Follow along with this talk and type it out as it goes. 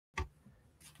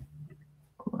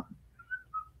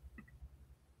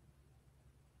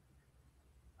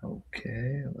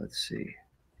Let's see.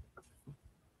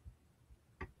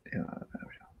 Yeah.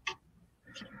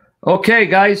 Okay,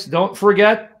 guys, don't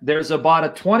forget, there's about a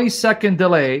 20-second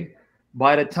delay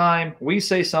by the time we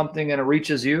say something and it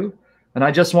reaches you. And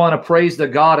I just want to praise the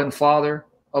God and Father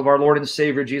of our Lord and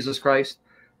Savior, Jesus Christ,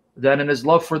 that in his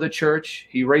love for the church,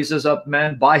 he raises up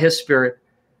men by his Spirit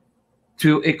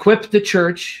to equip the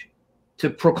church to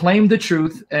proclaim the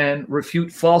truth and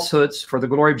refute falsehoods for the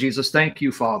glory of Jesus. Thank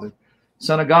you, Father.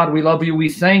 Son of God, we love you. We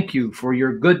thank you for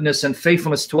your goodness and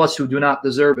faithfulness to us who do not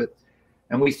deserve it.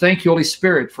 And we thank you, Holy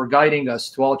Spirit, for guiding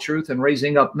us to all truth and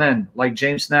raising up men like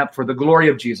James Snapp for the glory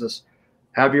of Jesus.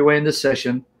 Have your way in this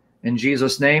session in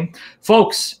Jesus' name.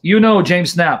 Folks, you know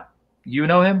James Snapp. You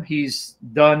know him. He's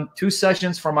done 2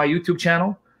 sessions for my YouTube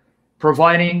channel,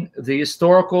 providing the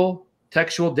historical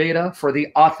textual data for the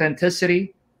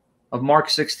authenticity of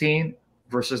Mark 16,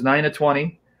 verses 9 to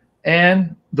 20,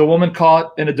 and the woman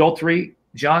caught in adultery,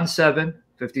 John 7,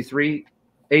 53,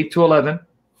 8 to 11.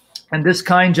 And this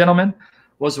kind gentleman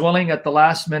was willing at the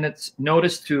last minute's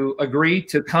notice to agree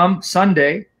to come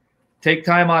Sunday, take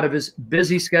time out of his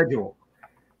busy schedule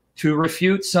to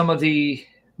refute some of the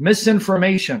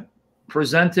misinformation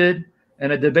presented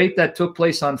in a debate that took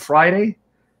place on Friday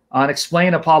on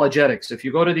Explain Apologetics. If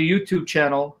you go to the YouTube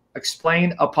channel,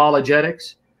 Explain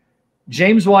Apologetics,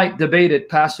 James White debated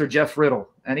Pastor Jeff Riddle,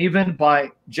 and even by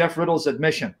Jeff Riddle's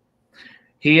admission,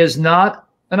 he is not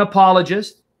an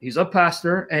apologist. He's a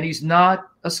pastor, and he's not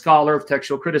a scholar of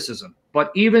textual criticism.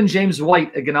 But even James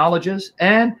White acknowledges,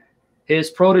 and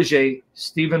his protege,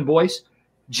 Stephen Boyce,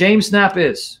 James Snapp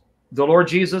is. The Lord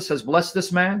Jesus has blessed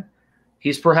this man.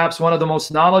 He's perhaps one of the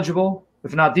most knowledgeable,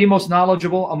 if not the most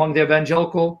knowledgeable, among the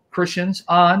evangelical Christians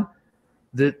on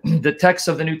the text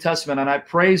of the New Testament. And I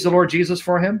praise the Lord Jesus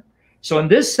for him. So in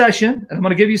this session, and I'm going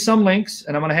to give you some links,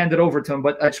 and I'm going to hand it over to him,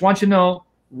 but I just want you to know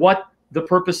what the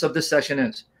purpose of this session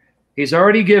is. He's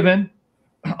already given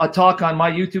a talk on my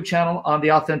YouTube channel on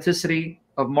the authenticity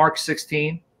of Mark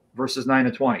 16, verses 9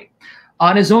 to 20.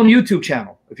 On his own YouTube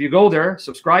channel, if you go there,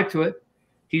 subscribe to it,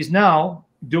 he's now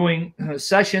doing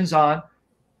sessions on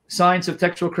signs of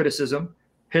textual criticism.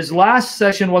 His last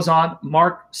session was on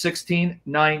Mark 16,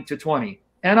 9 to 20.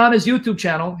 And on his YouTube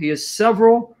channel, he has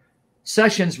several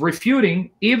sessions refuting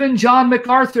even John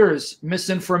MacArthur's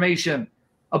misinformation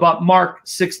about Mark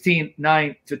 16,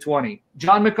 9 to 20.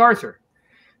 John MacArthur.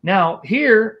 Now,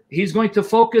 here, he's going to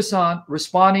focus on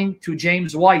responding to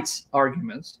James White's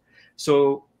arguments.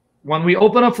 So when we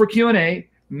open up for Q&A,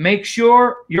 make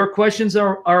sure your questions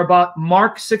are about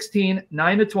Mark 16,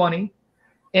 9 to 20,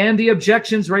 and the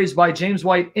objections raised by James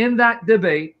White in that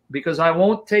debate, because I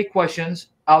won't take questions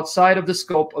outside of the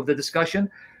scope of the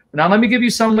discussion. Now, let me give you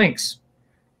some links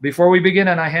before we begin,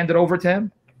 and I hand it over to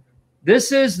him.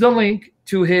 This is the link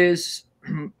to his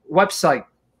website,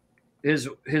 his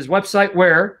website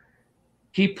where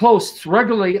he posts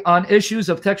regularly on issues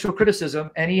of textual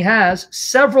criticism, and he has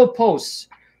several posts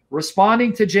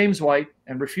responding to James White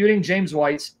and refuting James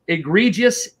White's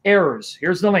egregious errors.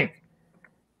 Here's the link.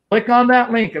 Click on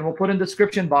that link, and we'll put in the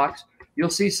description box. You'll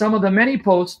see some of the many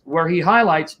posts where he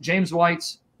highlights James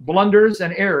White's blunders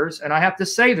and errors. And I have to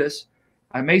say this,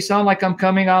 I may sound like I'm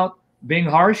coming out being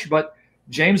harsh, but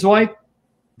James White,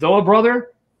 though a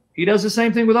brother, he does the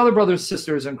same thing with other brothers and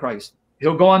sisters in Christ.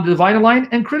 He'll go on the Divine Line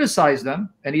and criticize them,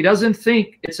 and he doesn't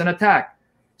think it's an attack.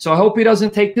 So I hope he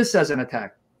doesn't take this as an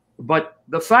attack. But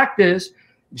the fact is,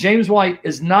 James White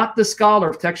is not the scholar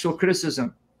of textual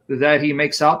criticism that he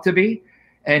makes out to be,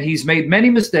 and he's made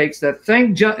many mistakes that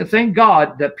thank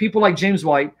God that people like James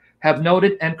White have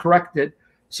noted and corrected.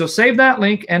 So save that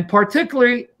link, and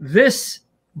particularly this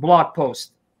blog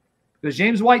post, because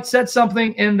James White said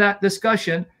something in that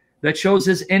discussion that shows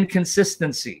his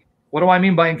inconsistency. What do I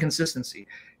mean by inconsistency?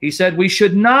 He said we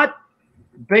should not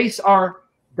base our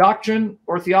doctrine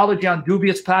or theology on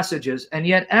dubious passages. And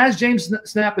yet, as James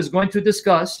Snapp is going to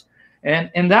discuss, and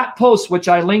in that post, which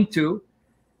I linked to,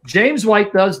 James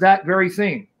White does that very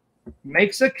thing,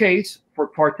 makes a case for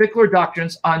particular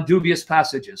doctrines on dubious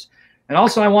passages. And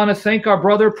also, I want to thank our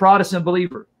brother, Protestant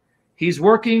believer. He's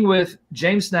working with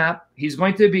James Snapp. He's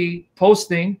going to be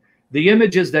posting the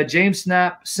images that James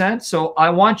Snapp sent. So I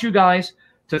want you guys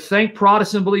to thank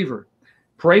Protestant believer.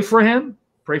 Pray for him.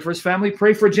 Pray for his family.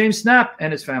 Pray for James Snapp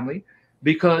and his family,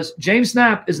 because James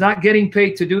Snapp is not getting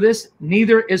paid to do this.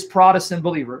 Neither is Protestant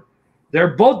believer.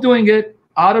 They're both doing it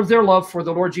out of their love for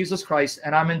the Lord Jesus Christ.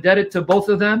 And I'm indebted to both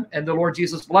of them, and the Lord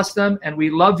Jesus bless them. And we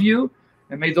love you,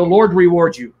 and may the Lord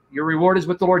reward you. Your reward is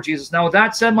with the Lord Jesus. Now, with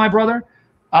that said, my brother,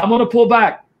 I'm going to pull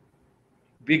back,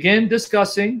 begin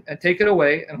discussing, and take it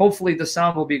away. And hopefully the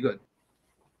sound will be good.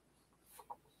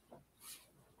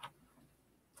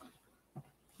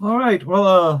 All right.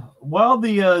 Well, while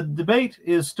the debate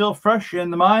is still fresh in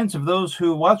the minds of those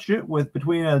who watched it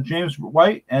between James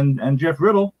White and Jeff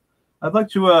Riddle, I'd like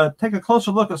to take a closer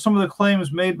look at some of the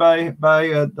claims made by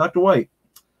Dr. White.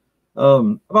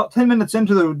 About 10 minutes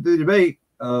into the debate,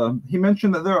 he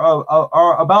mentioned that there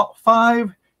are about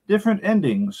 5 different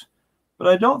endings, but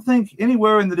I don't think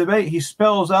anywhere in the debate he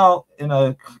spells out in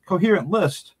a coherent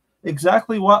list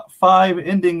exactly what 5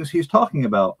 endings he's talking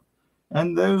about.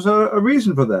 And there's a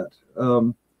reason for that.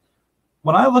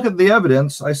 When I look at the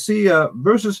evidence, I see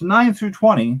verses 9 through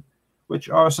 20, which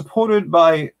are supported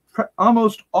by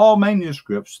almost all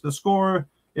manuscripts. The score,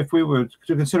 if we were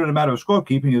to consider it a matter of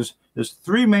scorekeeping, is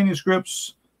 3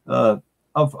 manuscripts of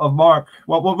Mark.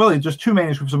 Well, really just 2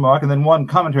 manuscripts of Mark and then 1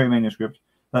 commentary manuscript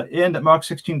end at Mark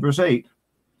 16, verse 8.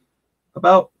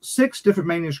 About 6 different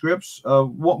manuscripts.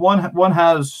 One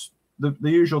has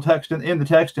the usual text in the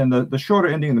text and the shorter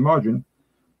ending in the margin.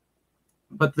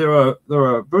 But there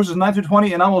are verses 9 through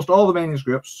 20 in almost all the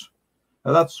manuscripts.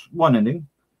 That's one ending.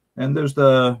 And there's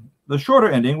the shorter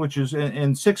ending, which is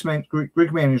in 6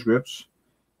 Greek manuscripts.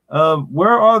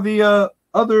 Where are the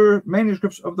other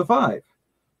manuscripts of the 5?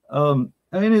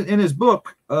 In his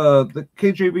book, The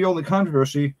KJV Only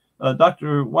Controversy,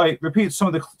 Dr. White repeats some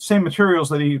of the same materials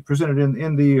that he presented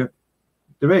in the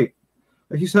debate.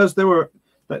 He says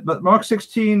but Mark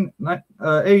 16,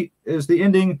 8 is the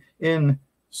ending in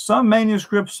some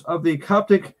manuscripts of the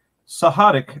Coptic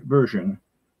Sahidic version.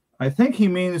 I think he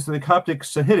means the Coptic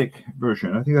Sahidic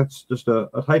version. I think that's just a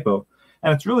typo.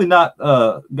 And it's really not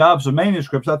gobs of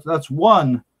manuscripts. That's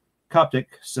one Coptic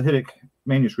Sahidic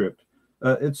manuscript.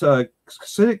 It's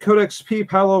Sahidic Codex P.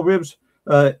 Paulo Ribs,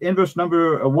 inverse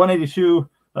number 182.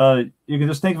 You can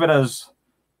just think of it as,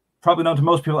 probably known to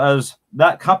most people as,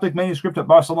 that Coptic manuscript at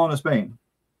Barcelona, Spain.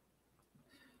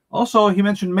 Also, he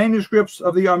mentioned manuscripts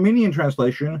of the Armenian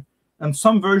translation and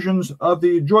some versions of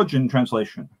the Georgian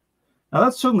translation. Now,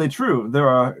 that's certainly true. There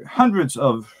are hundreds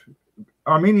of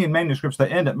Armenian manuscripts that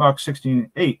end at Mark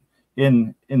 16:8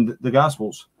 in the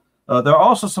Gospels. There are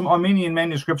also some Armenian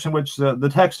manuscripts in which the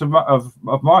text of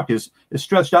Mark is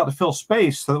stretched out to fill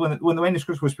space. So that when the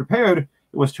manuscript was prepared, it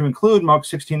was to include Mark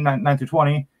 16:9 through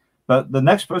 20. But the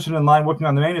next person in line working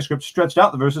on the manuscript stretched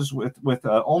out the verses with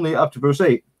only up to verse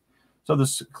 8. So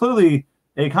there's clearly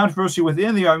a controversy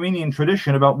within the Armenian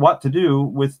tradition about what to do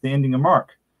with the ending of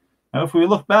Mark. Now, if we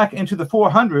look back into the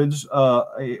 400s,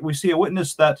 we see a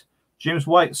witness that James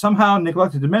White somehow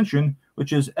neglected to mention,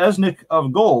 which is Esnik of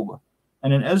Golb.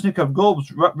 And in Esnik of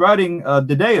Golb's writing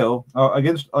Dideo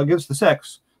against the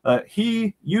sects,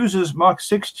 he uses Mark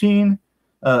 16,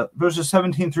 verses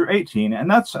 17 through 18. And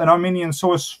that's an Armenian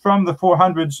source from the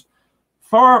 400s,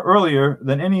 far earlier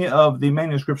than any of the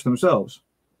manuscripts themselves.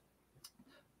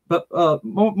 But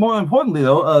more importantly,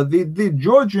 though, the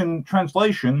Georgian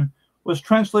translation was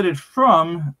translated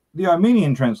from the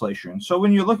Armenian translation. So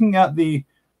when you're looking at the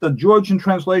Georgian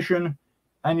translation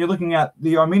and you're looking at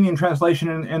the Armenian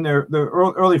translation in their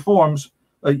early forms,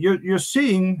 you're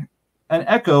seeing an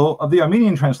echo of the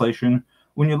Armenian translation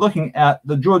when you're looking at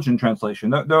the Georgian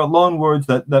translation. There are loan words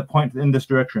that point in this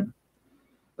direction.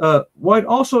 White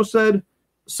also said,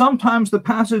 sometimes the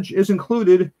passage is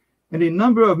included in a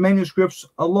number of manuscripts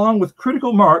along with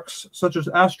critical marks, such as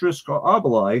asterisk or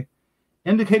obeli,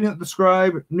 indicating that the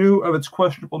scribe knew of its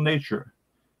questionable nature.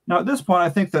 Now, at this point, I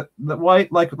think that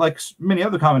White, like many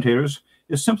other commentators,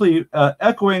 is simply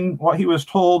echoing what he was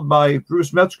told by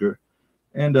Bruce Metzger.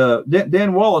 And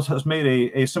Dan Wallace has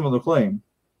made a similar claim.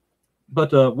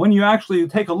 But when you actually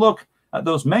take a look at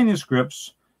those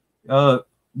manuscripts,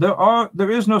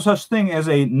 there is no such thing as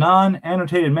a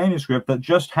non-annotated manuscript that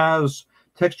just has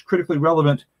text critically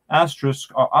relevant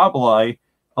asterisk or obeli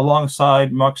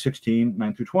alongside Mark 16,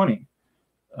 9 through 20.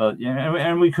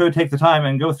 And we could take the time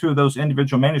and go through those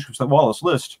individual manuscripts that Wallace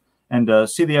lists and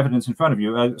see the evidence in front of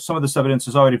you. Some of this evidence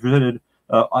is already presented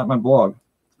on my blog.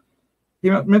 He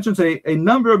mentions a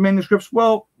number of manuscripts.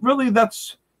 Well, really,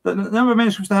 that's the number of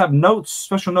manuscripts that have notes,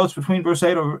 special notes between verse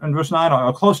 8 and verse 9,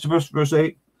 or close to verse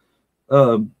 8.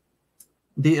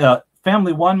 The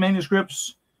Family 1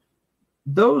 manuscripts,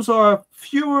 those are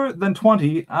fewer than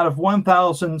 20 out of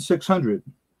 1,600.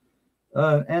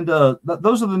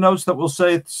 Those are the notes that will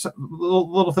say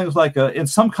little things like, in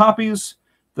some copies,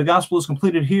 the gospel is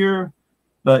completed here,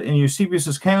 but in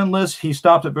Eusebius's canon list, he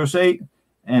stopped at verse 8.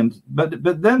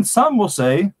 But then some will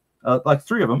say, like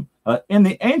 3 of them, in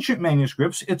the ancient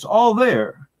manuscripts, it's all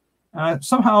there.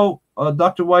 Somehow,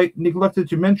 Dr. White neglected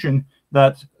to mention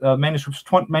that manuscript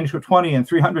 20 and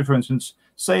 300, for instance,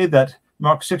 say that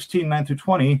Mark 16, 9 through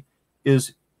 20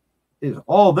 is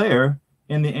all there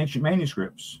in the ancient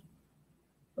manuscripts.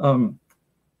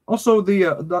 Also,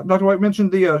 Dr. White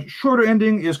mentioned the shorter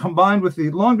ending is combined with the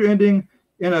longer ending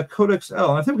in a Codex L.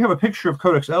 And I think we have a picture of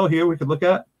Codex L here we could look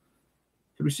at.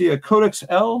 Could we see a Codex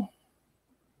L?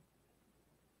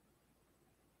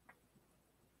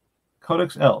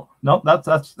 Codex L. Nope,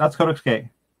 that's Codex K.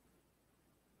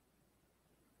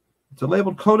 It's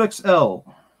labeled Codex L.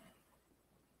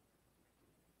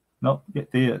 Nope.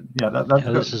 That's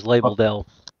this is labeled L.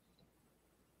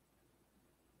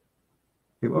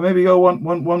 Okay, well, maybe go one.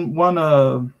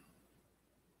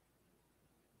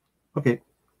 Okay,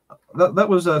 that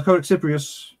was Codex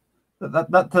Cyprius.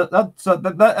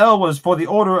 That L was for the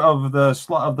order of the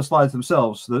slides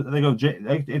themselves. They go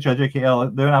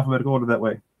HIJKL. They're in alphabetical order that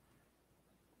way.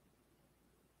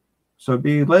 So it'd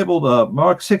be labeled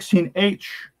Mark 16H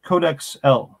Codex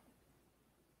L.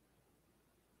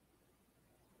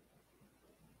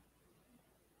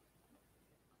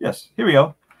 Yes, here we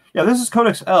go. Yeah, this is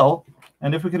Codex L,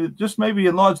 and if we could just maybe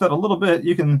enlarge that a little bit,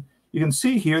 you can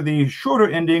see here the shorter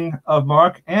ending of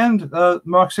Mark and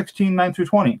Mark 16:9 through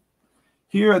 20.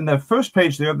 Here in the first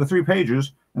page there of the 3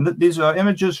 pages, and these are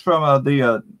images from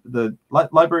the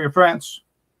Library of France,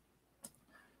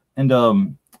 and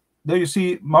there you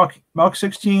see Mark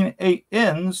 16:8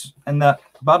 ends in that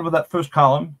bottom of that first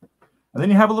column, and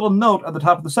then you have a little note at the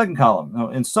top of the second column. Now,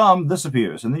 in some, this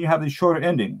appears, and then you have the shorter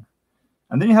ending.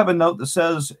 And then you have a note that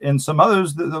says in some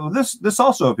others that this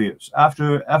also appears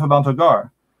after Ephabanto Gar.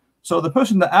 So the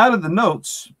person that added the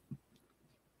notes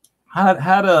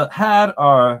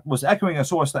was echoing a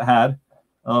source that had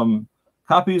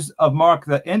copies of Mark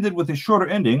that ended with a shorter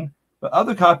ending, but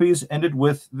other copies ended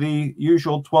with the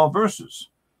usual 12 verses.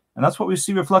 And that's what we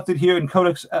see reflected here in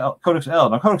Codex L.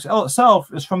 Now, Codex L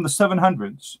itself is from the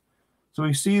 700s. So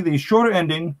we see the shorter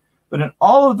ending. But in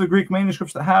all of the Greek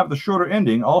manuscripts that have the shorter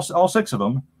ending, all 6 of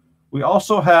them, we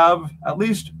also have at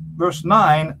least verse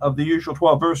 9 of the usual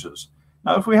 12 verses.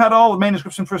 Now, if we had all the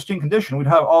manuscripts in pristine condition, we'd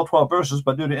have all 12 verses,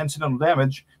 but due to incidental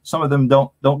damage, some of them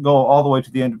don't go all the way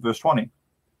to the end of verse 20.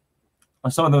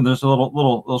 And some of them, there's a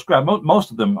little scrap.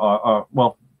 Most of them are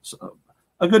well,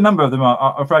 a good number of them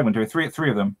are fragmentary, three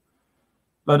of them.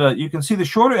 But you can see the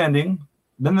shorter ending,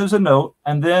 then there's a note,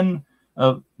 and then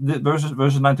the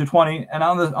verses 9 through 20, and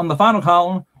on the final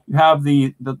column you have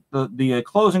the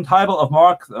closing title of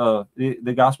Mark,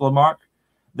 the Gospel of Mark.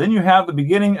 Then you have the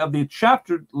beginning of the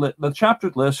chapter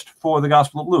list for the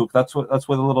Gospel of Luke. That's where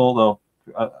the little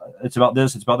it's about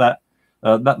this, it's about that,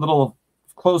 that little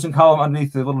closing column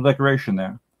underneath the little decoration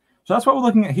there. So that's what we're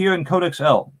looking at here in Codex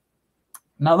L.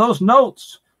 Now those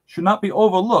notes should not be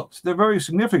overlooked. They're very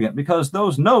significant because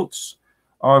those notes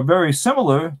are very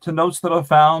similar to notes that are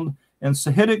found in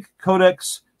Sahidic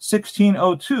Codex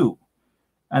 1602.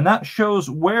 And that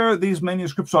shows where these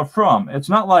manuscripts are from. It's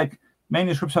not like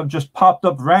manuscripts have just popped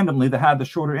up randomly that had the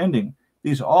shorter ending.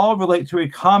 These all relate to a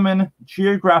common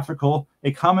geographical,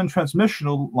 a common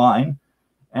transmissional line.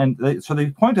 And so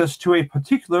they point us to a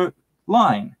particular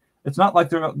line. It's not like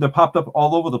they're popped up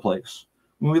all over the place.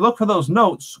 When we look for those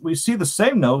notes, we see the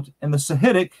same note in the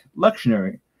Sahidic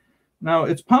lectionary. Now,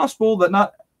 it's possible that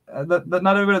not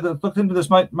everybody that looked into this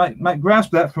might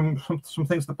grasp that from some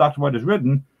things that Dr. White has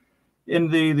written. In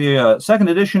the second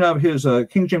edition of his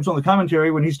King James Only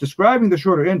commentary, when he's describing the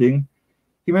shorter ending,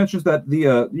 he mentions that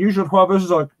the usual 12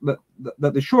 verses are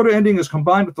that the shorter ending is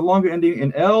combined with the longer ending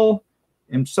in L,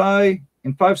 in Psi,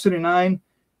 in 579,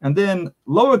 and then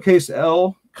lowercase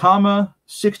l, comma,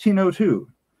 1602.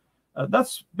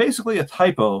 That's basically a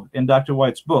typo in Dr.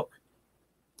 White's book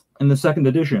in the second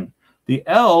edition. The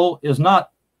L is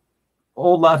not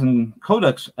Old Latin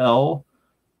Codex L.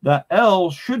 That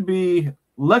L should be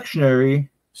lectionary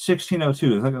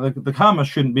 1602. The comma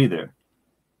shouldn't be there.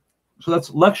 So that's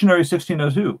lectionary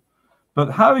 1602.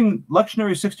 But having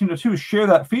lectionary 1602 share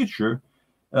that feature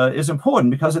is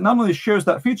important because it not only shares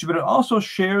that feature, but it also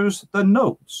shares the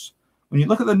notes. When you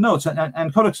look at the notes,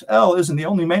 and Codex L isn't the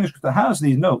only manuscript that has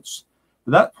these notes,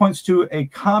 but that points to a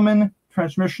common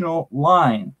transmissional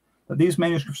line, that these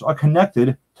manuscripts are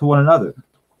connected to one another.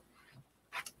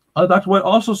 Dr. White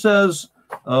also says,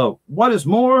 what is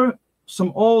more,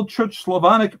 some old Church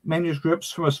Slavonic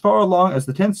manuscripts from as far along as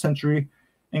the 10th century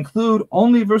include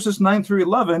only verses 9 through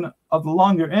 11 of the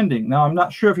longer ending. Now, I'm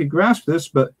not sure if he grasped this,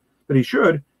 but he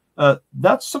should.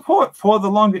 That's support for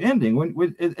the longer ending.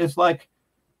 It's like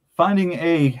finding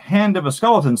a hand of a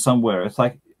skeleton somewhere. It's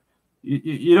like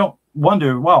you don't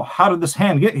wonder, wow, how did this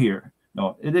hand get here?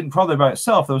 No, it didn't crawl there by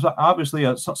itself. There was obviously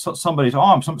somebody's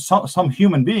arm, some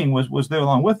human being was there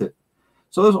along with it.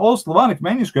 So those old Slavonic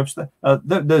manuscripts,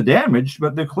 they're damaged,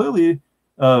 but they're clearly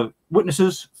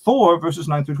witnesses for verses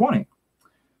 9 through 20.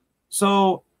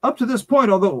 So up to this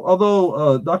point,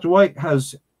 although Dr. White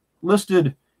has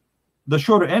listed the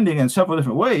shorter ending in several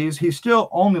different ways, he still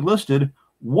only listed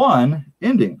one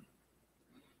ending.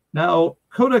 Now,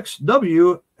 Codex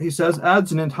W, he says,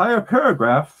 adds an entire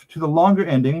paragraph to the longer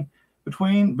ending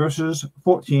between verses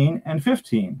 14 and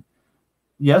 15.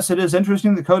 Yes, it is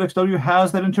interesting that Codex W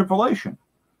has that interpolation.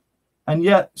 And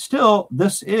yet, still,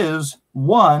 this is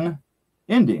one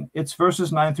ending. It's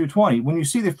verses 9 through 20. When you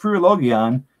see the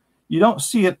Furilogion, you don't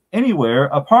see it anywhere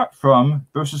apart from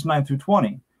verses 9 through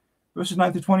 20. Verses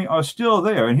 9 through 20 are still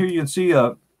there. And here you can see,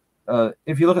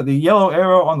 if you look at the yellow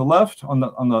arrow on the left, on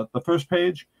the first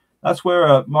page, that's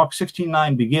where Mark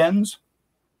 16:9 begins.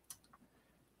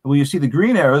 Well, you see the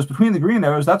green arrows. Between the green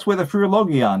arrows, that's where the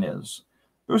Furilogion is.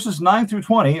 Verses 9 through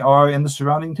 20 are in the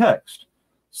surrounding text.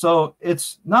 So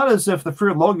it's not as if the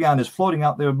Furilogion is floating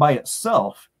out there by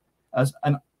itself as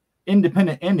an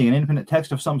independent ending, an independent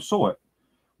text of some sort.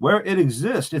 Where it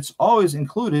exists, it's always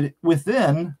included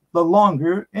within the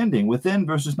longer ending, within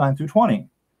verses 9 through 20.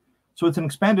 So it's an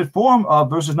expanded form of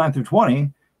verses 9 through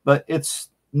 20, but it's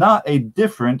not a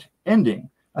different ending.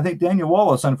 I think Daniel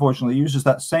Wallace, unfortunately, uses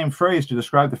that same phrase to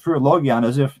describe the Furilogion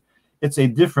as if it's a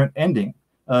different ending.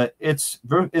 It's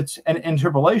an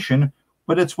interpolation,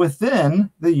 but it's within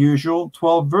the usual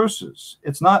 12 verses.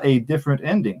 It's not a different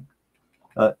ending.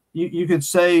 You could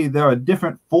say there are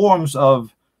different forms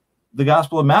of the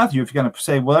Gospel of Matthew. If you're going to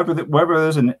say wherever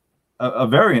there's a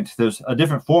variant, there's a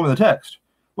different form of the text.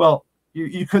 Well,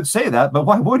 you could say that, but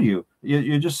why would you?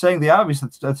 You're just saying the obvious.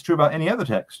 That's true about any other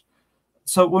text.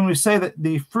 So when we say that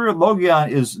the Furilogion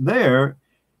is there,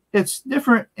 it's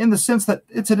different in the sense that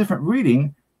it's a different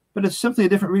reading, but it's simply a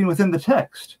different reading within the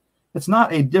text. It's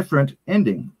not a different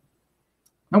ending.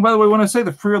 And by the way, when I say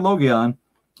the Furilogion,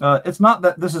 it's not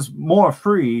that this is more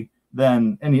free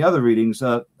than any other readings.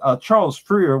 Charles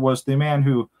Freer was the man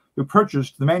who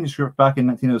purchased the manuscript back in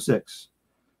 1906.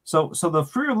 So the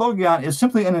Furilogion is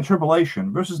simply an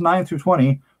interpolation. Verses 9 through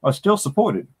 20 are still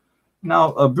supported.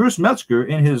 Now, Bruce Metzger,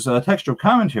 in his textual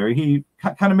commentary, he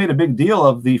kind of made a big deal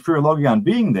of the Furilogion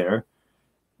being there.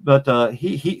 But to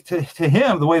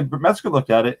him, the way Metzger looked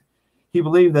at it, he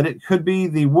believed that it could be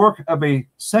the work of a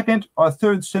 2nd or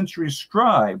 3rd century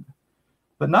scribe,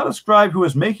 but not a scribe who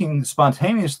was making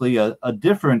spontaneously a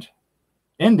different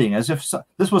ending, as if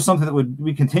this was something that would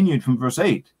be continued from verse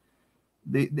 8.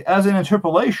 As an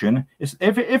interpolation,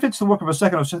 if it's the work of a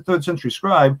 2nd or 3rd century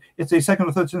scribe, it's a 2nd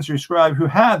or 3rd century scribe who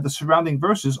had the surrounding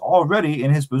verses already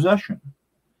in his possession.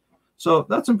 So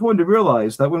that's important to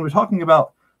realize, that when we're talking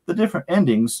about the different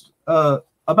endings,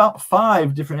 about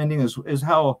 5 different endings is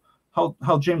how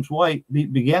James White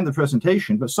began the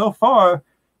presentation. But so far,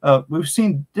 we've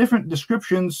seen different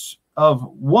descriptions of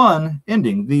one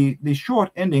ending. The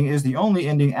short ending is the only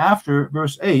ending after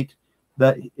verse 8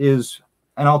 that is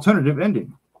an alternative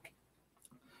ending.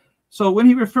 So when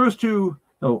he refers to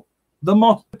the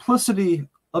multiplicity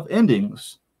of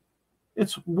endings,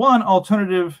 it's one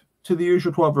alternative to the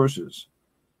usual 12 verses.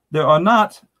 There are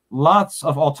not lots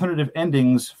of alternative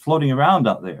endings floating around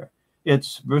out there.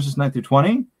 It's verses 9 through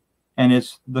 20, and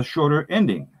it's the shorter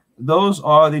ending. Those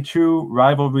are the 2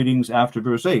 rival readings after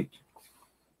verse 8.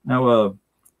 Now,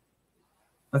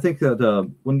 I think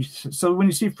that when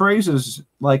you see phrases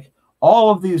like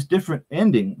all of these different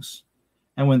endings,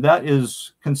 and when that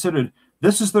is considered,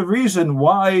 this is the reason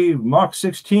why Mark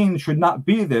 16 should not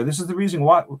be there. This is the reason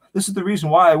why. This is the reason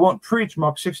why I won't preach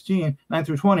Mark 16 9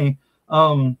 through 20.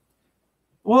 Well,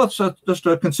 let's just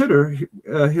consider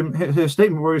his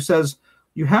statement where he says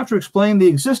you have to explain the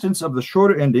existence of the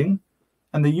shorter ending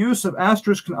and the use of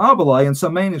asterisk and obeli in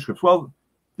some manuscripts. Well,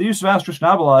 the use of asterisk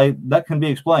and obeli, that can be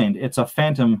explained. It's a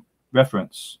phantom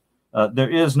reference. There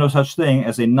is no such thing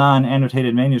as a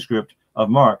non-annotated manuscript of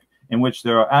Mark in which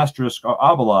there are asterisk or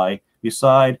obeli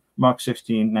beside Mark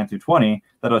 16, 9 through 20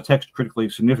 that are text critically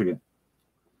significant.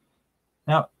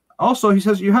 Now, also, he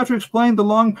says you have to explain the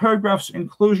long paragraph's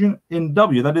inclusion in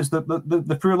W, that is the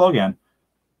Furilogion.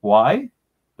 Why?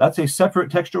 That's a separate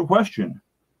textual question.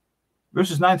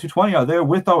 Verses 9 through 20 are there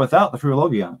with or without the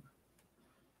Furilogion.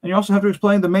 And you also have to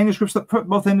explain the manuscripts that put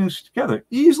both endings together.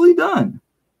 Easily done.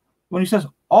 When he says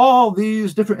all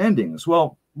these different endings,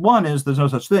 well, one is there's no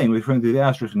such thing, referring to the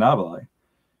asterisk and obeli.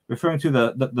 Referring to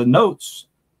the notes,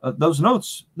 those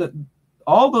notes, that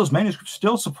all those manuscripts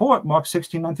still support Mark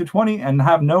 16, 9 through 20 and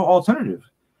have no alternative.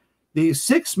 The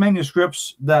 6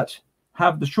 manuscripts that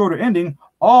have the shorter ending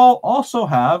all also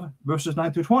have verses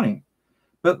 9 through 20.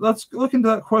 But let's look into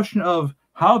that question of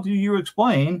how do you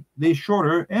explain the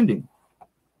shorter ending?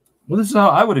 Well, this is how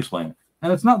I would explain it,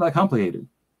 and it's not that complicated.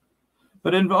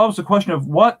 But it involves the question of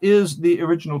what is the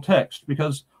original text,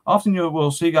 because often you will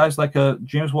see guys like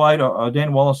James White or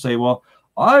Dan Wallace say, well,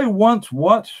 I want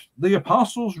what the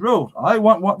apostles wrote. I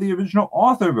want what the original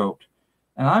author wrote.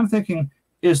 And I'm thinking,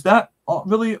 is that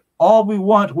really all we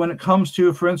want when it comes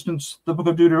to, for instance, the book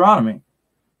of Deuteronomy?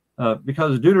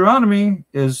 Because Deuteronomy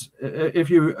is, if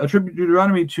you attribute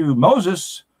Deuteronomy to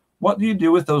Moses, what do you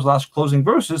do with those last closing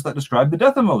verses that describe the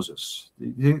death of Moses?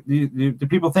 Do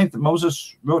people think that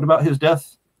Moses wrote about his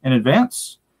death in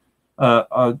advance?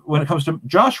 When it comes to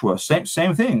Joshua,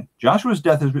 same thing. Joshua's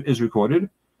death is recorded.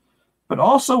 But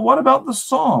also, what about the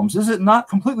Psalms? Is it not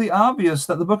completely obvious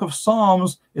that the book of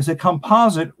Psalms is a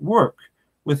composite work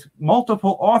with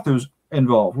multiple authors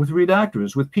involved, with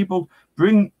redactors, with people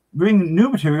bring new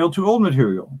material to old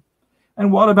material?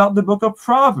 And what about the book of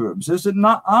Proverbs? Is it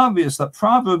not obvious that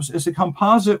Proverbs is a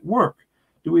composite work?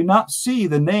 Do we not see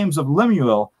the names of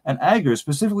Lemuel and Agur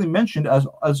specifically mentioned as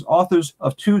authors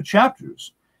of 2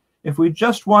 chapters? If we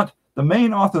just want the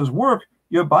main author's work,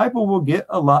 your Bible will get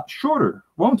a lot shorter,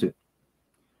 won't it?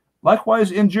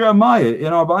 Likewise, in Jeremiah,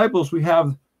 in our Bibles, we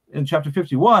have in chapter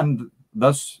 51,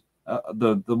 thus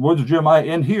the words of Jeremiah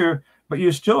end here, but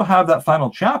you still have that final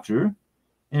chapter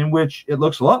in which it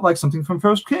looks a lot like something from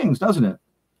 1 Kings, doesn't it?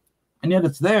 And yet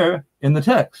it's there in the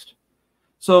text.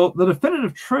 So the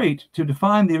definitive trait to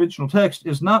define the original text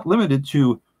is not limited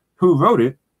to who wrote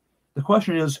it. The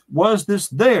question is, was this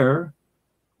there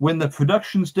when the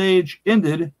production stage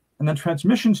ended and the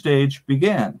transmission stage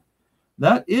began?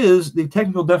 That is the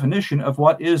technical definition of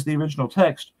what is the original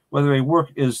text, whether a work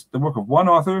is the work of one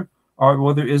author or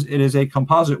whether it is a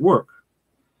composite work.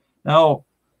 Now,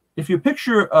 if you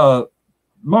picture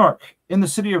Mark in the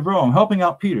city of Rome helping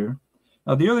out Peter,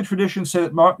 the early traditions say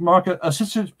that Mark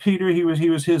assisted Peter. He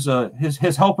was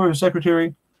his helper, his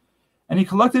secretary, and he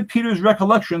collected Peter's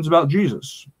recollections about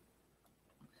Jesus.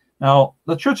 Now,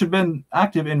 the church had been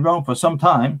active in Rome for some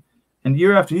time, and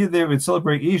year after year they would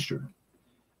celebrate Easter.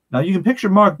 Now, you can picture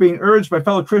Mark being urged by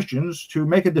fellow Christians to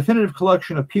make a definitive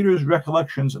collection of Peter's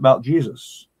recollections about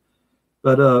Jesus.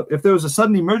 But if there was a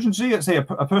sudden emergency, say a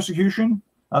persecution,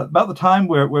 about the time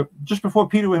where just before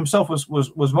Peter himself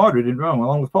was martyred in Rome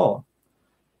along with Paul,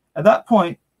 at that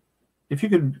point, if you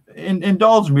could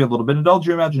indulge me a little bit, indulge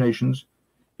your imaginations,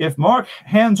 if Mark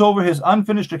hands over his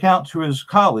unfinished account to his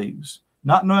colleagues,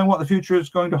 not knowing what the future is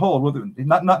going to hold,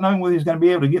 not knowing whether he's going to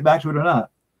be able to get back to it or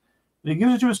not, but he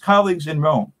gives it to his colleagues in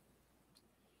Rome.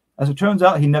 As it turns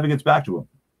out, he never gets back to them.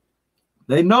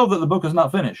 They know that the book is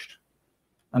not finished.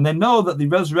 And they know that the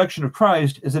resurrection of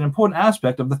Christ is an important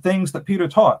aspect of the things that Peter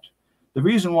taught. The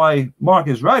reason why Mark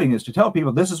is writing is to tell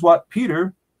people this is what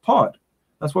Peter taught.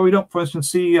 That's why we don't, for instance,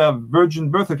 see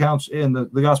virgin birth accounts in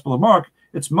the Gospel of Mark.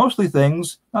 It's mostly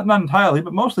things, not entirely,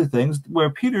 but mostly things where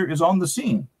Peter is on the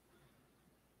scene.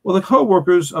 Well, the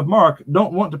co-workers of Mark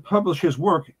don't want to publish his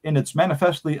work in its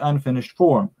manifestly unfinished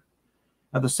form.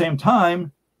 At the same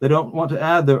time, they don't want to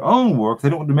add their own work. They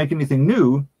don't want to make anything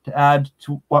new to add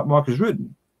to what Mark has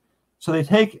written. So they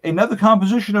take another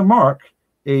composition of Mark,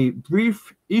 a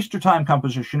brief Easter time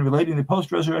composition relating to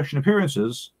post-resurrection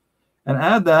appearances, and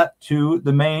add that to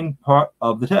the main part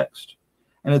of the text.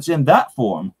 And it's in that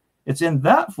form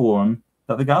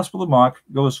that the Gospel of Mark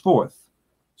goes forth.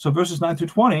 So verses 9 through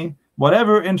 20,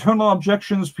 whatever internal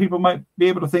objections people might be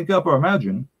able to think up or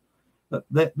imagine,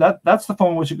 that's the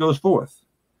form in which it goes forth.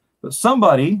 But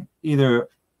somebody, either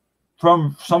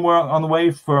from somewhere on the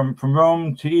way from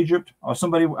Rome to Egypt, or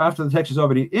somebody after the text is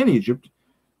already in Egypt,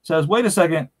 says, wait a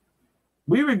second,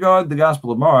 we regard the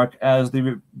Gospel of Mark as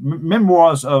the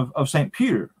memoirs of St.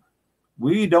 Peter.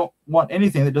 We don't want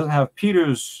anything that doesn't have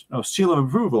Peter's seal of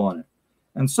approval on it.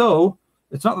 And so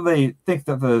it's not that they think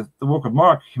that the work of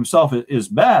Mark himself is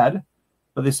bad,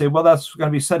 but they say, well, that's going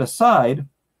to be set aside,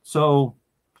 so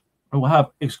we'll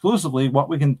have exclusively what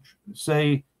we can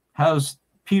say has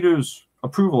Peter's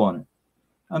approval on it.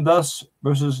 And thus,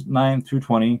 verses 9 through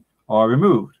 20 are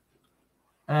removed.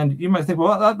 And you might think,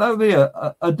 well, that would be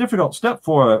a difficult step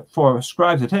for a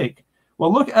scribe to take.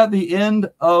 Well, look at the end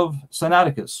of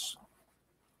Sinaiticus,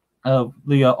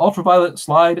 the ultraviolet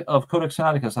slide of Codex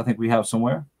Sinaiticus, I think we have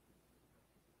somewhere.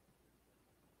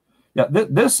 Yeah,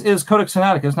 this is Codex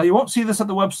Sinaiticus. Now, you won't see this at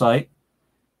the website,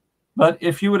 but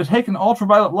if you were to take an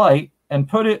ultraviolet light and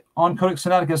put it on Codex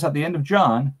Sinaiticus at the end of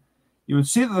John, you would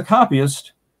see that the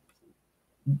copyist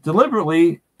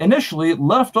deliberately, initially,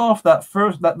 left off that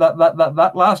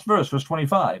last verse, verse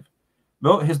 25,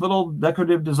 wrote his little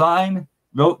decorative design,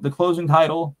 wrote the closing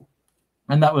title,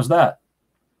 and that was that.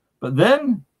 But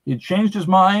then he changed his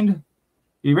mind,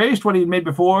 erased what he had made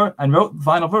before, and wrote the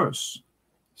final verse.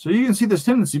 So you can see this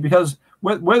tendency, because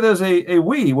where there's a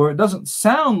we, where it doesn't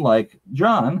sound like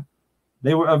John,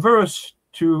 they were averse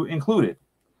to include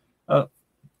it.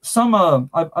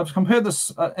 I've compared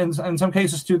this in some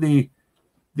cases to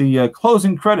the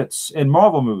closing credits in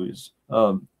Marvel movies.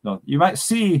 You might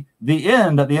see the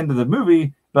end at the end of the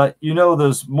movie, but you know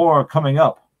there's more coming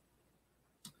up.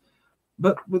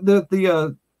 But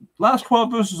the last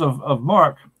 12 verses of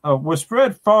Mark were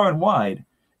spread far and wide,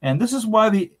 and this is why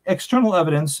the external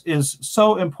evidence is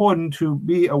so important to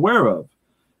be aware of.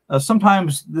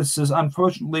 Sometimes this is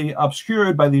unfortunately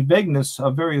obscured by the vagueness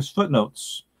of various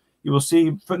footnotes. You will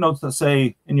see footnotes that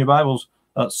say in your Bibles,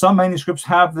 some manuscripts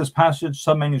have this passage,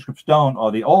 some manuscripts don't,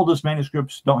 or the oldest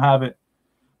manuscripts don't have it.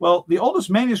 Well, the oldest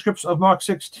manuscripts of Mark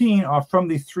 16 are from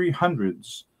the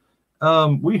 300s.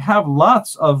 We have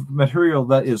lots of material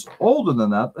that is older than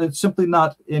that. It's simply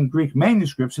not in Greek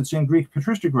manuscripts, it's in Greek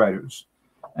patristic writers.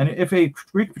 And if a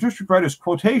Greek patristic writer's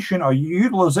quotation or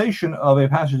utilization of a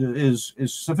passage is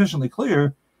sufficiently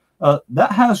clear,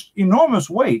 that has enormous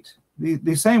weight.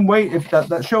 The same weight if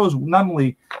that shows not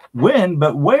only when,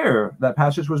 but where that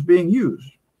passage was being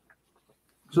used.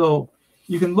 So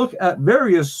you can look at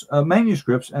various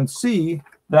manuscripts and see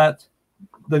that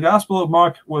the Gospel of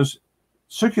Mark was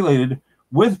circulated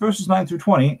with verses 9 through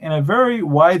 20 in a very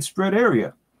widespread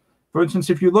area. For instance,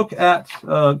 if you look at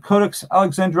Codex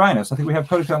Alexandrinus, I think we have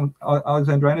Codex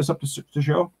Alexandrinus up to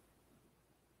show.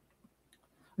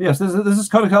 Yes, this is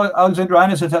Codex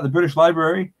Alexandrinus. It's at the British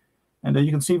Library, and you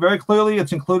can see very clearly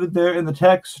it's included there in the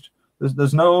text.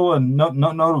 There's no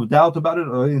note of doubt about it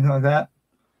or anything like that.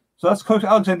 So that's Codex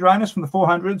Alexandrinus from the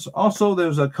 400s. Also,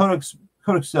 there's a Codex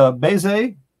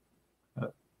Bezae.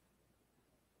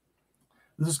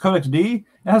 This is Codex D.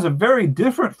 It has a very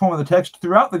different form of the text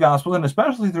throughout the Gospels, and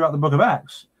especially throughout the book of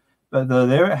Acts. But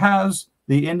there it has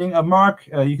the ending of Mark.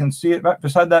 You can see it right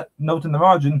beside that note in the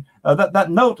margin. That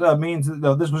note means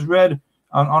that this was read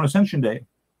on Ascension Day.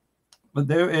 But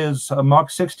there is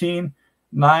Mark 16,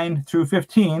 9 through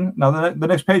 15. Now, the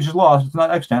next page is lost. It's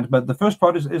not extant, but the first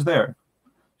part is there.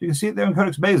 You can see it there in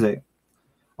Codex Bezae.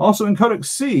 Also in Codex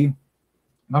C.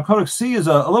 Now, Codex C is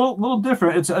a little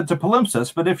different. It's a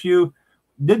palimpsest, but if you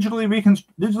digitally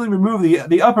remove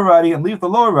the upper writing and leave the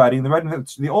lower writing, the writing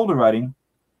that's the older writing,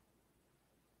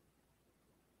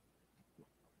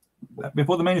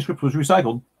 before the manuscript was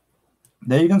recycled,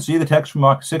 there you can see the text from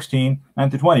Mark 16, 9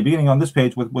 through 20, beginning on this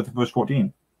page with verse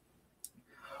 14.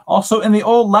 Also in the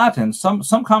Old Latin, some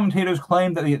commentators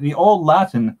claim that the Old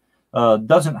Latin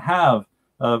doesn't have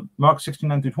Mark 16,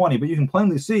 9 through 20, but you can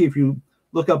plainly see if you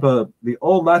look up the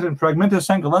Old Latin Fragmentus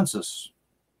Angolensis.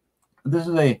 This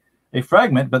is a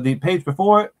fragment, but the page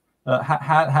before it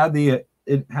had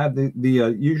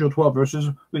the usual 12 verses.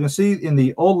 We can see in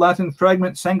the Old Latin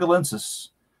Fragment Sangalensis,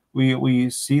 we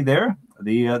see there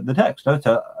the text. It's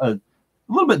a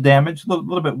little bit damaged, a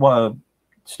little bit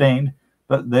stained,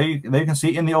 but there you can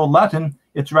see in the Old Latin,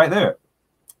 it's right there.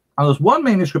 Now, there's one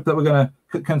manuscript that we're going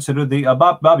to consider, the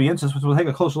Babiensis, which we'll take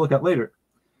a closer look at later.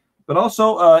 But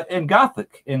also in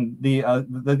Gothic, in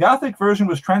the Gothic version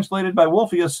was translated by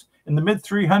Wolfius in the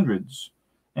mid-300s,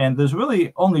 and there's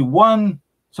really only one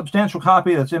substantial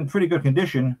copy that's in pretty good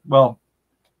condition. Well,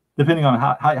 depending on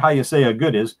how you say a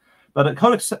good is, but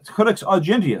Codex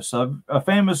Argentius, a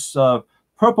famous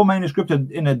purple manuscript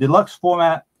in a deluxe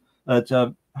format. It's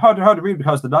hard to read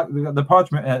because the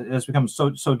parchment has become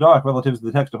so dark relative to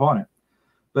the text upon it.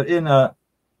 But in the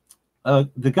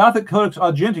Gothic Codex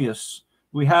Argentius,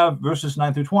 we have verses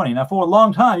 9 through 20. Now, for a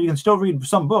long time, you can still read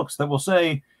some books that will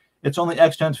say it's only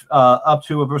extant up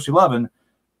to verse 11.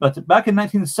 But back in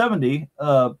 1970,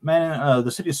 man in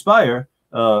the city of Speyer,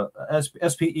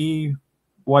 S-P-E-Y-E-R,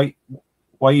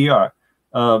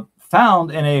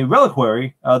 found in a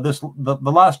reliquary the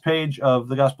last page of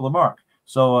the Gospel of Mark.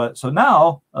 So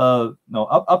now,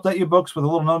 update your books with a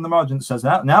little note in the margin that says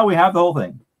now we have the whole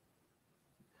thing.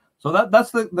 So that's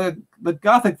the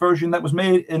Gothic version that was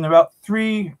made in about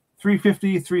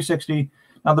 350, 360.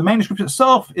 Now, the manuscript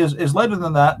itself is later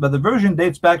than that, but the version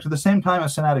dates back to the same time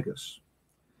as Sinaiticus.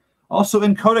 Also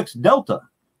in Codex Delta,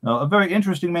 a very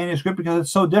interesting manuscript because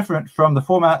it's so different from the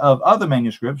format of other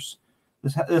manuscripts.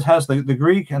 This has the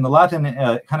Greek and the Latin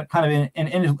kind of in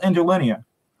interlinear.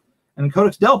 And in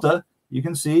Codex Delta, you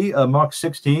can see Mark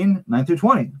 16, 9 through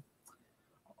 20.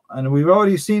 And we've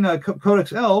already seen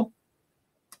Codex L.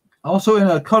 Also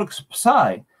in Codex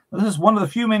Psi. This is one of the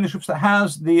few manuscripts that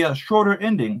has the shorter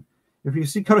ending. If you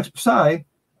see Codex Psi, I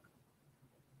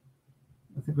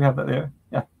think we have that there.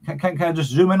 Yeah, can I just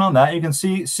zoom in on that? You can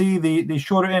see the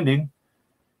shorter ending.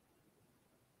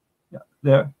 Yeah,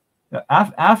 there. Yeah.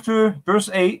 After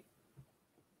verse 8,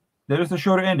 there's the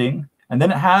shorter ending. And then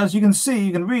it has, you can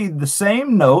read the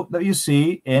same note that you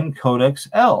see in Codex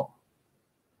L.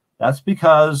 That's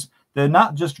because they're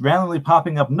not just randomly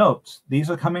popping up notes. These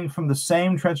are coming from the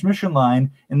same transmission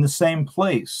line in the same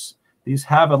place. These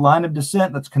have a line of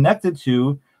descent that's connected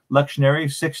to lectionary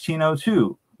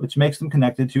 1602, which makes them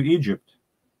connected to Egypt.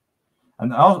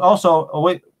 And also, oh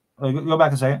wait, go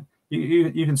back a second.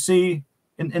 You can see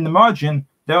in the margin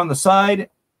there on the side,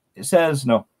 it says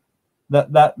no,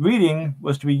 that reading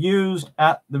was to be used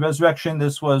at the resurrection.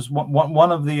 This was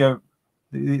one of the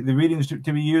readings to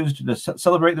be used to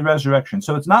celebrate the resurrection.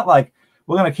 So it's not like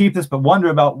we're going to keep this but wonder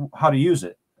about how to use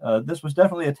it. This was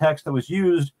definitely a text that was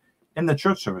used in the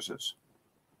church services.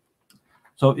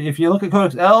 So if you look at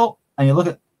Codex L and you look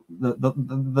at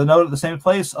the note at the same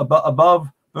place above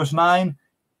verse 9,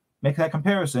 make that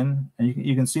comparison, and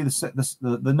you can see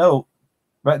the note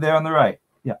right there on the right.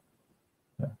 Yeah.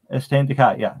 Estain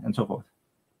Dekai, yeah, and so forth.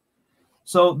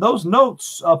 So those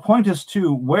notes point us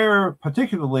to where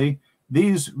particularly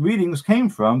these readings came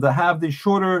from that have the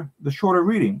shorter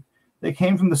reading. They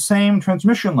came from the same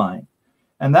transmission line.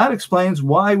 And that explains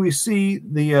why we see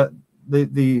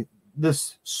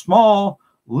this small,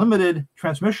 limited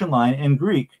transmission line in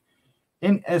Greek.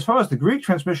 As far as the Greek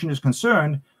transmission is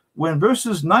concerned, when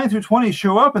verses 9 through 20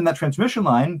 show up in that transmission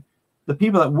line, the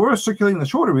people that were circulating the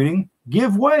shorter reading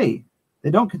give way. They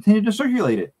don't continue to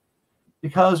circulate it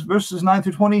because verses 9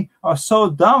 through 20 are so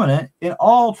dominant in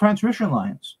all transmission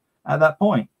lines at that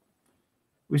point.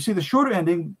 We see the shorter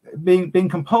ending being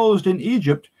composed in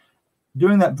Egypt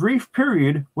during that brief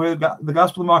period where the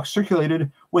Gospel of Mark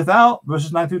circulated without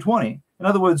verses 9 through 20. In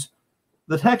other words,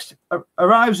 the text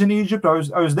arrives in Egypt or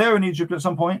is there in Egypt at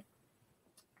some point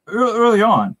early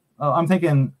on. I'm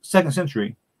thinking 2nd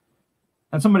century.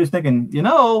 And somebody's thinking, you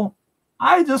know,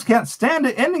 I just can't stand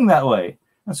it ending that way.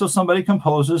 And so somebody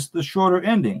composes the shorter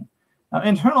ending. Now,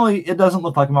 internally, it doesn't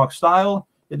look like Mark's style.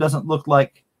 It doesn't look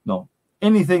like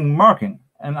anything marking.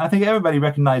 And I think everybody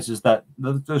recognizes that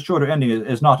the shorter ending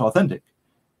is not authentic.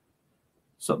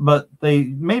 So, but they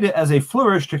made it as a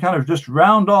flourish to kind of just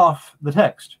round off the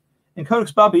text. In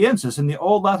Codex Babiensis, in the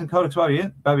Old Latin Codex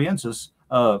Babiensis,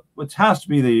 which has to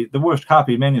be the worst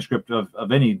copied manuscript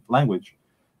of any language,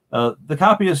 the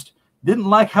copyist didn't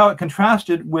like how it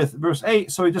contrasted with verse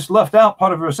 8, so he just left out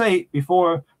part of verse 8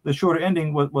 before the shorter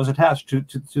ending was attached to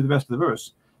the rest of the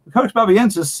verse. The Codex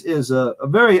Babiensis is a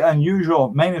very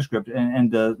unusual manuscript,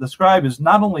 and the scribe is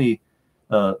not only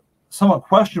somewhat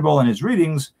questionable in his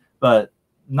readings, but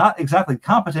not exactly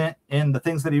competent in the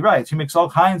things that he writes. He makes all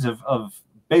kinds of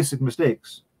basic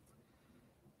mistakes.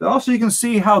 But also, you can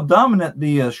see how dominant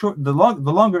the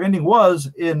longer ending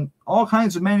was in all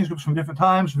kinds of manuscripts from different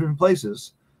times, from different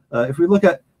places. If we look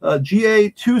at GA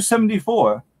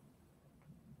 274,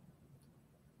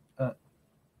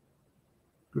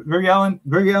 Greg Allen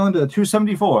to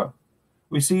 274,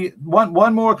 we see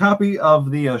one more copy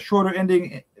of the shorter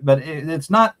ending, but it's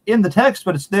not in the text,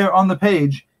 but it's there on the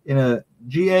page in a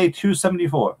GA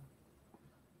 274.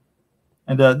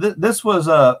 And this was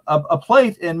a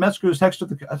plate in Metzger's text of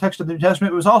the New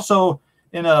Testament. It was also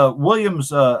in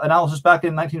Williams' analysis back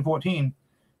in 1914.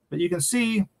 But you can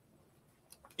see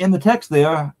in the text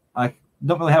there, I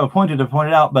don't really have a pointer to point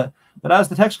it out, but as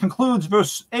the text concludes,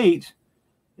 verse 8,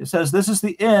 it says, "This is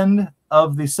the end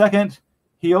of the second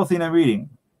Hiothina reading."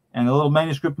 And the little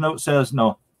manuscript note says,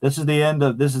 no, this is the end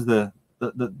of, this is the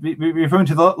referring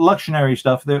to the lectionary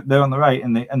stuff there on the right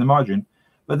in the margin.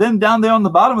 But then down there on the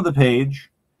bottom of the page,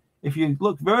 if you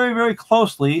look very, very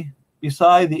closely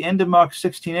beside the end of Mark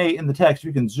 16:8 in the text,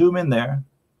 you can zoom in there.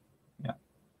 Yeah.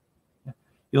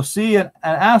 You'll see an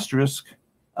asterisk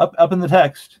up in the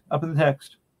text,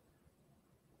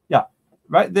 Yeah,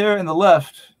 right there in the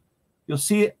left, you'll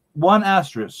see one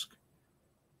asterisk.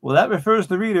 Well, that refers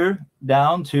the reader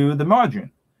down to the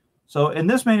margin. So in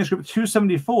this manuscript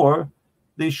 274,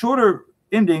 the shorter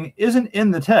ending isn't in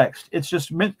the text. It's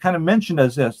just kind of mentioned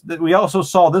as this. That we also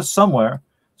saw this somewhere.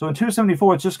 So in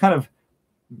 274, it's just kind of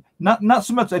not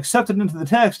so much accepted into the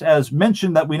text as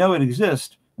mentioned that we know it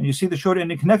exists. And you see the short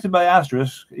ending connected by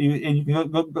asterisk. And you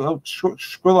can go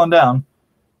scroll on down,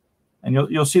 and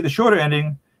you'll see the shorter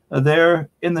ending there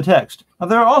in the text. Now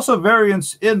there are also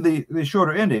variants in the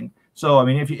shorter ending. So I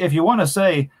mean, if you want to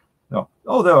say,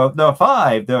 oh, there are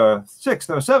 5, there are 6,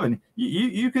 there are 7,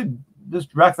 you could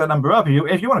just rack that number up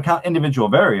if you want to count individual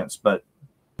variants, but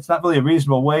it's not really a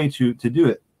reasonable way to do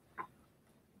it.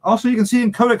 Also, you can see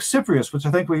in Codex Cyprius, which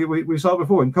I think we saw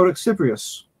before, in Codex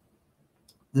Cyprius,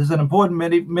 this is an important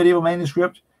medieval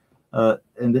manuscript,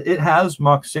 and it has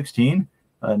Mark 16,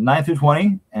 9 through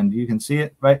 20, and you can see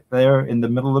it right there in the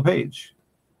middle of the page.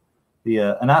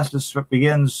 The Anastas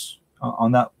begins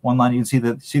on that one line. You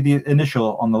can see the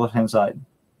initial on the left-hand side.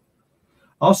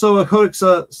 Also, a Codex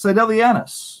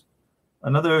Sidelianus.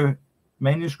 another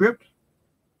manuscript,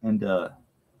 and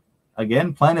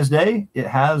again, plain as day, it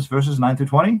has verses 9 through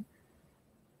 20.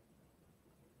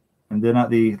 And then at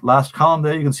the last column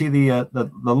there, you can see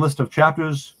the list of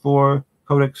chapters for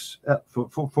Codex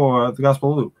for the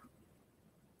Gospel of Luke.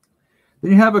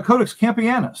 Then you have a Codex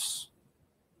Campianus.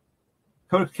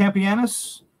 Codex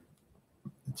Campianus,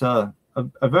 it's a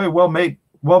very well-made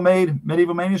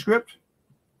medieval manuscript.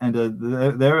 And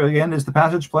there again is the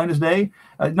passage, plain as day.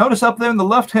 Notice up there in the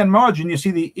left-hand margin, you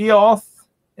see the eoth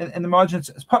in the margin.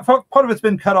 Part of it's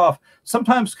been cut off.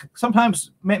 Sometimes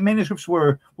manuscripts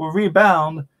were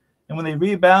rebound, and when they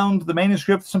rebound the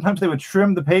manuscript, sometimes they would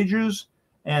trim the pages.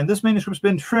 And this manuscript's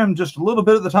been trimmed just a little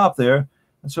bit at the top there,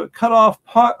 and so it cut off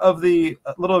part of the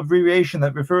little abbreviation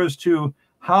that refers to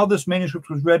how this manuscript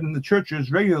was read in the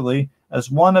churches regularly as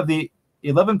one of the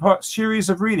 11-part series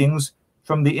of readings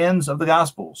from the ends of the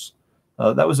Gospels.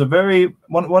 That was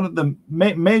one of the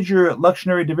major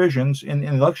lectionary divisions in the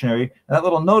lectionary. And that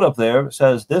little note up there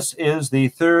says this is the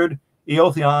third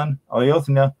Eothion or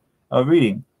Eothina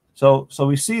reading. So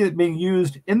we see it being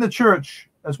used in the church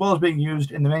as well as being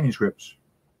used in the manuscripts.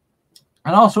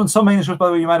 And also in some manuscripts, by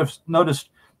the way, you might have noticed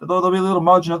that there'll be a little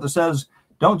margin note that says,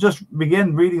 don't just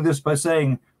begin reading this by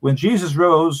saying, when Jesus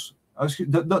rose,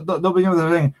 they'll begin with the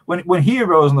thing, when he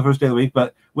arose on the first day of the week,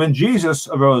 but when Jesus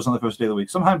arose on the first day of the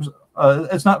week. Sometimes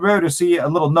it's not rare to see a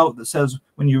little note that says,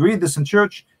 when you read this in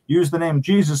church, use the name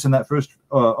Jesus in that first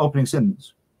opening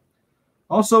sentence.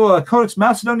 Also, Codex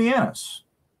Macedonianus.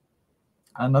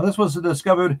 Now, this was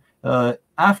discovered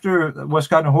after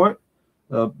Westcott and Hort.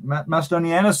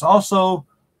 Macedonianus also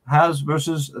has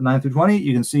verses 9 through 20.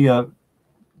 You can see,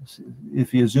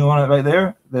 if you zoom on it right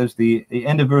there, there's the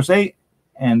end of verse 8,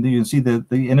 and you can see the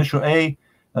initial A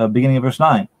beginning of verse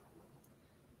 9.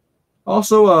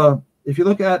 Also, if you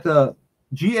look at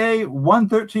GA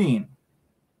 113,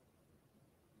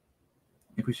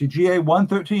 if we see GA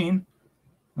 113,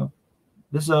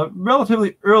 this is a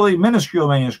relatively early minuscule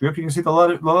manuscript. You can see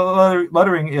the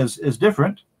lettering is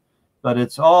different, but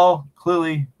it's all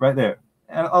clearly right there,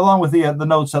 and along with the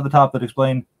notes at the top that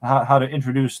explain how to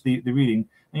introduce the reading.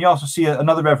 And you also see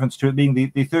another reference to it being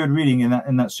the third reading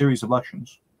in that series of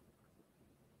lections.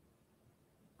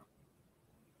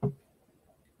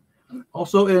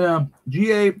 Also in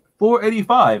GA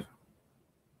 485,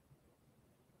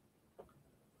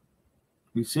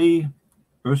 we see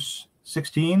verse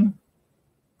 16,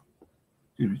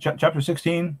 chapter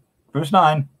 16, verse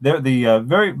 9. There, the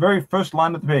very first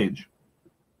line of the page.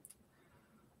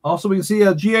 Also, we can see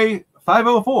GA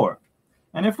 504.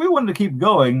 And if we wanted to keep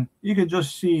going, you could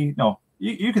just see,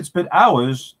 you could spend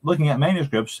hours looking at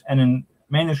manuscripts, and in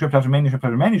manuscript after manuscript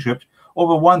after manuscript,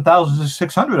 over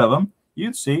 1,600 of them,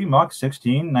 you'd see Mark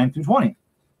 16, 9 through 20.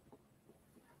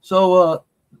 So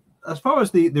as far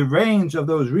as the range of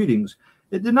those readings,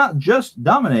 it did not just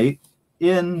dominate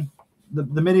in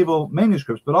the medieval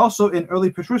manuscripts, but also in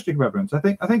early patristic reference. I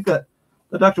think that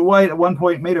Dr. White at one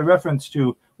point made a reference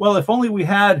to, well, if only we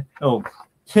had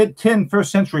 10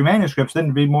 first-century manuscripts, then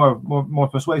it'd be more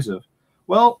persuasive.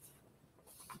 Well,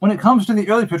 when it comes to the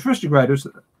early patristic writers,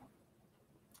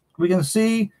 we can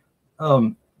see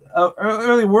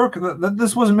early work.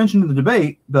 This wasn't mentioned in the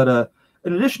debate, but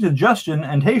in addition to Justin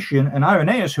and Tatian and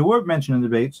Irenaeus, who were mentioned in the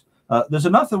debates, there's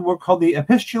another work called the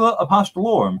Epistula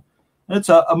Apostolorum. And it's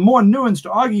a more nuanced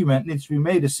argument needs to be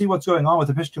made to see what's going on with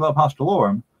Epistula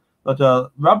Apostolorum. But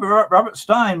Robert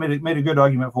Stein made a good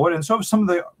argument for it, and so have some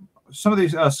of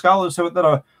these scholars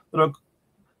that are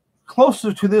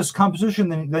closer to this composition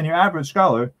than your average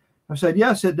scholar have said,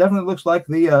 yes, it definitely looks like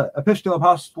the Epistula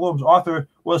Apostolorum's author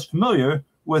was familiar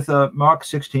with Mark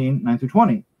 16, 9 through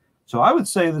 20. So I would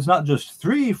say there's not just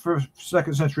 3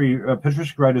 second century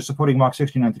patristic writers supporting Mark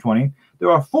 16, 9 through 20.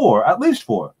 There are 4, at least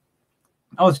 4.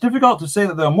 Now, it's difficult to say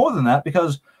that there are more than that,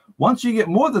 because once you get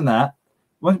more than that,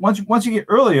 once you get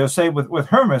earlier, say with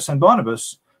Hermas and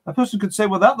Barnabas, a person could say,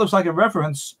 well, that looks like a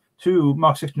reference to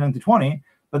Mark 16, 9 through 20.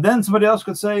 But then somebody else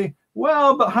could say,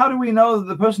 well, but how do we know that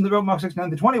the person that wrote Mark 16, 9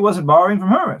 through 20 wasn't borrowing from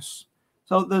Hermas?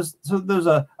 So there's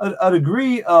a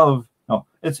degree of,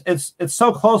 it's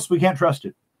so close we can't trust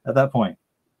it at that point.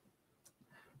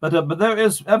 But there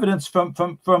is evidence from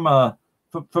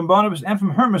Barnabas and from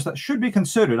Hermas that should be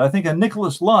considered. I think a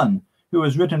Nicholas Lunn, who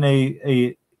has written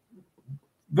a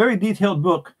very detailed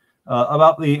book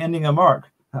about the ending of Mark,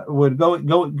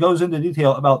 goes into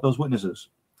detail about those witnesses.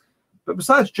 But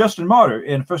besides Justin Martyr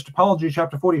in First Apology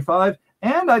chapter 45,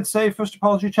 and I'd say First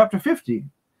Apology chapter 50,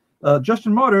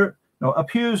 Justin Martyr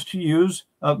appears to use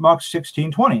Mark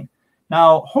 16:20.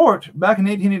 Now, Hort, back in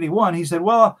 1881, he said,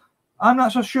 well, I'm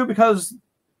not so sure, because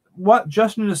what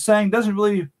Justin is saying doesn't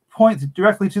really point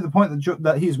directly to the point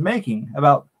that he's making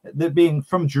about that being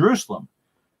from Jerusalem.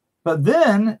 But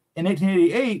then in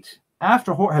 1888,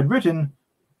 after Hort had written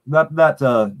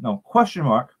that question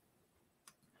mark,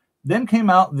 then came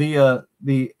out the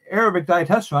Arabic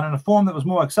Diatessaron in a form that was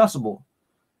more accessible,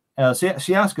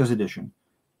 Siaska's edition.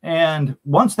 And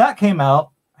once that came out,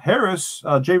 Harris,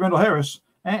 J. Rendell Harris,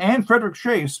 and Frederick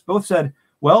Chase both said,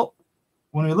 well,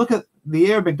 when we look at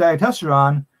the Arabic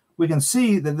Diatessaron, we can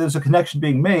see that there's a connection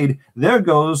being made. There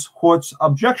goes Hort's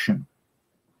objection.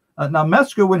 Now,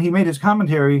 Metzger, when he made his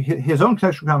commentary, his own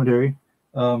textual commentary,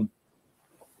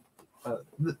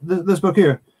 this book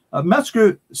here,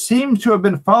 Metzger seems to have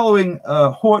been following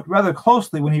Hort rather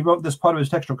closely when he wrote this part of his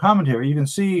textual commentary. You can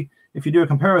see, if you do a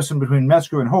comparison between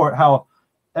Metzger and Hort, how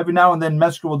every now and then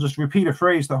Metzger will just repeat a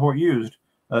phrase that Hort used,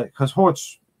 because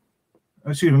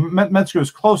Metzger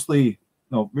is closely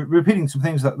repeating some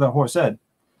things that Hort said.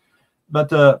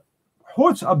 But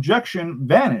Hort's objection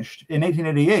vanished in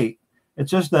 1888. It's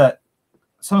just that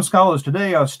some scholars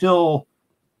today are still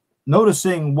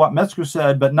noticing what Metzger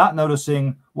said, but not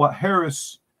noticing what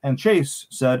Harris and Chase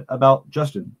said about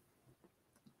Justin.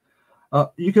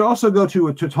 You can also go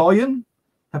to Tertullian,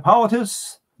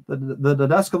 Hippolytus, the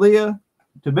Didascalia,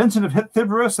 to Vincent of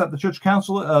Thyberus at the Church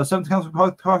Council, Seventh Council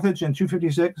of Carthage in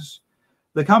 256,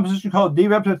 the composition called De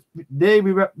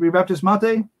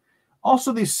Rebaptismate,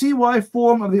 also the CY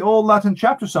form of the Old Latin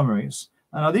chapter summaries.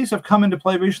 These have come into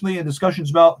play recently in discussions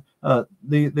about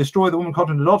the story of the woman caught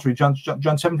in adultery, John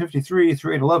 7:53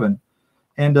 through 8:11.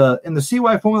 And in the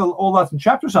CY form of the Old Latin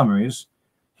chapter summaries,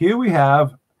 here we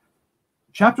have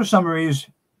chapter summaries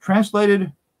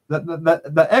translated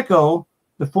that echo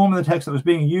the form of the text that was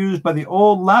being used by the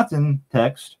Old Latin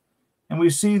text. And we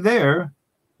see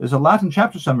there's a Latin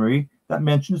chapter summary that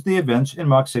mentions the events in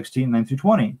Mark 16:9 through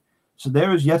 20. So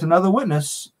there is yet another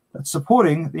witness that's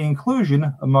supporting the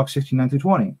inclusion of Mark 16:9 through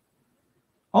 20.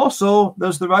 Also,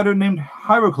 there's the writer named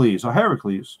Hierocles.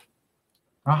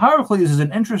 Now, Hierocles is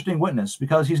an interesting witness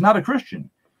because he's not a Christian.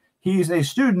 He's a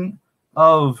student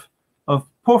of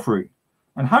Porphyry.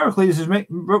 And Hierocles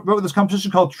wrote this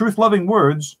composition called Truth-Loving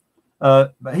Words.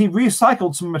 He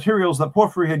recycled some materials that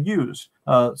Porphyry had used.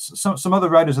 Some other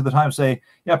writers at the time say,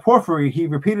 yeah, Porphyry, he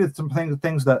repeated some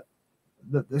things that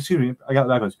excuse me, I got it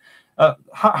backwards.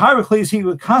 Hierocles, he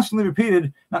constantly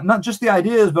repeated not just the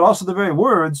ideas, but also the very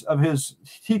words of his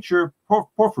teacher,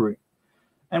 Porphyry.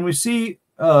 And we see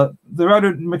the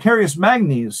writer Macarius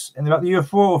Magnes in about the year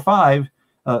 405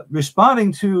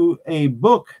 responding to a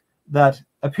book that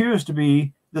appears to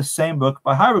be the same book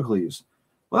by Hierocles.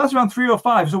 Well, that's around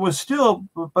 305, so we're still,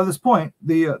 by this point,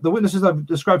 the witnesses I've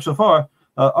described so far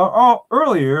are all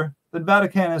earlier than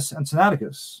Vaticanus and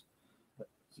Sinaiticus.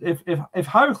 If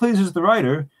Hierocles is the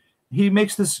writer, he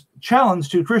makes this challenge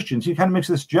to Christians. He kind of makes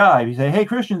this jibe. He say, "Hey,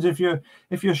 Christians, if you're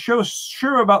so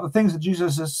sure about the things that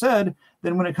Jesus has said,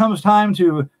 then when it comes time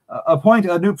to appoint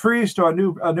a new priest or a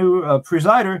new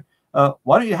presider,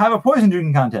 why don't you have a poison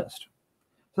drinking contest?"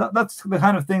 So that's the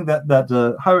kind of thing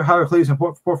that Hierocles and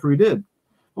Porphyry did.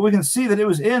 But we can see that it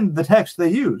was in the text they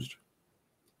used.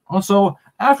 Also,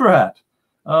 Aphrahat.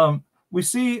 We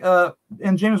see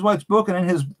in James White's book and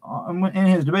in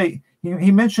his debate,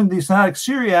 he mentioned the Sinaitic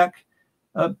Syriac,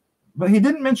 but he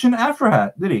didn't mention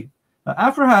Aphrahat, did he?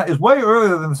 Aphrahat is way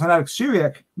earlier than the Sinaitic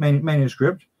Syriac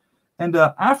manuscript, and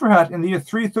Aphrahat in the year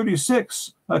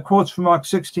 336 quotes from Mark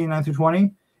 16:9 through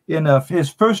 20 in his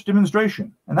first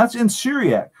demonstration, and that's in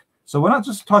Syriac. So we're not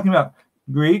just talking about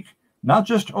Greek, not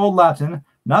just Old Latin,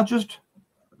 not just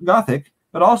Gothic,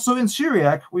 but also in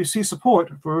Syriac we see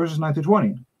support for verses 9 through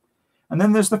 20. And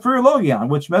then there's the Philologion,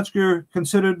 which Metzger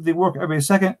considered the work of a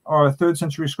 2nd or 3rd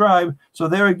century scribe. So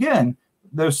there again,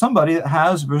 there's somebody that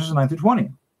has verses 9 through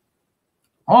 20.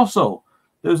 Also,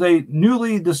 there's a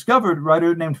newly discovered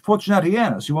writer named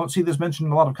Fortunatianus. You won't see this mentioned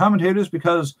in a lot of commentators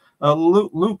because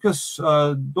Lucas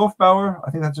Dorfbauer,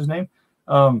 I think that's his name,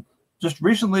 just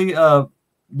recently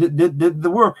did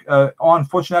the work on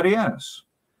Fortunatianus.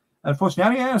 And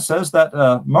Fortunatianus says that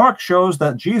Mark shows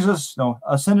that Jesus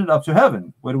ascended up to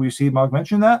heaven. Where do we see Mark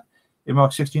mention that? In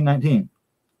Mark 16:19.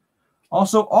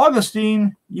 Also,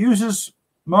 Augustine uses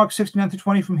Mark 16:9 through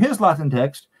 20 from his Latin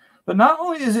text, but not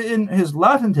only is it in his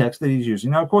Latin text that he's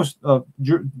using. Now, of course,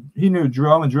 he knew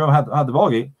Jerome, and Jerome had the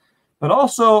Vulgate, but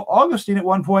also Augustine at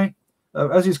one point,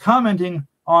 as he's commenting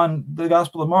on the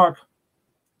Gospel of Mark,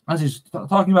 as he's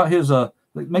talking about his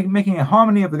making a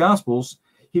harmony of the Gospels,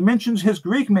 he mentions his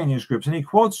Greek manuscripts, and he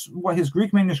quotes what his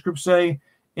Greek manuscripts say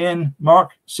in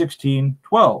Mark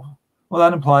 16:12. Well,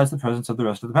 that implies the presence of the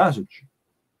rest of the passage.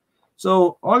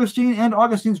 So Augustine and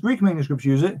Augustine's Greek manuscripts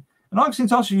use it, And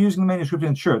Augustine's also using the manuscript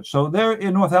in church. So there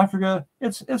in North Africa,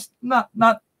 it's not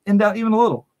in doubt even a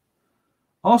little.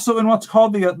 Also in what's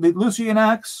called the Lucian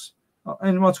Acts,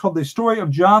 in what's called the story of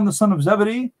John, the son of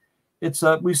Zebedee,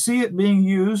 we see it being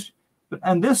used,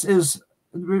 and this is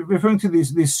referring to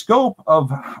the scope of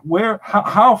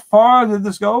how far did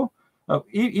this go.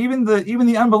 Even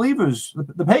the unbelievers,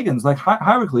 the pagans like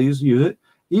Hierocles use it.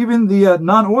 Even the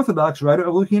non-Orthodox writer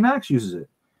of Lucian Acts uses it.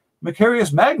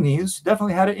 Macarius Magnes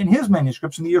definitely had it in his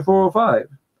manuscripts in the year 405.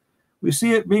 We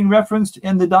see it being referenced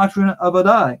in the Doctrine of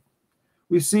Addai.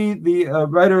 We see the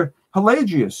writer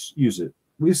Pelagius use it.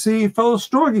 We see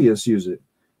Philostorgius use it.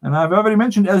 And I've already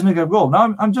mentioned Esnick of Gold.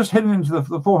 Now I'm just heading into the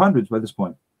 400s by this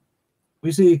point.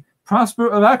 We see Prosper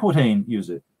of Aquitaine use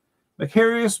it.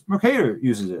 Macarius Mercator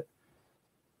uses it.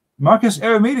 Marcus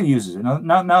Aramida uses it.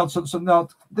 Now,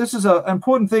 this is an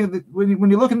important thing that when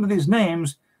you look into these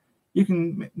names, you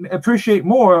can appreciate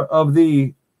more of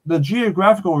the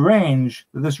geographical range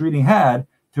that this reading had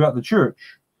throughout the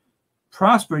church.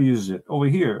 Prosper uses it over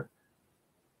here.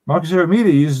 Marcus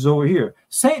Aramida uses it over here.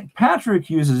 St. Patrick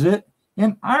uses it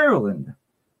in Ireland.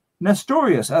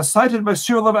 Nestorius, as cited by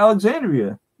Cyril of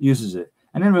Alexandria, uses it.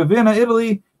 And in Ravenna,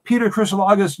 Italy, Peter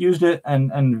Chrysologus used it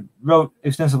and wrote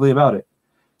extensively about it.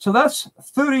 So that's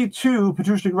 32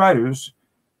 patristic writers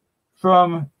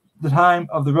from the time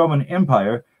of the Roman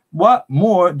Empire. What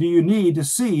more do you need to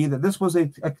see that this was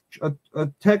a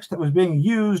text that was being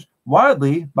used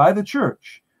widely by the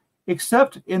church,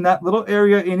 except in that little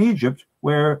area in Egypt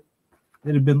where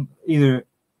it had been either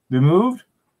removed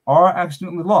or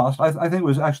accidentally lost. I think it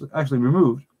was actually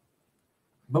removed.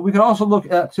 But we can also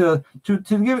look at, to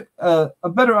give a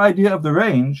better idea of the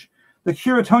range, the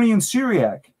Curetonian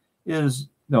Syriac is,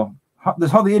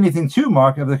 there's hardly anything to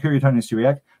Mark of the Curetonian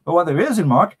Syriac, but what there is in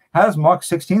Mark has Mark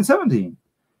 16:17.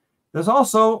 There's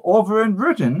also, over in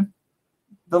Britain,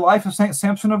 the life of St.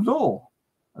 Samson of Dol.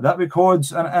 That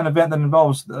records an event that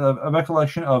involves a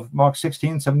recollection of Mark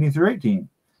 16:17 through 18.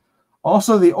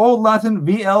 Also, the Old Latin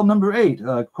VL number 8,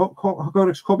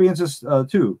 Codex Corbiensis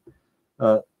 2.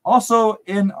 Also,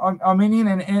 in Armenian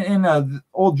and in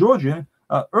Old Georgian,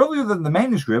 earlier than the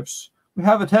manuscripts, we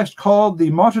have a text called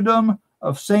the Martyrdom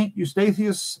of Saint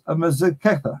Eustathius of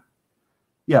Mazeketha.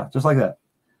 Yeah, just like that.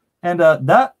 And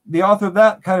the author of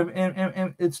that kind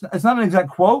of, it's not an exact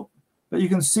quote, but you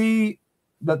can see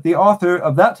that the author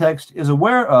of that text is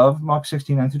aware of Mark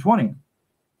 16:9-20.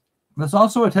 There's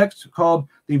also a text called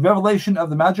the Revelation of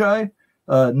the Magi,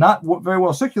 not very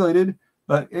well circulated,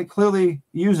 but it clearly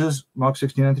uses Mark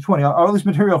 16:9-20, or at least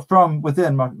material from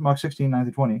within Mark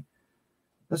 16:9-20.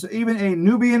 There's even a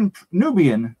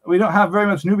Nubian. We don't have very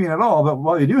much Nubian at all, but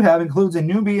what we do have includes a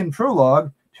Nubian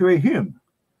prologue to a hymn.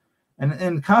 And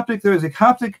in Coptic, there is a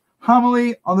Coptic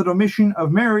homily on the Domitian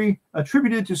of Mary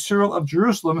attributed to Cyril of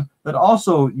Jerusalem that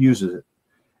also uses it.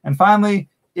 And finally,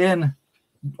 in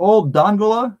Old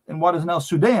Dongola, in what is now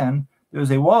Sudan, there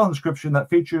is a wall inscription that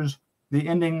features the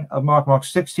ending of Mark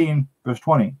 16, verse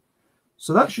 20.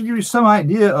 So that should give you some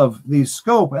idea of the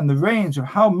scope and the range of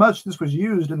how much this was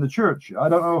used in the church. I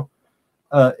don't know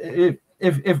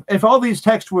if all these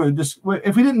texts were just,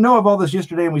 if we didn't know of all this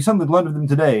yesterday and we suddenly learned of them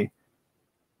today,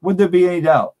 would there be any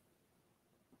doubt?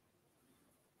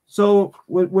 So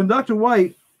when Dr.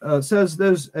 White says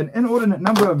there's an inordinate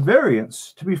number of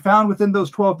variants to be found within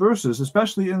those 12 verses,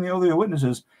 especially in the earlier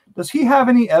witnesses, does he have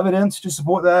any evidence to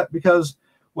support that? Because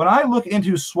when I look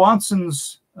into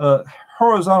Swanson's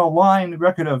horizontal line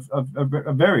record of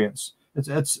variants,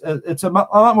 it's a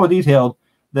lot more detailed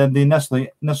than the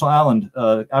Nestle-Aland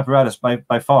apparatus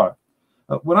by far.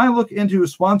 When I look into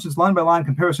Swanson's line-by-line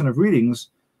comparison of readings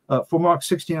for Mark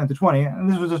 16:9-20,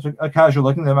 and this was just a casual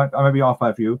looking, I might be off by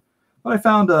a few, but I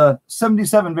found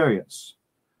 77 variants.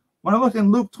 When I looked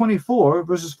in Luke 24,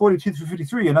 verses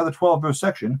 42-53, another 12-verse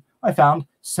section, I found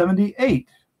 78.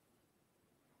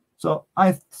 So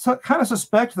I kind of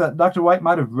suspect that Dr. White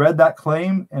might have read that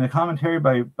claim in a commentary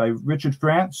by Richard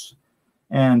France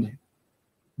and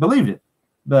believed it.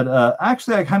 But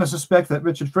actually, I kind of suspect that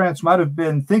Richard France might have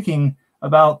been thinking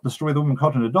about the story of the woman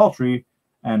caught in adultery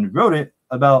and wrote it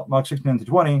about Mark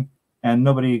 16:9-20, and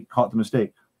nobody caught the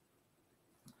mistake.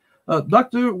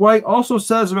 Dr. White also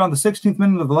says around the 16th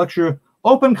minute of the lecture,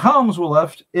 open columns were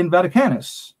left in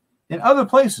Vaticanus, in other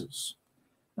places.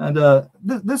 And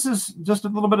this is just a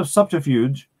little bit of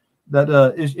subterfuge that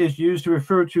is used to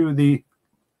refer to the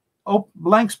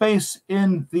blank space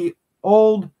in the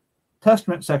Old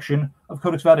Testament section of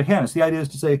Codex Vaticanus. The idea is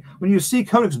to say, when you see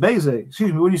Codex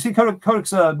when you see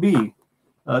Codex B,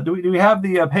 do we have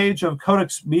the page of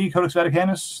Codex B, Codex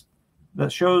Vaticanus,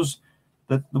 that shows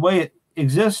that the way it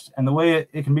exists and the way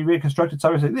it can be reconstructed?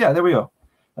 So I say, yeah, there we go.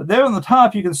 There on the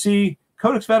top, you can see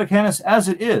Codex Vaticanus as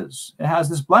it is. It has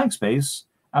this blank space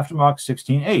after Mark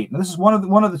 16:8. Now, this is one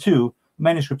of the two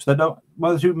manuscripts that don't,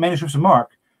 one of the two manuscripts of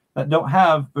Mark that don't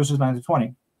have verses 9 to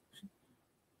 20.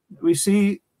 We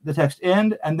see the text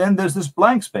end, and then there's this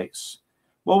blank space.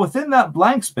 Well, within that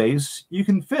blank space, you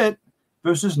can fit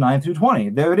verses 9 through 20.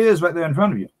 There it is right there in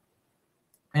front of you.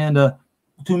 And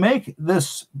to make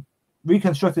this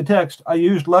reconstructed text, I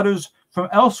used letters from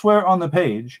elsewhere on the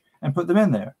page and put them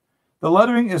in there. The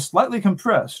lettering is slightly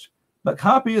compressed, but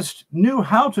copyists knew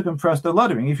how to compress their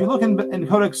lettering. If you look in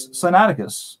Codex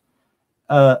Sinaiticus,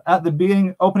 at the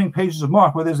beginning, opening pages of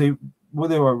Mark, at the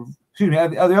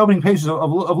opening pages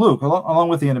of Luke, along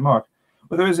with the end of Mark,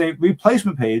 where there is a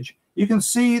replacement page, you can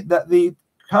see that the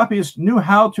copyists knew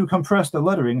how to compress the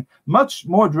lettering, much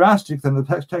more drastic than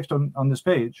the text on this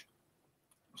page.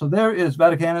 So there is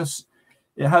Vaticanus.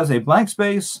 It has a blank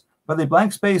space, but the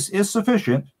blank space is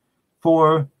sufficient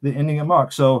for the ending of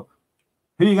Mark. So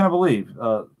who are you going to believe?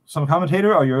 Some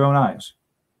commentator or your own eyes?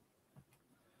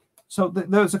 So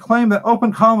there's a claim that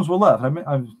open columns were left. I've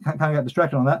kind of got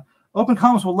distracted on that. Open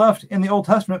columns were left in the Old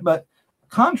Testament, but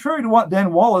contrary to what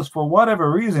Dan Wallace, for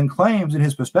whatever reason, claims in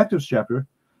his Perspectives chapter,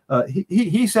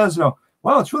 he says,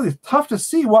 well, it's really tough to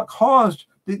see what caused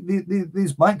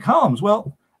these blank columns.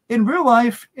 Well, in real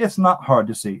life, it's not hard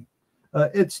to see.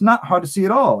 It's not hard to see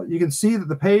at all. You can see that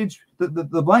the page,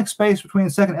 the blank space between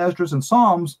 2nd Esdras and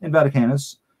Psalms in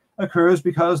Vaticanus occurs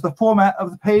because the format of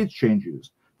the page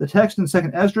changes. The text in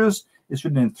 2nd Esdras is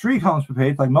written in 3 columns per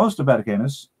page, like most of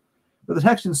Vaticanus, but the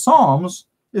text in Psalms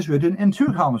is written in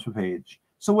 2 columns per page.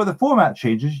 So where the format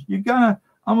changes, you're going to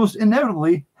almost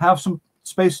inevitably have some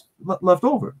space left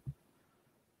over.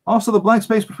 Also, the blank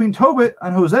space between Tobit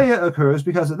and Hosea occurs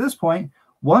because at this point,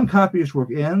 one copyist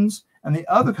work ends and the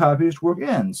other copyist work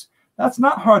ends. That's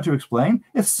not hard to explain.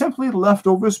 It's simply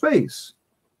leftover space.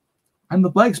 And the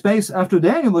blank space after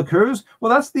Daniel occurs,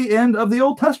 well, that's the end of the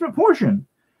Old Testament portion.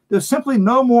 There's simply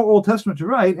no more Old Testament to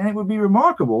write, and it would be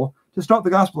remarkable to start the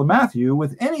Gospel of Matthew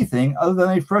with anything other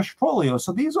than a fresh folio.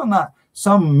 So these are not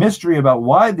some mystery about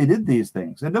why they did these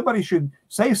things, and nobody should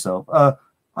say so.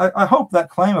 I hope that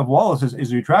claim of Wallace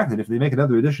is retracted if they make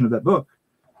another edition of that book.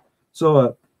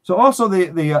 So also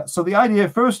the idea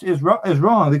first is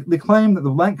wrong. The claim that the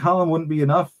blank column wouldn't be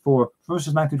enough for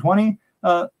verses 9 through 20.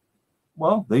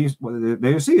 Well, there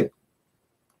you see it.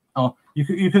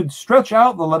 You could stretch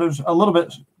out the letters a little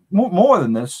bit more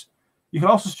than this. You could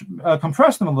also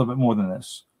compress them a little bit more than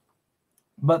this.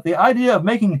 But the idea of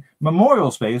making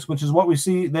memorial space, which is what we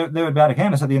see there at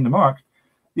Vaticanus at the end of Mark,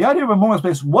 the idea of memorial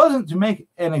space wasn't to make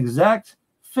an exact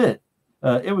fit.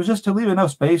 It was just to leave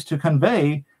enough space to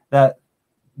convey that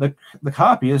the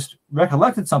copyist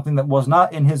recollected something that was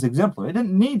not in his exemplar. It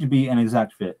didn't need to be an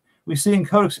exact fit. We see in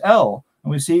Codex L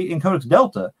and we see in Codex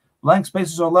Delta, blank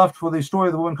spaces are left for the story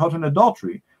of the woman caught in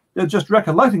adultery. They're just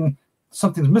recollecting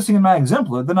something's missing in my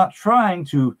exemplar. They're not trying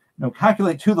to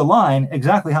calculate to the line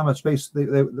exactly how much space they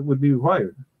would be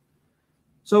required.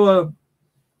 So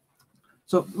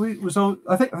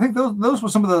I think those were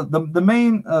some of the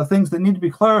main things that need to be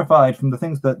clarified from the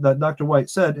things that Dr. White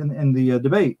said in the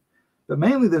debate. But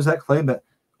mainly there's that claim that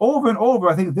over and over,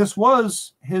 I think this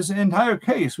was his entire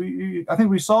case. I think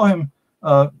we saw him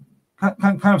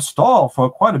kind of stall for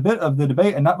quite a bit of the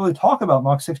debate and not really talk about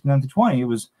Mark 16 to 20. It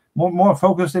was more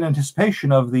focused in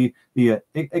anticipation of the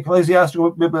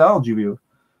ecclesiastical bibliology view.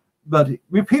 But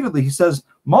repeatedly, he says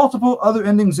multiple other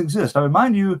endings exist. I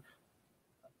remind you,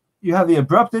 you have the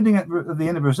abrupt ending at the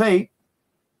end of verse 8,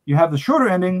 you have the shorter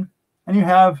ending, and you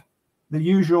have the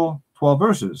usual 12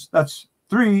 verses. That's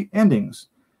 3 endings.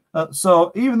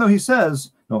 So even though he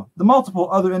says the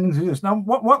multiple other endings exist, now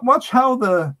watch how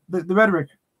the rhetoric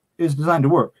is designed to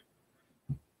work.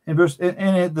 In the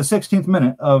 16th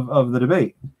minute of the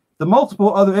debate, the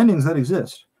multiple other endings that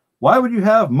exist. Why would you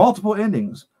have multiple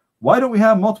endings? Why don't we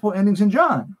have multiple endings in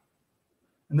John?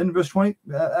 And then in verse 20,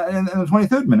 in the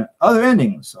 23rd minute, other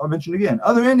endings are mentioned again.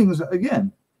 Other endings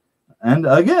again, and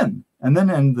again. And then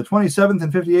in the 27th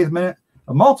and 58th minute,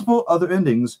 multiple other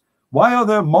endings. Why are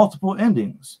there multiple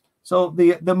endings? So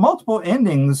the multiple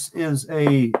endings is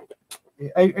a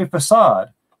facade.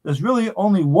 There's really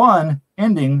only one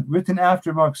ending written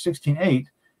after Mark 16:8.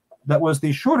 That was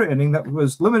the shorter ending that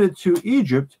was limited to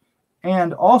Egypt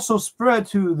and also spread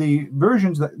to the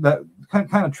versions that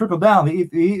kind of trickled down, the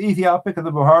Ethiopic and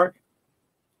the Boharic.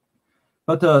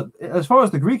 But as far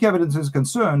as the Greek evidence is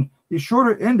concerned, the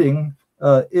shorter ending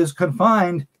is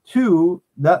confined to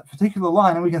that particular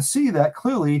line, and we can see that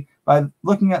clearly by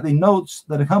looking at the notes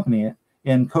that accompany it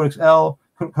in Codex L,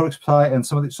 Codex Psi, and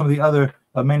some of the other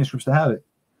manuscripts that have it.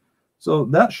 So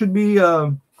that should be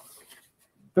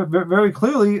very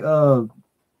clearly,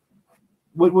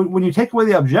 when you take away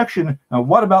the objection,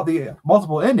 what about the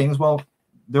multiple endings? Well,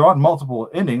 there aren't multiple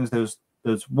endings. There's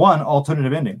one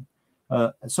alternative ending.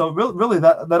 So really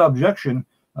that objection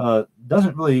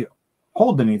doesn't really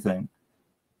hold anything.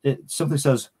 It simply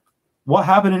says, what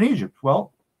happened in Egypt?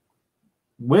 Well,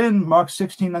 when Mark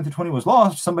 16:9-20 was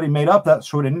lost, somebody made up that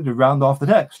short ending to round off the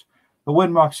text. But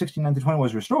when Mark 16:9-20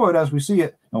 was restored, as we see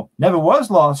it, never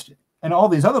was lost in all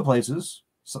these other places,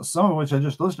 some of which I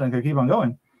just listed and could keep on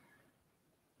going.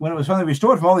 When it was finally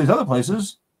restored from all these other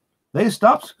places, they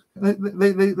stopped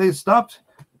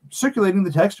circulating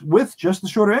the text with just the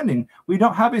shorter ending. We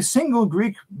don't have a single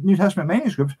Greek New Testament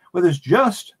manuscript where there's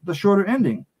just the shorter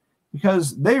ending,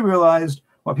 because they realized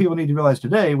what people need to realize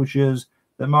today, which is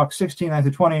that Mark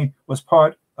 16:9-20 was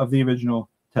part of the original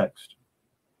text.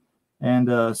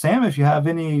 And Sam, if you have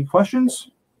any questions.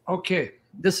 Okay,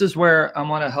 this is where I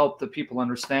want to help the people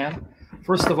understand.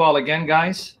 First of all, again,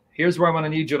 guys, here's where I'm going to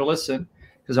need you to listen,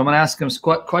 because I'm going to ask them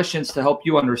questions to help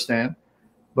you understand.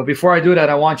 But before I do that,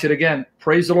 I want you to, again,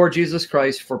 praise the Lord Jesus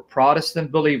Christ for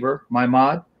Protestant Believer, my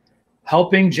mod,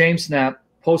 helping James Snapp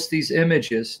post these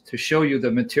images to show you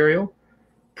the material.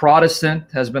 Protestant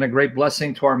has been a great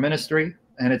blessing to our ministry,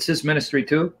 and it's his ministry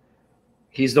too.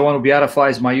 He's the one who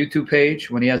beatifies my YouTube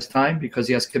page when he has time, because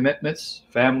he has commitments,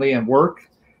 family, and work.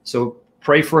 So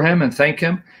pray for him and thank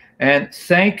him. And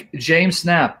thank James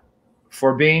Snapp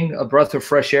for being a breath of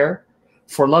fresh air,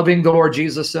 for loving the Lord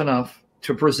Jesus enough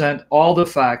to present all the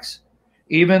facts,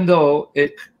 even though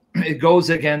it goes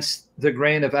against the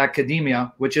grain of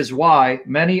academia, which is why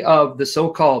many of the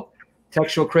so-called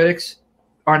textual critics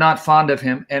are not fond of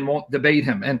him and won't debate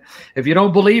him. And if you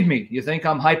don't believe me, you think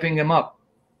I'm hyping him up.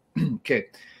 Okay.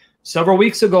 Several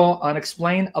weeks ago on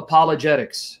Explain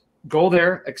Apologetics, go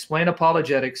there, Explain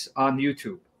Apologetics on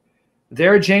YouTube.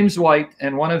 There, James White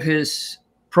and one of his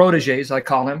proteges, I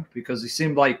call him, because he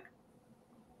seemed like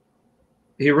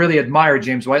he really admired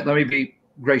James White. Let me be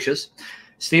gracious.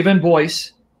 Stephen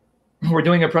Boyce, we're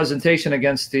doing a presentation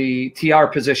against the TR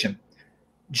position.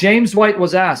 James White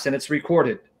was asked, and it's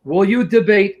recorded, will you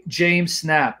debate James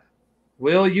Snapp?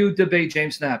 Will you debate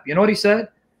James Snapp? You know what he said?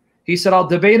 He said, I'll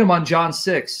debate him on John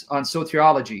 6 on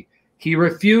soteriology. He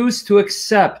refused to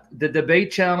accept the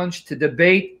debate challenge to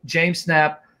debate James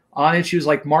Snapp on issues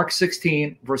like Mark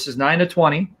 16, verses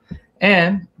 9-20,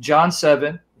 and John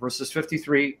 7, verses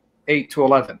 53,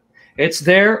 8-11. It's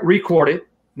there recorded.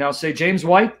 Now say, James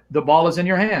White, the ball is in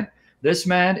your hand. This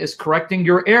man is correcting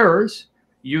your errors.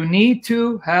 You need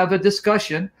to have a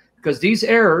discussion, because these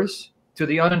errors to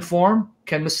the uninformed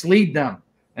can mislead them.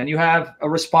 And you have a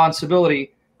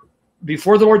responsibility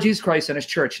before the Lord Jesus Christ and his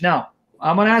church. Now,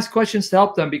 I'm going to ask questions to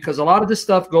help them, because a lot of this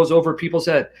stuff goes over people's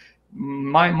head.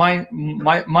 My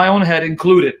own head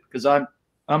included, because I'm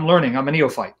learning. I'm a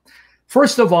neophyte.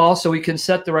 First of all, so we can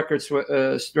set the record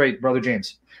straight, Brother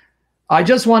James, I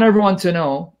just want everyone to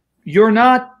know you're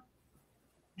not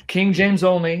King James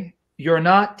only. You're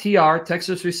not TR,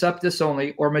 Textus Receptus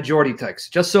only, or majority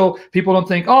text. Just so people don't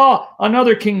think, oh,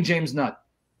 another King James nut.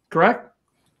 Correct?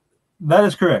 That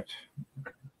is correct.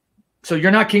 So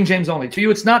you're not King James only. To you,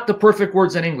 it's not the perfect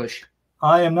words in English.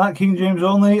 I am not King James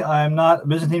only. I am not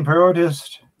Byzantine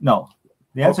prioritist. No.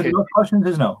 The answer to those questions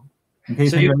is no.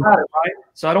 So you got it, right?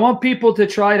 So I don't want people to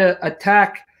try to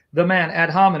attack the man ad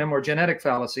hominem or genetic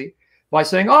fallacy by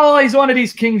saying, oh, he's one of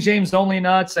these King James only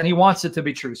nuts and he wants it to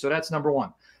be true. So that's number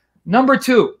one. Number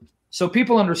two, so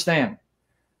people understand,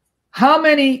 how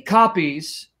many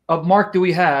copies of Mark do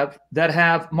we have that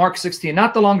have Mark 16,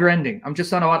 not the longer ending? I'm just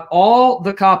talking about all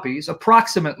the copies,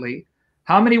 approximately,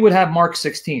 how many would have Mark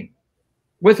 16,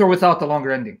 with or without the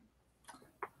longer ending?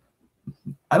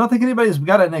 I don't think anybody's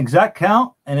got an exact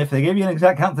count, and if they gave you an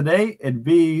exact count today, it'd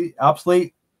be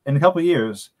obsolete in a couple of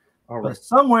years. Right. But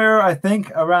somewhere, I think,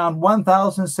 around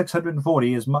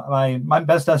 1,640 is my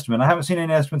best estimate. I haven't seen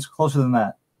any estimates closer than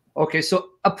that. Okay,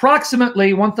 so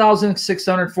approximately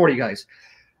 1,640, guys.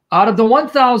 Out of the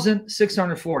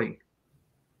 1,640,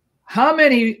 how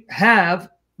many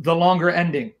have the longer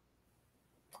ending?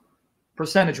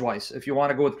 Percentage-wise, if you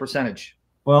want to go with percentage.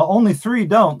 Well, only 3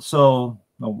 don't, so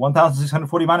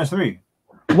 1,640 minus 3.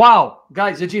 Wow,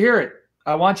 guys, did you hear it?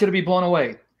 I want you to be blown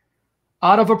away.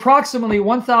 Out of approximately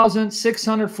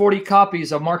 1,640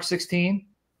 copies of Mark 16,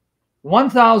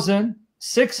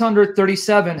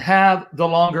 1,637 have the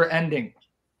longer ending.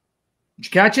 Did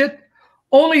you catch it?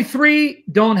 Only 3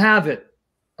 don't have it.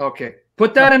 Okay,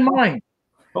 put that in mind.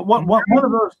 But one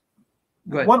of those,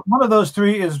 one of those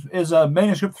 3 is a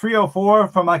manuscript 304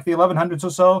 from like the 1100s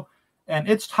or so, and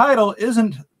its title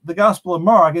isn't the Gospel of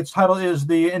Mark. Its title is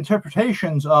the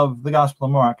Interpretations of the Gospel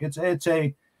of Mark. It's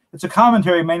a it's a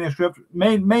commentary manuscript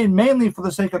made mainly for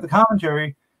the sake of the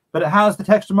commentary, but it has the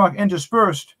text of Mark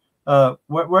interspersed.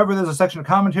 Wherever there's a section of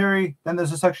commentary, then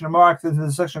there's a section of Mark, then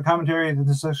there's a section of commentary, then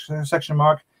there's a section of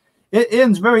Mark. It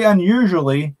ends very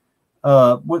unusually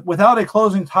without a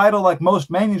closing title like most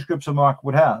manuscripts of Mark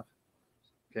would have.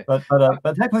 Okay.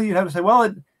 But technically you'd have to say,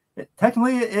 well,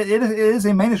 technically it is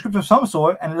a manuscript of some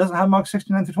sort, and it doesn't have Mark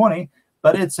 69 through 20,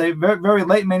 but it's a very, very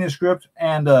late manuscript,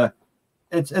 and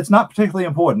it's not particularly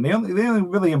important. The only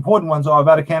really important ones are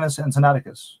Vaticanus and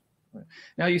Sinaiticus.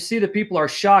 Now you see that people are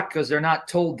shocked because they're not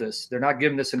told this. They're not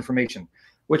given this information,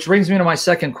 which brings me to my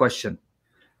second question.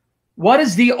 What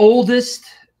is the oldest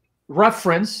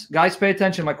reference? Guys, pay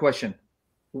attention to my question,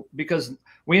 because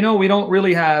we know we don't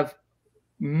really have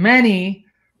many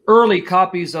early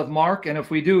copies of Mark, and if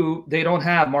we do, they don't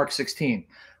have Mark 16.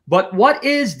 But what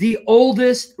is the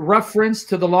oldest reference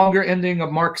to the longer ending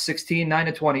of Mark 16, 9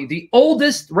 to 20? The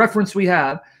oldest reference we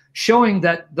have showing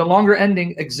that the longer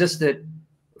ending existed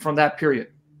from that period.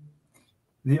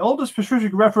 The oldest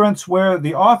patristic reference where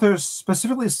the author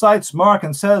specifically cites Mark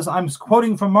and says, I'm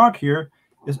quoting from Mark here,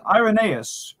 is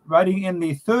Irenaeus, writing in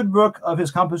the 3rd book of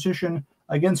his composition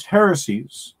Against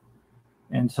Heresies.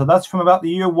 And so that's from about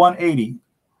the year 180.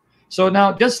 So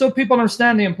now, just so people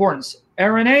understand the importance,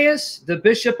 Irenaeus, the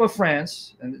bishop of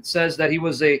France, and it says that he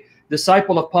was a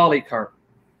disciple of Polycarp.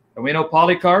 And we know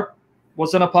Polycarp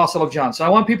was an apostle of John. So I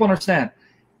want people to understand,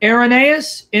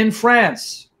 Irenaeus in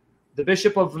France, the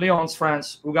bishop of Lyons,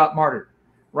 France, who got martyred,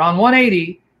 around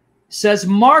 180, says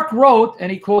Mark wrote, and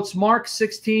he quotes Mark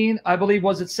 16, I believe,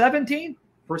 was it 17?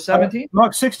 Verse 17?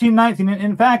 Mark 16, 19.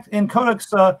 In fact, in Codex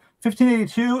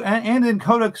 1582 and in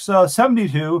Codex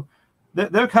 72,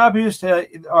 their copies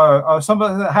are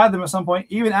somebody that had them at some point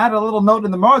even added a little note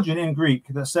in the margin in Greek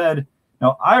that said,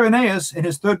 now, Irenaeus, in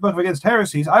his 3rd book of Against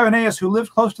Heresies, Irenaeus, who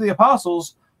lived close to the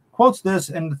apostles, quotes this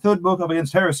in the 3rd book of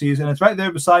Against Heresies, and it's right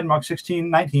there beside Mark 16,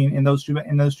 19 in those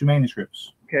two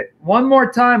manuscripts. Okay. One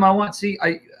more time, I want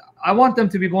them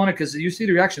to be blown away, because you see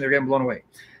the reaction, they're getting blown away.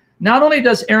 Not only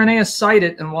does Irenaeus cite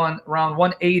it in around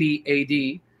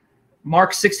 180 AD,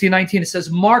 Mark 16, 19, it says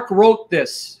Mark wrote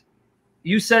this.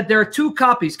 You said there are 2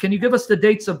 copies. Can you give us the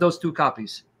dates of those 2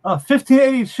 copies?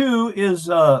 1582 is,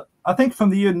 I think, from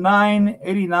the year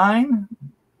 989,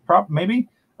 maybe.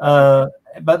 But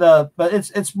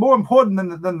it's more important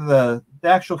than the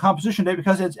actual composition date,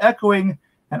 because it's echoing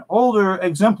an older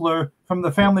exemplar from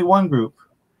the Family 1 group.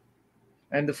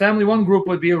 And the Family 1 group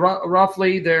would be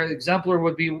roughly, their exemplar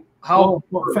would be how?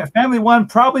 Well, Family 1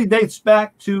 probably dates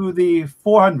back to the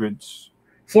 400s.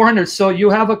 400s. So you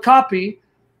have a copy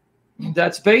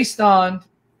that's based on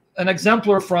an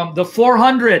exemplar from the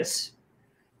 400s.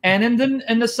 And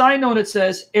in the side note, it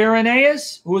says,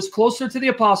 Irenaeus, who is closer to the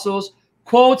apostles,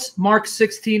 quotes Mark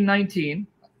 16, 19.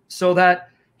 So that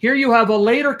here you have a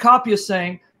later copy of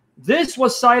saying, this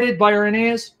was cited by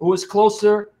Irenaeus, who is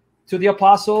closer to the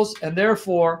apostles, and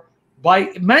therefore,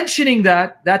 by mentioning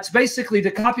that, that's basically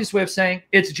the copyist way of saying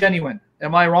it's genuine.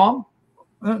 Am I wrong?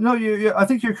 No, I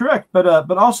think you're correct. But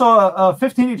also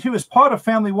 1582 is part of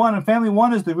Family 1, and Family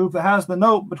 1 is the group that has the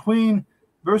note between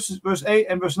verse 8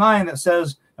 and verse 9 that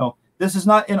says, no, this is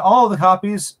not in all of the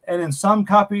copies, and in some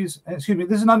copies, excuse me,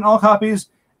 this is not in all copies,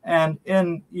 and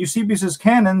in Eusebius's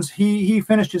canons, he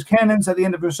finished his canons at the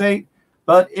end of verse 8,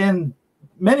 but in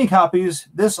many copies,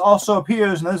 this also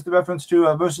appears, and there's the reference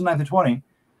to verses 9 to 20.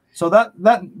 So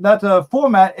that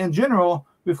format in general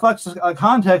reflects a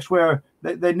context where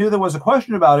they knew there was a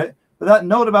question about it, but that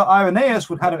note about Irenaeus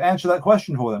would kind of answer that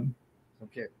question for them.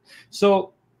 Okay.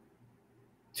 So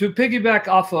to piggyback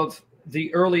off of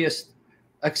the earliest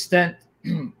extent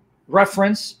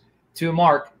reference to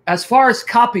Mark, as far as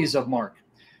copies of Mark,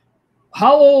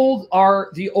 how old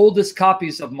are the oldest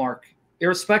copies of Mark,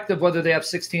 irrespective of whether they have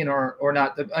 16 or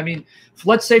not? I mean,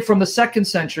 let's say from the 2nd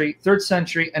century, 3rd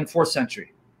century, and 4th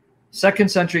century. 2nd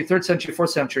century, 3rd century, 4th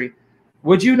century.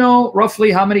 Would you know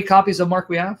roughly how many copies of Mark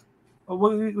we have?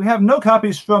 Well, we have no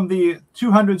copies from the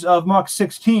 200s of Mark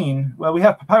 16. Well, we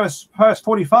have Papyrus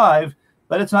 45,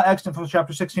 but it's not extant from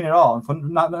chapter 16 at all,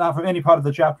 not from any part of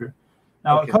the chapter.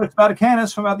 Now, okay. Codex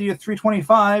Vaticanus from about the year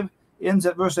 325 ends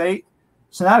at verse 8.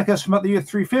 Sinaiticus from about the year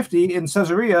 350 in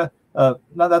Caesarea.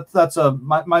 That's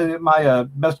my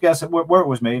best guess at where it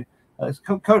was made.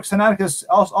 Codex Sinaiticus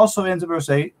also ends at verse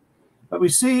 8. But we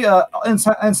see in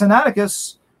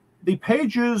Sinaiticus, the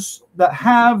pages that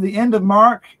have the end of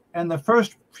Mark and the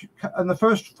first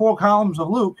 4 columns of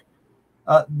Luke,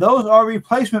 those are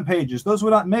replacement pages. Those were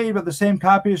not made by the same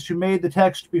copyists who made the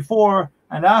text before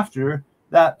and after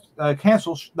that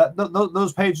cancels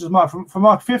those pages of Mark from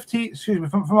Mark 15. Excuse me,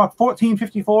 from Mark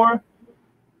 14:54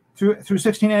 through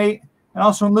 16:8. and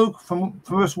also in Luke from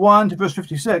verse 1 to verse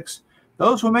 56,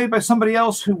 those were made by somebody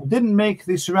else who didn't make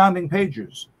the surrounding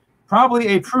pages. Probably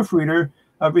a proofreader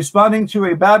responding to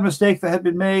a bad mistake that had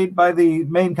been made by the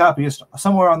main copyist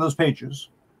somewhere on those pages.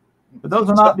 But those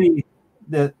are not the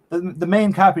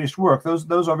main copyist work.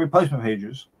 Those are replacement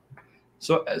pages.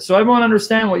 So everyone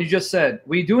understand what you just said.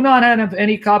 We do not have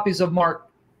any copies of Mark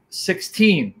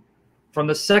 16 from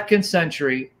the 2nd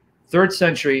century, 3rd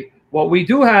century. What we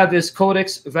do have is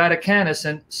Codex Vaticanus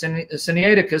and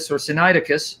Sinaiticus.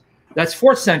 That's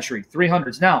 4th century,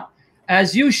 300s. Now,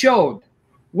 as you showed,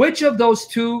 which of those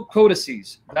two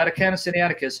codices, Vaticanus and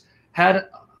Sinaiticus, had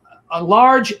a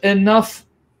large enough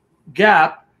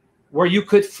gap where you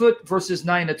could fit verses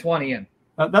 9 to 20 in?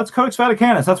 That's Codex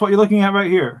Vaticanus. That's what you're looking at right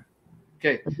here.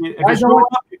 Okay.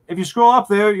 If you scroll up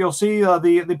there, you'll see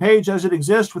the page as it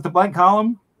exists with the blank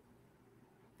column.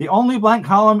 The only blank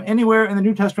column anywhere in the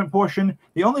New Testament portion,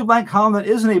 the only blank column that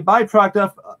isn't a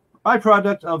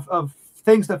byproduct of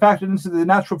things that factored into the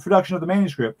natural production of the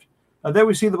manuscript. There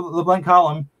we see the blank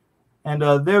column, and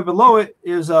there below it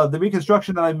is the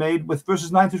reconstruction that I made with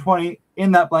verses 9 through 20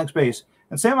 in that blank space.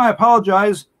 And Sam, I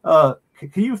apologize. Can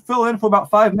you fill in for about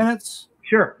 5 minutes?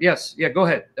 Sure. Yes. Yeah, go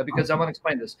ahead, because I want to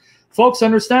explain this. Folks,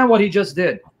 understand what he just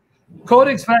did.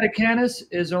 Codex Vaticanus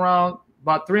is around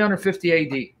about 350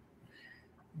 AD.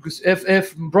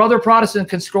 If Brother Protestant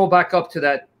can scroll back up to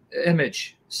that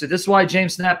image. So this is why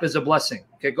James Snapp is a blessing.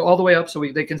 Okay, go all the way up so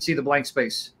they can see the blank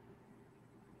space.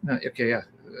 Okay, yeah.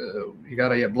 You got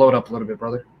to blow it up a little bit,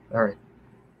 brother. All right.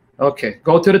 Okay,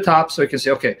 go to the top so you can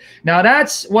see. Okay, now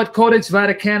that's what Codex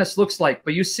Vaticanus looks like.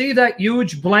 But you see that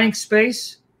huge blank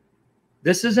space?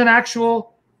 This is an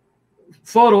actual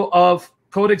photo of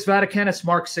Codex Vaticanus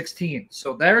Mark 16.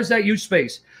 So there's that huge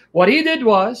space. What he did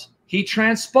was he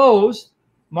transposed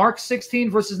Mark 16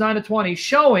 verses 9 to 20,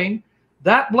 showing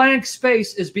that blank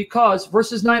space is because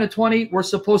verses 9 to 20 were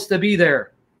supposed to be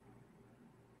there.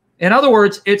 In other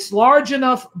words, it's large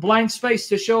enough blank space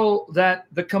to show that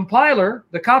the compiler,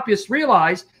 the copyist,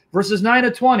 realized verses 9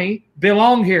 to 20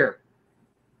 belong here.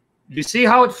 You see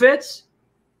how it fits?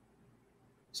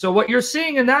 So what you're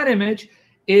seeing in that image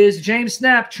is James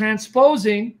Snapp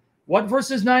transposing what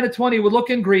verses 9 to 20 would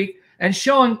look in Greek and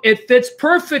showing it fits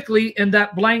perfectly in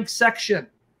that blank section.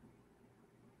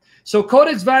 So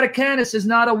Codex Vaticanus is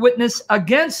not a witness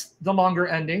against the longer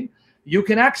ending. You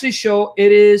can actually show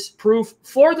it is proof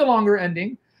for the longer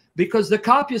ending because the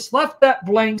copyist left that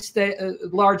blank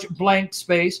large blank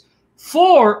space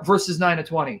for verses 9 to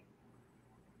 20.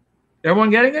 Everyone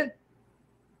getting it?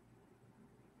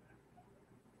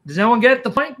 Does anyone get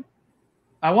the point?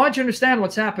 I want you to understand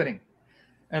what's happening.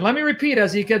 And let me repeat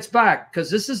as he gets back, because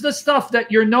this is the stuff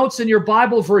that your notes in your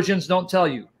Bible versions don't tell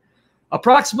you.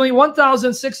 Approximately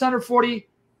 1,640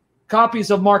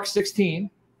 copies of Mark 16,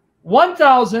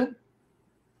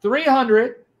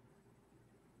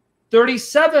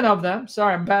 1,337 of them,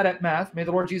 sorry, I'm bad at math. May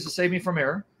the Lord Jesus save me from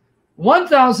error.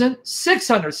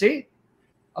 1,600, see?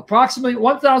 Approximately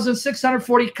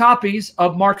 1,640 copies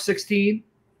of Mark 16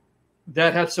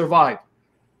 that have survived.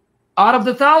 Out of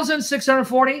the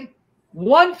 1,640,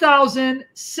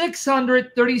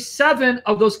 1,637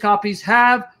 of those copies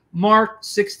have Mark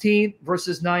 16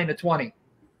 verses 9 to 20.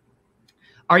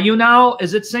 Are you now,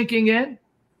 is it sinking in?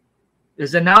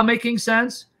 Is it now making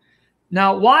sense?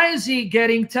 Now, why is he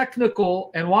getting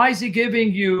technical and why is he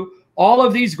giving you all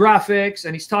of these graphics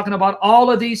and he's talking about all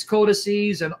of these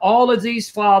codices and all of these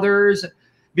fathers?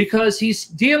 Because he's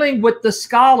dealing with the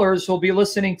scholars who will be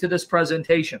listening to this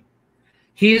presentation.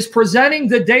 He is presenting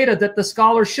the data that the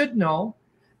scholar should know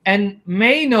and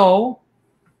may know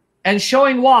and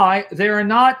showing why they are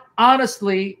not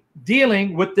honestly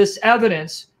dealing with this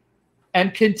evidence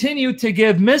and continue to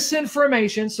give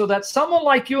misinformation so that someone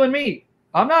like you and me,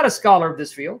 I'm not a scholar of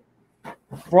this field.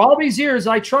 For all these years,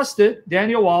 I trusted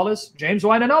Daniel Wallace, James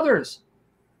White, and others.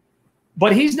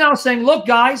 But he's now saying, look,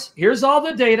 guys, here's all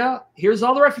the data. Here's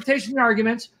all the refutation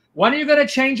arguments. When are you going to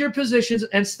change your positions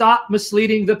and stop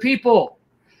misleading the people?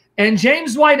 And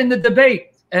James White in the debate,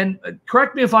 and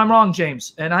correct me if I'm wrong,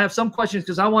 James, and I have some questions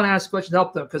because I want to ask questions to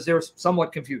help them because they're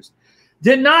somewhat confused.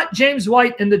 Did not James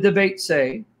White in the debate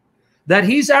say that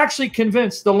he's actually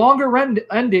convinced the longer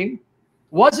ending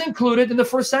was included in the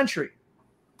 1st century?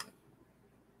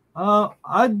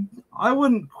 I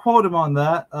wouldn't quote him on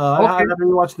that. I never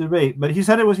watched the debate, but he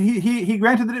said it was he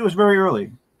granted that it was very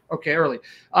early. Okay, early.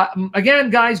 Again,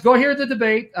 guys, go hear the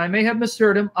debate. I may have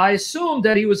misheard him. I assumed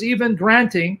that he was even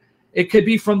granting it could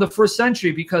be from the 1st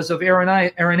century because of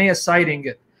Irenaeus citing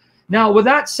it. Now, with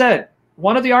that said,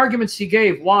 one of the arguments he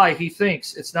gave why he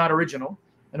thinks it's not original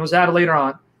and was added later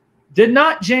on, did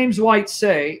not James White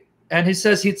say, and he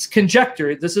says it's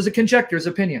conjecture. This is a conjecture's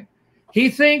opinion. He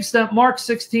thinks that Mark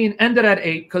 16 ended at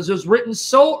 8 because it was written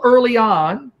so early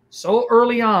on,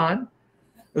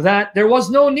 that there was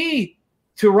no need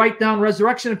to write down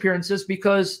resurrection appearances,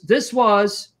 because this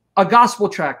was a gospel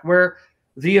tract where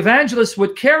the evangelists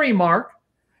would carry Mark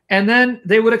and then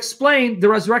they would explain the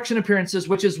resurrection appearances,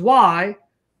 which is why,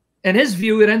 in his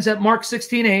view, it ends at Mark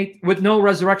 16:8 with no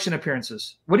resurrection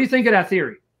appearances. What do you think of that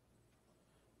theory?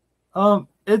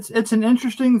 It's an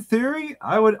interesting theory.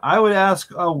 I would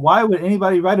ask, why would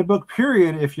anybody write a book,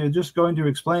 period, if you're just going to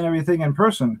explain everything in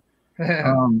person?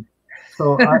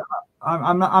 So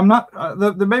I'm not.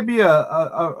 There may be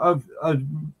a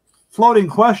floating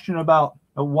question about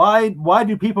why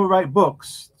do people write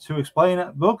books, to explain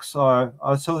it, books, or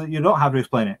so that you don't have to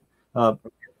explain it.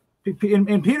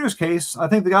 In Peter's case, I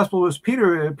think the gospel was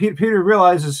Peter. Peter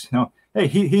realizes, hey,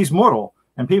 he's mortal,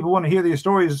 and people want to hear these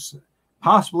stories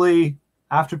possibly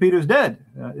after Peter's dead.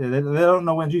 They don't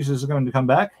know when Jesus is going to come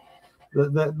back,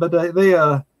 but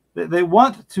they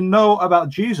want to know about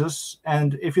Jesus.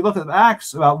 And if you look at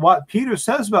Acts about what Peter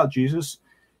says about Jesus,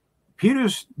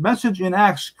 Peter's message in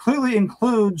Acts clearly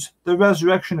includes the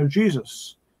resurrection of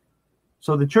Jesus.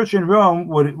 So the church in Rome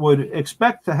would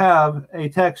expect to have a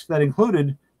text that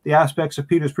included the aspects of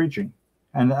Peter's preaching.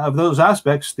 And of those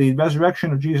aspects, the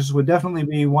resurrection of Jesus would definitely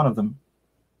be one of them.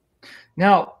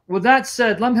 Now, with that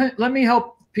said, let me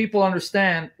help people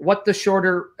understand what the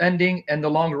shorter ending and the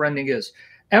longer ending is.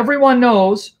 Everyone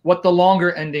knows what the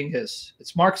longer ending is.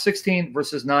 It's Mark 16,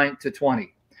 verses 9 to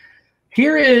 20.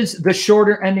 Here is the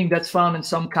shorter ending that's found in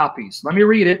some copies. Let me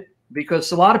read it,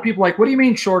 because a lot of people are like, what do you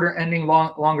mean shorter ending,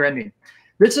 longer ending?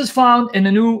 This is found in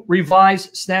the New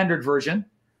Revised Standard Version.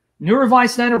 New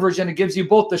Revised Standard Version, it gives you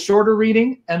both the shorter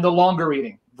reading and the longer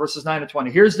reading, verses 9 to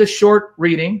 20. Here's the short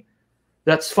reading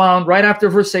that's found right after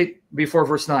verse 8, before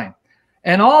verse 9.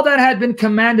 And all that had been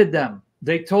commanded them,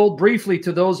 they told briefly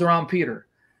to those around Peter.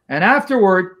 And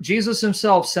afterward, Jesus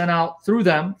himself sent out through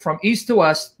them from east to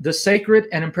west the sacred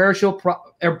and imperishable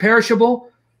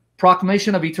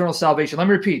proclamation of eternal salvation. Let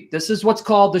me repeat. This is what's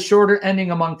called the shorter ending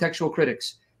among textual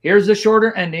critics. Here's the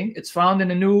shorter ending. It's found in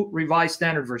the New Revised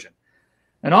Standard Version.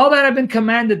 And all that had been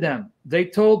commanded them, they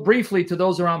told briefly to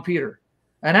those around Peter.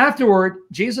 And afterward,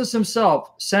 Jesus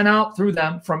himself sent out through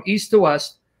them from east to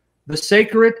west the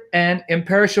sacred and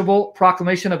imperishable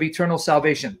proclamation of eternal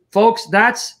salvation. Folks,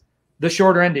 that's the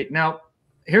shorter ending. Now,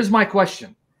 here's my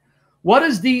question. What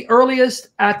is the earliest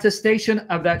attestation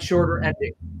of that shorter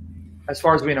ending, as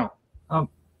far as we know?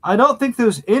 I don't think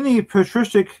there's any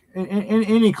patristic,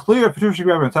 any clear patristic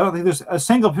reference. I don't think there's a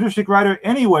single patristic writer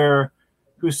anywhere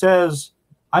who says,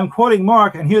 I'm quoting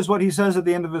Mark, and here's what he says at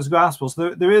the end of his Gospels.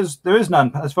 There is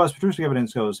none as far as patristic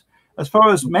evidence goes. As far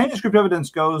as manuscript evidence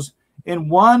goes, in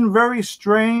one very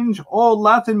strange old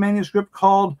Latin manuscript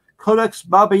called Codex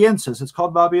Babiensis. It's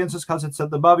called Babiensis because it's at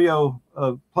the Babio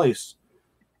place.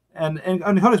 And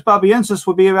Codex Babiensis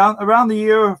would be around the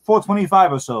year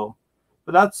 425 or so.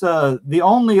 But that's the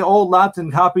only old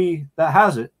Latin copy that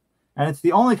has it. And it's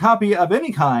the only copy of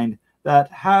any kind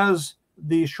that has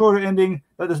the shorter ending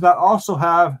that does not also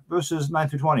have verses 9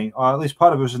 through 20, or at least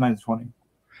part of verses 9 through 20.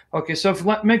 Okay, so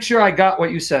make sure I got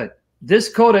what you said.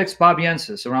 This Codex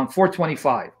Babiensis, around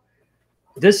 425,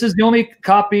 this is the only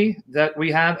copy that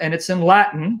we have, and it's in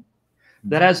Latin,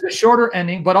 that has the shorter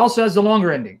ending, but also has the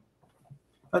longer ending.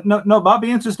 No,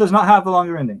 Babiensis does not have the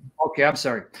longer ending. Okay, I'm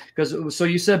sorry. So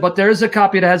you said, but there is a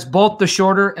copy that has both the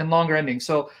shorter and longer ending.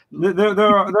 So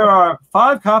there are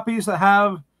 5 copies that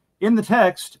have in the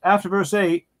text after verse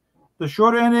 8 the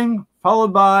shorter ending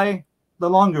followed by the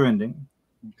longer ending.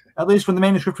 Okay. At least when the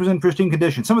manuscript was in pristine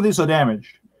condition. Some of these are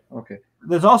damaged. Okay.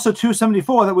 There's also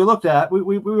 274 that we looked at.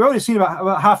 We've already seen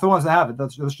about half the ones that have it.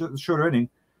 That's the shorter ending.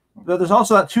 But there's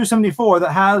also that 274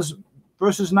 that has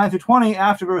verses 9 through 20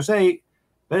 after verse 8,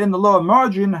 but in the lower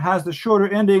margin has the shorter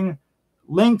ending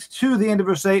linked to the end of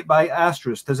verse 8 by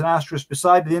asterisk. There's an asterisk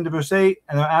beside the end of verse 8,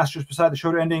 and an asterisk beside the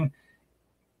shorter ending,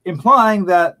 implying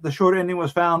that the shorter ending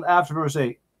was found after verse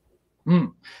 8.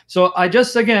 So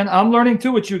I'm learning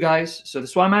too with you guys. So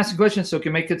that's why I'm asking questions, so we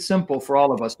can make it simple for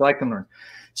all of us, so I can learn.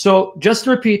 So just to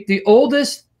repeat, the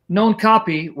oldest known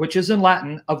copy, which is in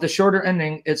Latin, of the shorter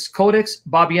ending, it's Codex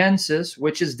Babiensis,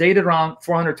 which is dated around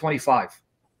 425.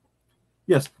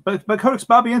 Yes, but Codex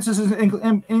Babiensis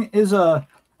is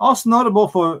also notable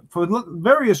for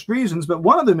various reasons, but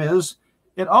one of them is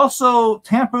it also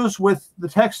tampers with the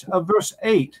text of verse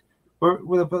 8, where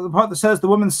the part that says the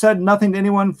woman said nothing to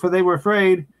anyone for they were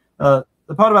afraid. The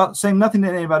part about saying nothing to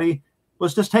anybody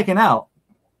was just taken out.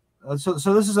 So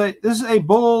this is a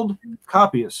bold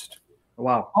copyist.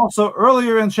 Wow. Also,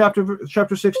 earlier in chapter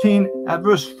 16, at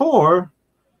verse 4,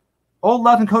 Old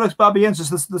Latin Codex Babiensis,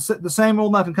 the same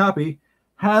Old Latin copy,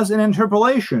 has an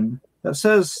interpolation that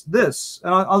says this,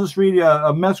 and I'll just read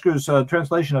Metzger's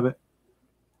translation of it.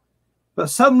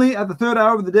 But suddenly, at the third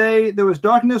hour of the day, there was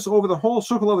darkness over the whole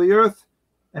circle of the earth,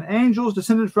 and angels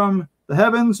descended from the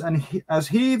heavens, and as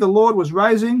he, the Lord, was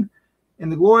rising in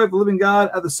the glory of the living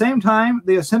God, at the same time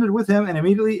they ascended with him, and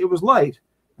immediately it was light.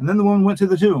 And then the woman went to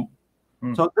the tomb.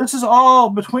 So this is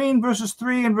all between verses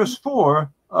 3 and verse 4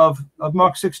 of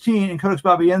Mark 16 in Codex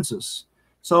Babiensis.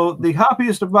 So the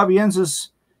copyist of Babiensis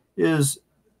is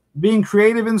being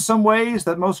creative in some ways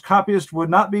that most copyists would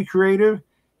not be creative.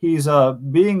 He's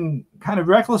being kind of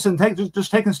reckless and just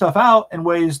taking stuff out in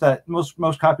ways that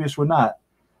most copyists would not.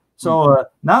 So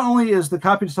not only is the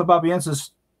copyist of Babiensis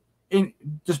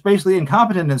just basically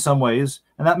incompetent in some ways,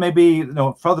 and that may be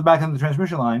further back in the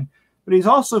transmission line, but he's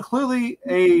also clearly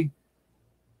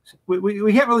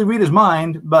we can't really read his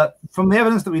mind, but from the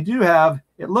evidence that we do have,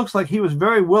 it looks like he was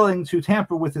very willing to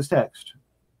tamper with his text.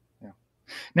 Yeah.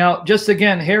 Now, just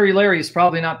again, Harry Larry is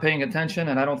probably not paying attention,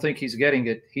 and I don't think he's getting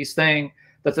it. He's saying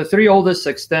that the 3 oldest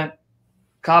extant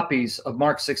copies of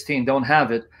Mark 16 don't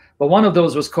have it, but one of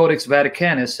those was Codex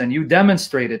Vaticanus, and you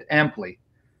demonstrated amply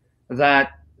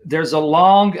that there's a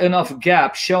long enough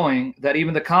gap showing that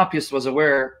even the copyist was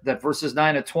aware that verses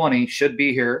 9 to 20 should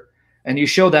be here. And you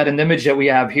show that in the image that we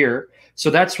have here.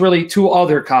 So that's really 2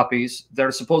 other copies that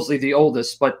are supposedly the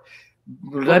oldest. But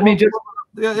let me just...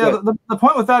 The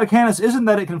point with Vaticanus isn't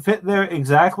that it can fit there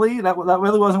exactly. That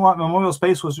really wasn't what Memorial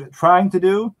Space was trying to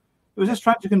do. It was just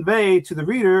trying to convey to the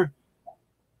reader,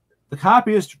 the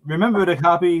copyist remembered a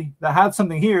copy that had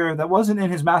something here that wasn't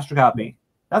in his master copy.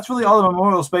 That's really all the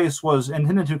Memorial Space was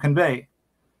intended to convey.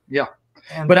 Yeah.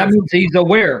 But that means he's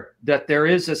aware that there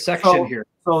is a section here.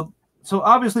 So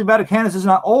obviously Vaticanus is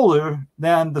not older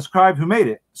than the scribe who made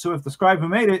it. So if the scribe who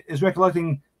made it is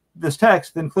recollecting this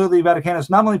text, then clearly Vaticanus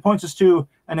not only points us to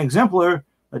an exemplar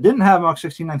that didn't have Mark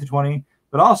 16, 9 to 20,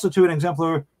 but also to an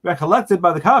exemplar recollected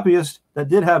by the copyist that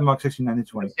did have Mark 16, 9 to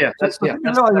 20. Yeah,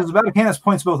 Vaticanus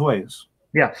points both ways.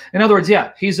 Yeah. In other words,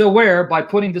 yeah, he's aware by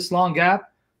putting this long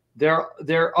gap,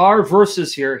 there are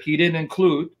verses here he didn't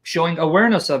include, showing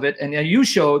awareness of it, and you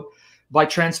showed by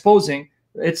transposing.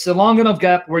 It's a long enough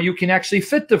gap where you can actually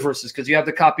fit the verses because you have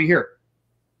the copy here.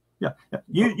 Yeah.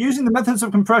 Using the methods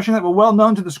of compression that were well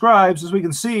known to the scribes, as we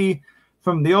can see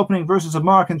from the opening verses of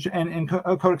Mark and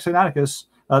Codex Sinaiticus,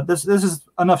 this is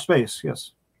enough space.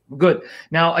 Yes. Good.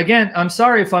 Now, again, I'm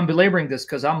sorry if I'm belaboring this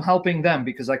because I'm helping them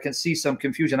because I can see some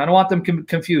confusion. I don't want them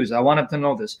confused. I want them to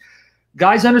know this.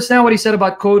 Guys, understand what he said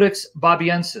about Codex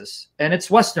Babiensis. And it's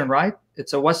Western, right?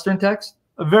 It's a Western text?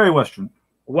 A very Western.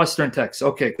 Western text.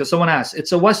 Okay, because someone asked.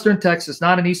 It's a Western text. It's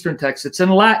not an Eastern text. It's in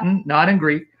Latin, not in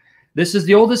Greek. This is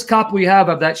the oldest copy we have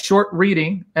of that short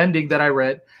reading ending that I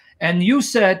read. And you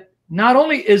said, not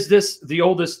only is this the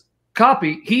oldest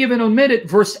copy, he even omitted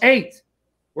verse 8,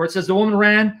 where it says the woman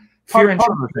ran, fear and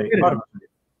trembling.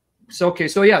 So, okay,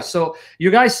 so yeah, so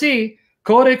you guys see,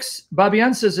 Codex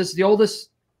Babiensis is the oldest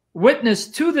witness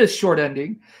to this short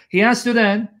ending. He has to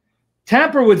then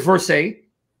tamper with verse 8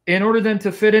 in order then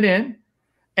to fit it in.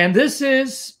 And this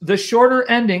is the shorter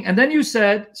ending. And then you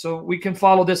said, so we can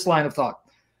follow this line of thought,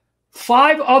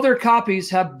 5 other copies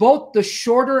have both the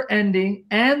shorter ending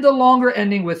and the longer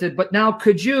ending with it. But now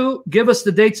could you give us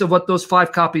the dates of what those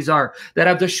 5 copies are that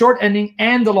have the short ending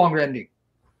and the longer ending?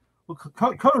 Well,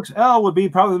 Codex L would be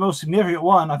probably the most significant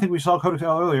one. I think we saw Codex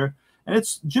L earlier. And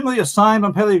it's generally assigned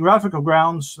on paleographical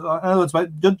grounds, in other words, by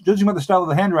judging by the style of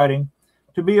the handwriting,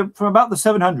 to be from about the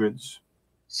 700s.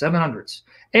 700s.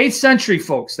 8th century,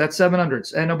 folks. That's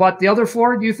 700s. And about the other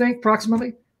 4, do you think,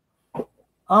 approximately?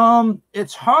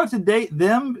 It's hard to date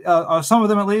them, some of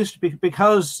them at least,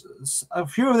 because a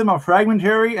few of them are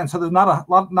fragmentary, and so there's not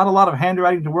a lot of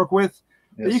handwriting to work with.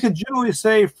 Yes. But you could generally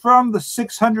say from the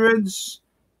 600s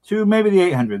to maybe the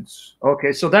 800s.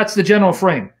 Okay, so that's the general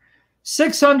frame.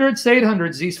 600s,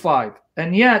 800s, these 5.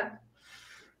 And yet,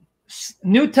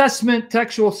 New Testament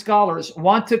textual scholars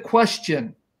want to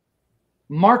question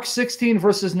Mark 16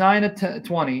 verses 9 to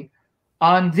 20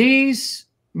 on these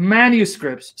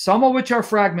manuscripts, some of which are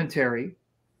fragmentary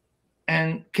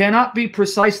and cannot be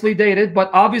precisely dated,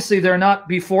 but obviously they're not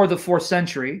before the 4th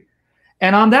century.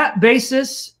 And on that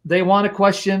basis, they want to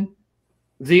question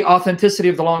the authenticity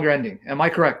of the longer ending. Am I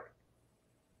correct?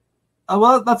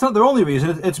 Well, that's not their only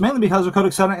reason. It's mainly because of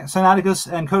Codex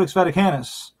Sinaiticus and Codex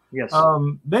Vaticanus. Yes.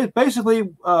 Basically,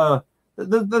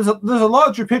 there's a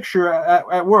larger picture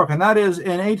at work, and that is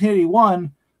in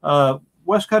 1881,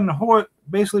 Westcott and Hort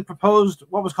basically proposed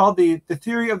what was called the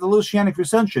theory of the Lucianic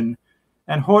recension.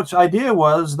 And Hort's idea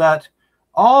was that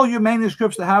all your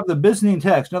manuscripts that have the Byzantine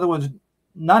text, in other words,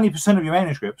 90% of your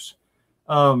manuscripts,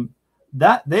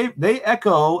 that they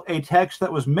echo a text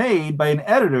that was made by an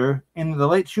editor in the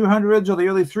late 200s or the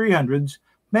early 300s.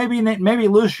 Maybe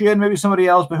Lucian, maybe somebody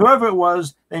else, but whoever it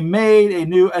was, they made a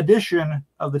new edition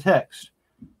of the text.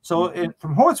 So,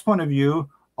 from Hort's point of view,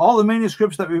 all the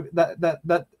manuscripts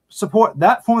that support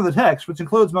that form of the text, which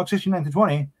includes Mark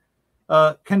 16:9-20,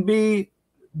 can be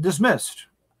dismissed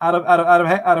out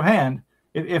of hand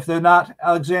if they're not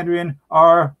Alexandrian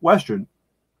or Western.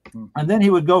 And then he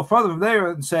would go further from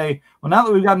there and say, well, now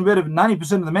that we've gotten rid of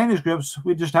 90% of the manuscripts,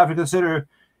 we just have to consider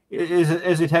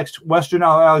is a text Western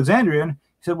or Alexandrian.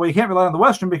 He said, well, you can't rely on the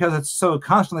Western because it's so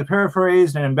constantly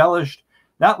paraphrased and embellished.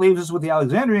 That leaves us with the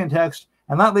Alexandrian text,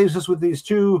 and that leaves us with these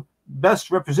two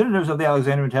best representatives of the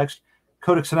Alexandrian text,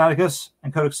 Codex Sinaiticus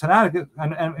and Codex Sinaiticus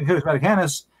and Codex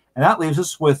Vaticanus, and that leaves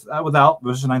us without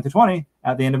verses 9-20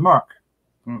 at the end of Mark.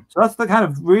 So that's the kind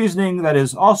of reasoning that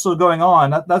is also going on.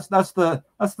 That's the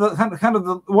kind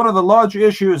of one of the larger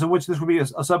issues of which this would be a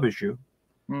sub issue.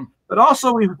 But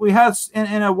also we had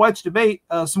in a White's debate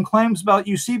some claims about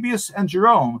Eusebius and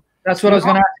Jerome. That's what I was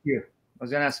going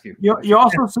to ask you. You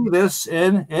also see this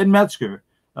in Metzger.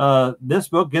 This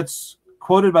book gets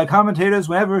quoted by commentators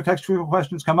whenever textual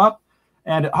questions come up,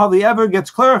 and it hardly ever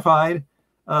gets clarified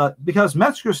because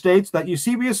Metzger states that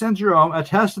Eusebius and Jerome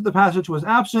attest that the passage was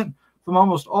absent from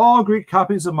almost all Greek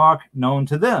copies of Mark known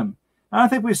to them. And I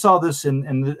think we saw this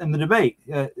in the debate.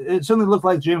 It certainly looked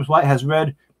like James White has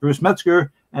read Bruce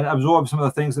Metzger and absorbed some of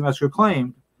the things that Metzger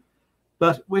claimed.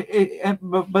 But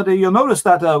you'll notice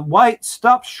that White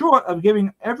stopped short of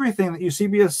giving everything that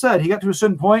Eusebius said. He got to a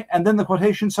certain point, and then the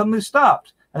quotation suddenly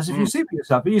stopped, as if Eusebius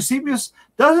stopped. But Eusebius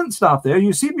doesn't stop there.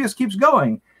 Eusebius keeps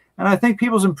going. And I think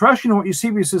people's impression of what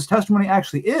Eusebius's testimony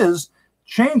actually is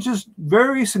changes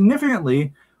very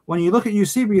significantly when you look at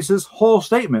Eusebius's whole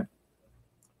statement.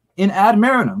 In Ad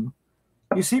Marinum,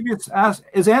 Eusebius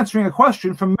is answering a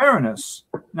question from Marinus.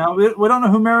 Now, we don't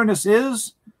know who Marinus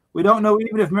is. We don't know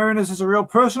even if Marinus is a real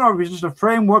person or if he's just a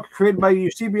framework created by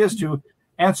Eusebius to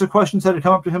answer questions that had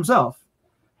come up to himself.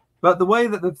 But the way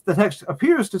that the text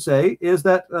appears to say is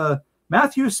that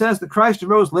Matthew says that Christ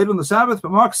arose later on the Sabbath,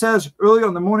 but Mark says earlier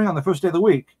in the morning on the first day of the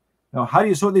week. Now, how do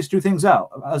you sort these two things out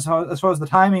as far as the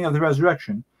timing of the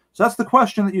resurrection? So that's the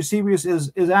question that Eusebius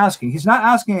is asking. He's not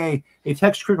asking a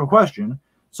text critical question.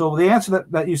 So the answer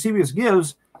that Eusebius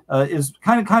gives is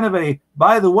kind of a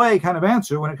by the way kind of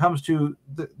answer when it comes to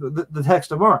the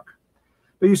text of Mark.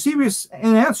 But Eusebius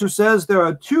in answer says there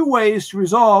are two ways to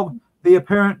resolve the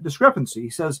apparent discrepancy. He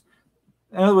says,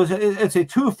 in other words, it's a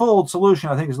twofold solution,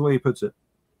 I think is the way he puts it.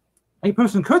 A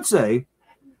person could say,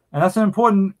 and that's an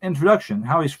important introduction,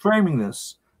 how he's framing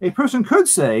this. A person could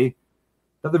say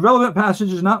that the relevant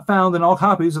passage is not found in all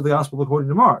copies of the Gospel according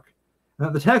to Mark, and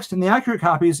that the text in the accurate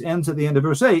copies ends at the end of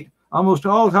verse 8, almost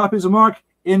all copies of Mark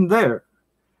in there.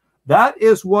 That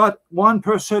is what one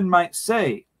person might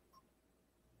say.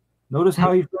 Notice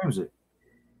how he frames it.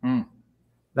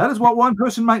 That is what one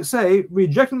person might say,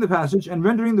 rejecting the passage and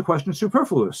rendering the question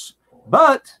superfluous.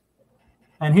 But,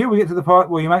 and here we get to the part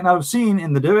where you might not have seen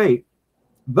in the debate,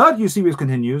 but Eusebius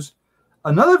continues,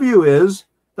 another view is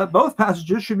that both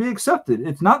passages should be accepted.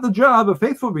 It's not the job of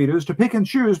faithful readers to pick and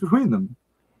choose between them.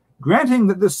 Granting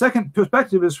that this second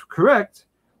perspective is correct,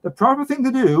 the proper thing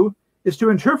to do is to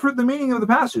interpret the meaning of the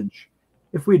passage.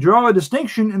 If we draw a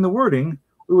distinction in the wording,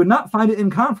 we would not find it in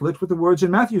conflict with the words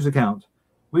in Matthew's account.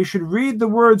 We should read the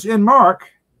words in Mark.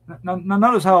 Now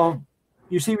notice how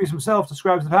Eusebius himself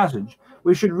describes the passage.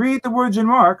 We should read the words in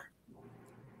Mark,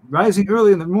 rising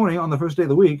early in the morning on the first day of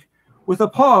the week, with a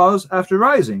pause after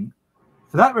rising.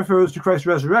 For that refers to Christ's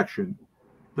resurrection.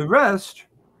 The rest,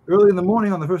 early in the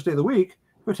morning on the first day of the week,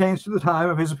 pertains to the time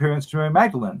of his appearance to Mary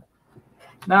Magdalene.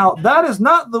 Now, that is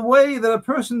not the way that a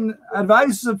person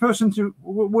advises a person to,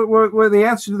 where the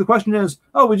answer to the question is,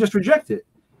 oh, we just reject it.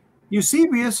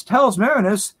 Eusebius tells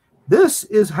Marinus, this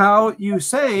is how you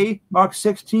say Mark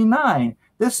 16:9.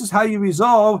 This is how you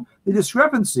resolve the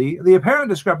discrepancy, the apparent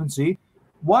discrepancy.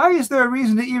 Why is there a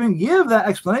reason to even give that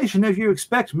explanation if you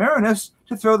expect Marinus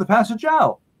to throw the passage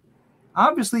out?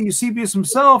 Obviously, Eusebius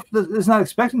himself is not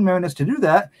expecting Marinus to do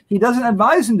that. He doesn't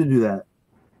advise him to do that.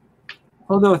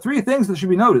 Well, there are three things that should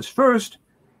be noticed. First,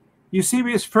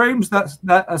 Eusebius frames that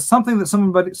as something that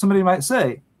somebody might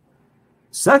say.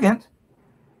 Second,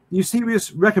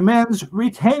 Eusebius recommends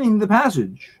retaining the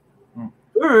passage.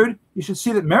 Third, you should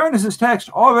see that Marinus' text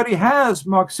already has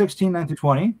Mark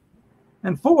 16:9-20.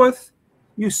 And fourth,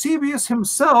 Eusebius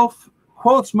himself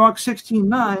quotes Mark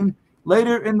 16:9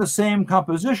 later in the same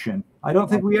composition. I don't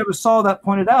think we ever saw that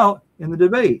pointed out in the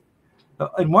debate.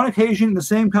 In one occasion, in the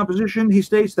same composition, he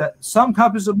states that some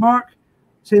copies of Mark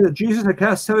say that Jesus had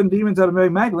cast 7 demons out of Mary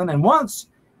Magdalene, and once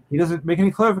he doesn't make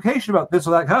any clarification about this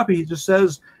or that copy. He just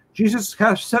says Jesus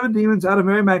cast 7 demons out of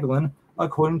Mary Magdalene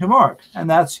according to Mark, and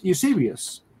that's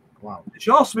Eusebius. Wow. It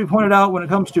should also be pointed out when it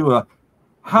comes to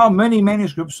how many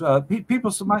manuscripts.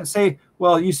 People might say,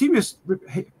 well, Eusebius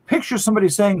pictures somebody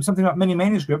saying something about many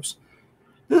manuscripts.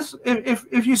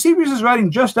 If Eusebius is writing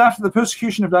just after the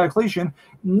persecution of Diocletian,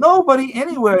 nobody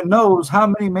anywhere knows how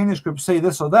many manuscripts say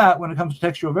this or that when it comes to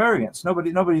textual variants.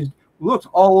 Nobody's looked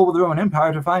all over the Roman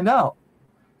Empire to find out.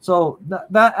 So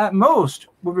that at most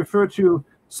would refer to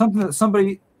something that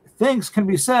somebody thinks can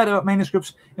be said about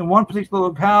manuscripts in one particular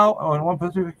locale or in one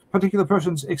particular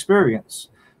person's experience.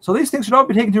 So these things should all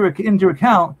be taken into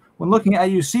account when looking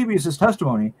at Eusebius's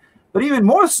testimony. But even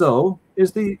more so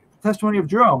is the testimony of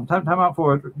Jerome. Time out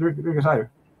for it. Drink a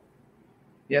cider.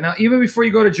 Yeah. Now, even before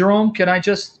you go to Jerome, can I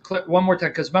just click one more time?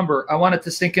 Because remember, I wanted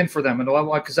to sink in for them, and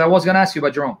because I was going to ask you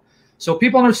about Jerome. So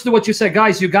people understood what you said,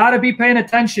 guys. You got to be paying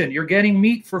attention. You're getting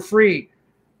meat for free.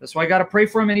 That's why I got to pray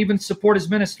for him and even support his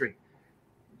ministry.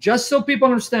 Just so people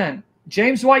understand,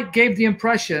 James White gave the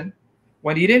impression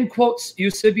when he didn't quote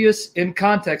Eusebius in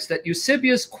context that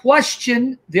Eusebius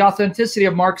questioned the authenticity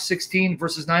of Mark 16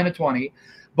 verses 9 to 20.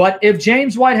 But if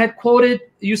James White had quoted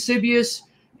Eusebius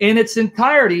in its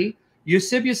entirety,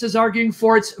 Eusebius is arguing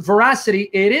for its veracity.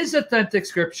 It is authentic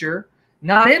scripture,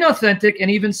 not inauthentic,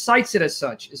 and even cites it as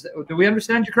such. Do we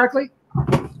understand you correctly?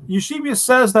 Eusebius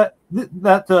says that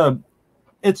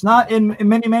it's not in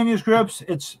many manuscripts.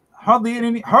 It's hardly in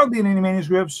any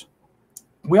manuscripts.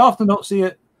 We often don't see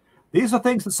it. These are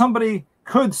things that somebody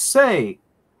could say,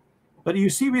 but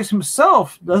Eusebius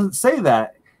himself doesn't say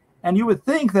that. And you would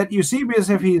think that Eusebius,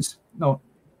 if he's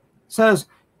says,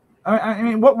 I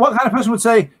mean, what kind of person would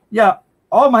say, yeah,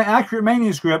 all my accurate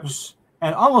manuscripts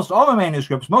and almost all my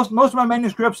manuscripts, most of my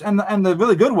manuscripts and the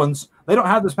really good ones, they don't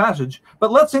have this passage,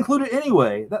 but let's include it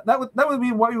anyway. That would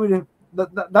be what you would.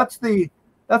 That's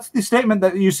the statement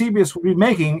that Eusebius would be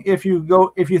making if you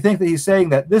think that he's saying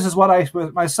that this is what I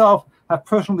myself have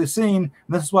personally seen,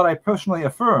 and this is what I personally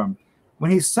affirm.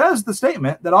 When he says the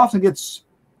statement, that often gets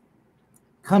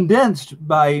condensed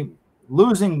by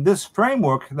losing this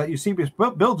framework that Eusebius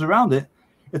builds around it.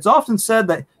 It's often said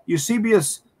that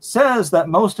Eusebius says that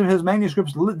most of his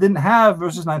manuscripts didn't have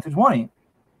verses 9 through 20.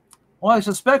 Well, I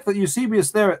suspect that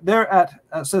Eusebius there at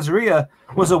Caesarea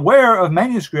was aware of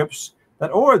manuscripts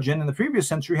that Origen in the previous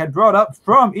century had brought up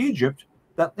from Egypt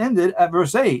that ended at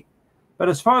verse 8. But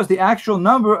as far as the actual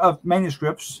number of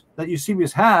manuscripts that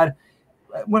Eusebius had,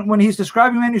 when he's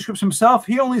describing manuscripts himself,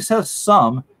 he only says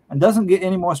some and doesn't get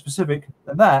any more specific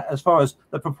than that as far as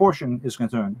the proportion is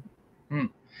concerned.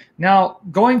 Now,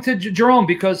 going to Jerome,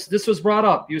 because this was brought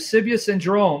up, Eusebius and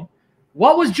Jerome,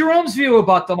 what was Jerome's view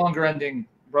about the longer ending,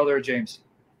 Brother James?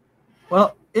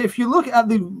 Well, if you look at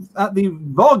the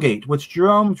Vulgate, which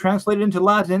Jerome translated into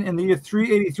Latin in the year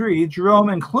 383, Jerome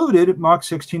included Mark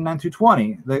 16, 9 through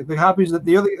 20. The copies that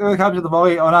the other copies of the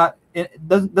Vulgate are not. It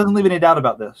doesn't leave any doubt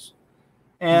about this.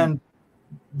 And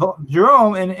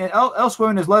Jerome, and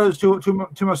elsewhere in his letters to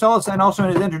Marcellus and also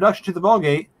in his introduction to the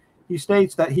Vulgate, he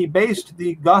states that he based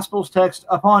the Gospels text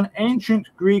upon ancient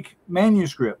Greek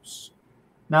manuscripts.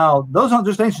 Now, those aren't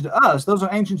just ancient to us; those are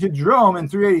ancient to Jerome in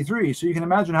 383. So you can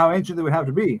imagine how ancient they would have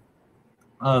to be,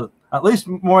 at least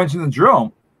more ancient than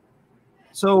Jerome.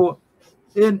 So,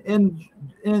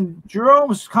 in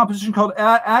Jerome's composition called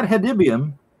Ad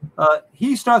Hedibium,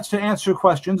 he starts to answer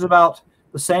questions about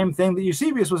the same thing that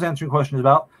Eusebius was answering questions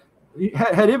about.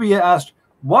 Hedibia asked,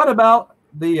 "What about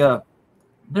the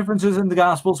differences in the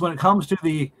Gospels when it comes to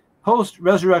the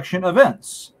post-resurrection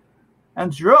events?"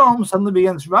 And Jerome suddenly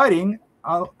begins writing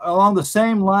along the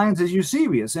same lines as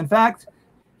Eusebius. In fact,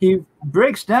 he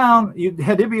breaks down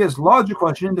Hedibia's larger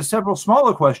question into several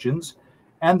smaller questions,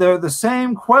 and they're the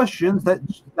same questions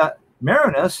that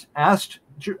Marinus asked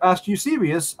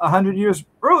Eusebius 100 years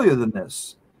earlier than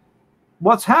this.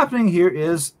 What's happening here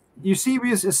is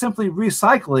Eusebius is simply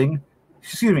recycling.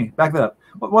 Excuse me, back that up.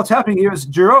 What's happening here is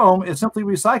Jerome is simply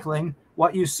recycling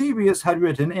what Eusebius had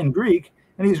written in Greek,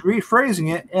 and he's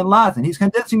rephrasing it in Latin. He's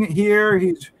condensing it here.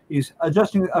 He's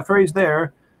adjusting a phrase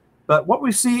there. But what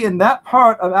we see in that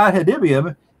part of Ad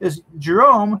Hedibium is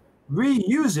Jerome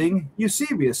reusing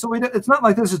Eusebius. So it's not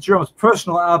like this is Jerome's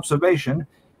personal observation.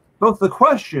 Both the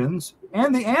questions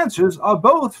and the answers are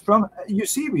both from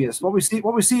Eusebius. What we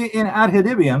see in Ad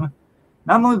Hedibium,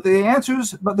 not only the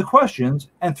answers but the questions,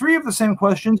 and 3 of the same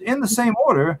questions in the same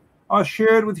order are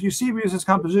shared with Eusebius's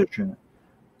composition.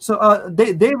 So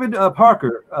David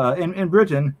Parker in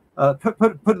Britain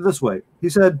put it this way. He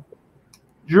said,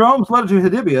 Jerome's letter to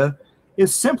Hedibia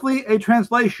is simply a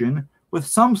translation with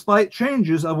some slight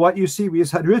changes of what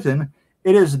Eusebius had written.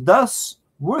 It is thus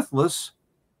worthless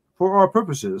for our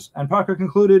purposes. And Parker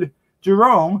concluded,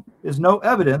 Jerome is no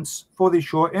evidence for the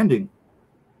short ending.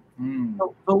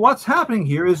 So what's happening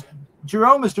here is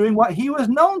Jerome is doing what he was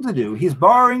known to do. He's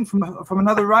borrowing from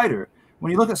another writer.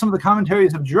 When you look at some of the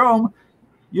commentaries of Jerome,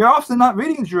 you're often not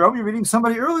reading Jerome, you're reading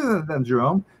somebody earlier than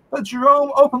Jerome. But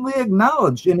Jerome openly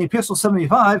acknowledged in Epistle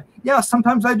 75, yeah,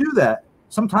 sometimes I do that.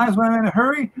 Sometimes when I'm in a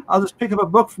hurry, I'll just pick up a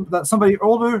book that somebody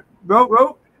older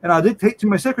wrote, and I'll dictate to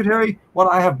my secretary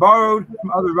what I have borrowed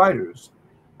from other writers.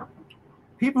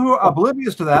 People who are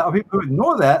oblivious to that, or people who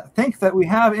ignore that, think that we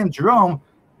have in Jerome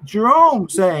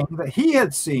saying that he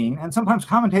had seen, and sometimes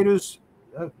commentators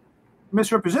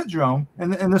misrepresent Jerome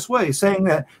in this way, saying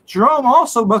that Jerome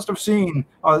also must have seen,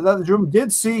 or that Jerome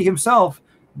did see himself,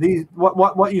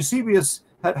 what Eusebius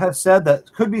had said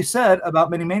that could be said about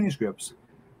many manuscripts.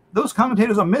 Those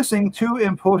commentators are missing two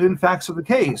important facts of the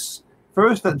case.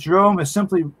 First, that Jerome is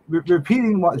simply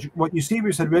repeating what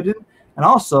Eusebius had written, and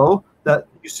also that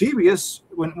Eusebius,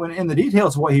 when in the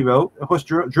details of what he wrote, of course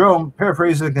Jerome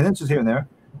paraphrases and condenses here and there,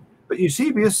 but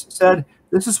Eusebius said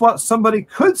this is what somebody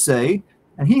could say,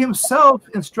 and he himself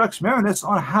instructs Marinus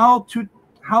on how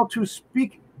to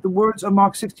speak the words of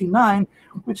Mark 16:9,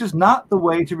 which is not the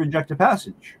way to reject a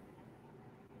passage.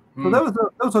 So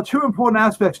those are two important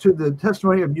aspects to the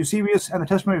testimony of Eusebius and the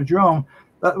testimony of Jerome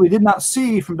that we did not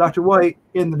see from Dr. White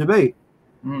in the debate.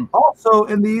 Also,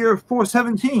 in the year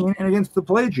 417 and against the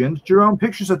Pelagians, Jerome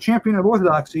pictures a champion of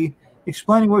orthodoxy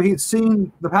explaining where he'd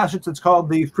seen the passage that's called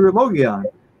the Philologion.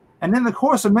 And in the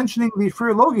course of mentioning the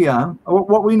Philologion, or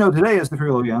what we know today as the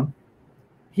Philologion,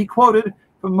 he quoted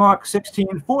from Mark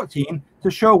 16:14 to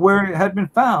show where it had been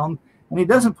found. And he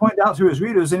doesn't point out to his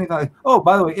readers anything like, oh,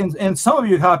 by the way, in some of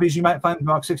your copies, you might find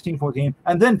Mark 16:14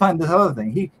 and then find this other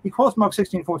thing. He quotes Mark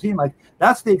 16:14 like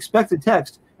that's the expected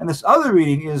text, and this other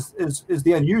reading is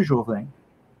the unusual thing.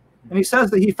 And he says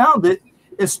that he found it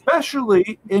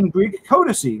especially in Greek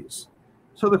codices.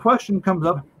 So the question comes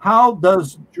up, how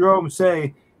does Jerome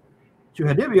say to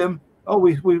Hedibium, oh,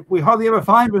 we hardly ever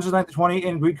find verses 9 to 20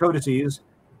 in Greek codices,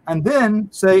 and then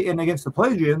say in against the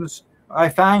Pelagians, I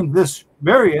find this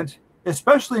variant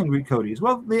especially in Greek codices?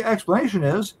 Well, the explanation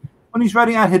is when he's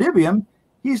writing at Hedibium,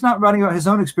 he's not writing about his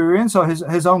own experience or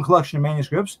his own collection of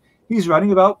manuscripts. He's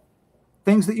writing about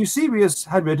things that Eusebius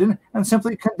had written and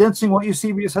simply condensing what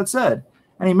Eusebius had said.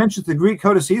 And he mentions the Greek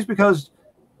codices because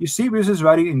Eusebius is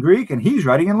writing in Greek and he's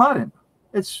writing in Latin.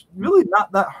 It's really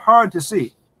not that hard to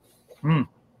see.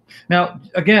 Now,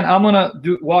 again, I'm going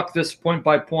to walk this point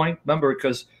by point, remember,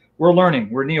 because we're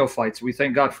learning. We're neophytes. We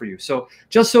thank God for you. So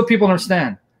just so people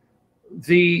understand,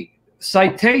 the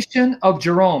citation of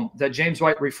Jerome that James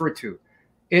White referred to,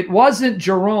 it wasn't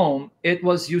Jerome, it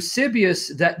was Eusebius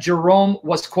that Jerome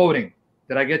was quoting.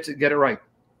 Did I get it right?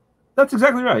 That's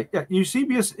exactly right. Yeah,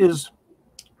 Eusebius is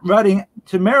writing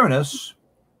to Marinus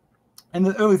in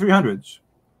the early 300s.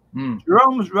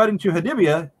 Jerome's writing to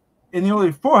Hedibia in the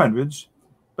early 400s,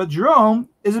 but Jerome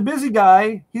is a busy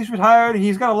guy. He's retired.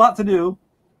 He's got a lot to do.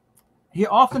 He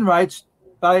often writes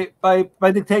by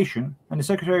dictation, and the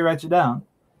secretary writes it down.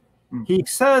 He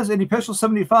says in Epistle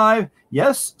 75,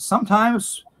 yes,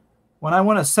 sometimes when I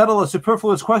want to settle a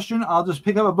superfluous question, I'll just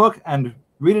pick up a book and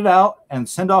read it out and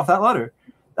send off that letter.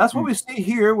 That's what we see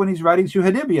here when he's writing to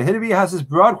Hedibia. Hedibia has this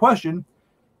broad question.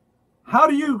 How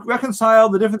do you reconcile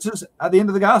the differences at the end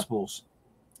of the Gospels?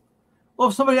 Well,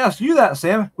 if somebody asked you that,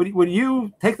 Sam, would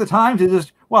you take the time to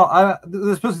just, well,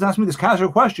 this person's asked me this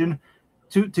casual question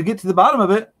to get to the bottom of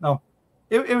it? No.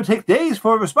 It would take days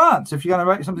for a response if you're going to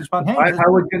write something spontaneous. I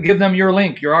would give them your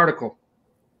link, your article.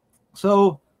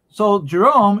 So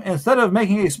Jerome, instead of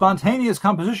making a spontaneous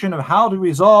composition of how to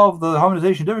resolve the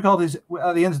harmonization difficulties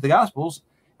at the ends of the Gospels,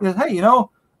 he says, hey,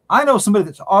 I know somebody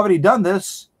that's already done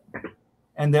this,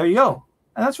 and there you go.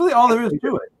 And that's really all there is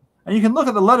to it. And you can look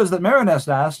at the letters that Marinus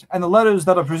asked and the letters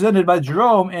that are presented by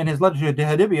Jerome in his letter to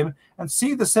Hedibium and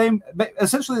see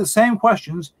essentially the same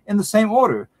questions in the same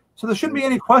order. So there shouldn't be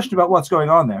any question about what's going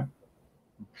on there.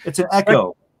 It's an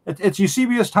echo. It's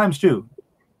Eusebius times 2.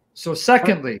 So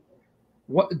secondly,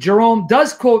 Jerome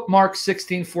does quote Mark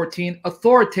 16:14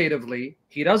 authoritatively.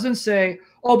 He doesn't say,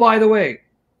 oh, by the way,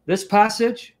 this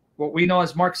passage, what we know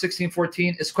as Mark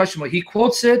 16:14, is questionable. He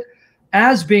quotes it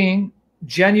as being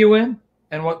genuine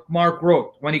and what Mark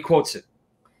wrote when he quotes it.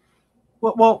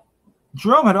 Well,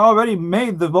 Jerome had already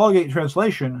made the Vulgate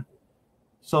translation,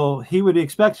 so he would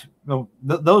expect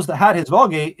those that had his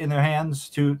Vulgate in their hands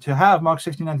to have Mark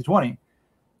 16:9-20.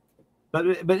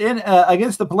 But in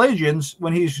against the Pelagians,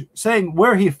 when he's saying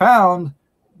where he found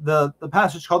the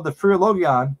passage called the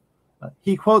Philologion,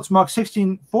 he quotes Mark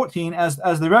 16:14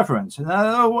 as the reference. In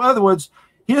other words,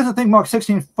 he doesn't think Mark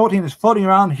 16:14 is floating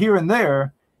around here and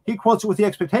there. He quotes it with the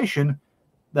expectation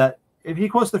that if he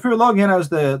quotes the Philologian as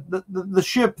the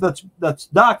ship that's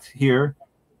docked here,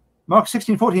 Mark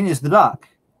 16:14 is the dock.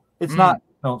 It's not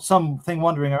something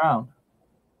wandering around.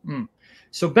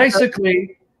 So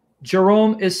basically,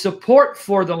 Jerome is support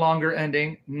for the longer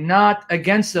ending, not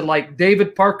against it, like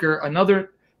David Parker,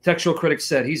 another textual critic,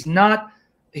 said. He's not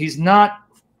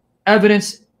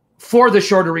evidence for the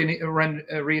shorter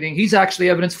reading. He's actually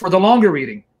evidence for the longer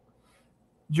reading.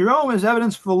 Jerome is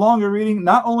evidence for the longer reading,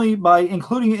 not only by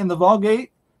including it in the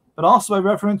Vulgate, but also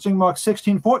by referencing Mark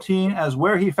 16:14 as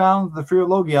where he found the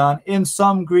Philologion in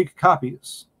some Greek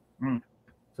copies.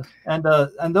 And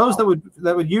those that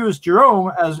would use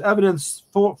Jerome as evidence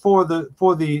for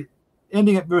the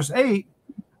ending at verse 8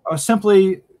 are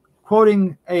simply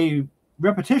quoting a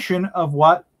repetition of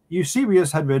what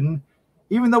Eusebius had written,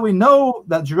 even though we know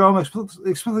that Jerome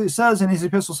explicitly says in his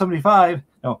Epistle 75,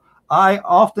 I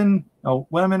often,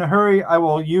 when I'm in a hurry, I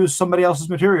will use somebody else's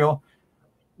material.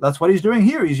 That's what he's doing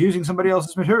here. He's using somebody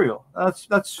else's material.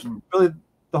 That's really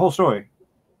the whole story.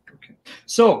 Okay.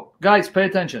 So, guys, pay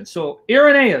attention. So,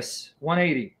 Irenaeus,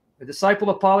 180, a disciple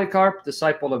of Polycarp,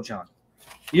 disciple of John.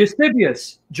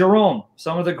 Eusebius, Jerome,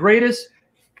 some of the greatest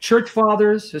church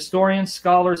fathers, historians,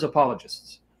 scholars,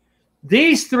 apologists.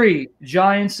 These three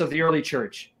giants of the early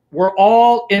church were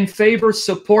all in favor,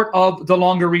 support of the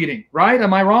longer reading, right?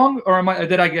 Am I wrong, or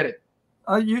did I get it?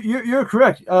 You're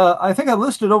correct. I think I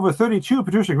listed over 32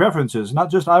 patristic references,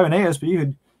 not just Irenaeus, but you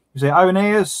could say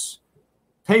Irenaeus,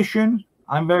 Tatian.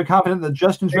 I'm very confident that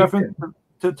Justin's reference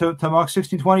to Mark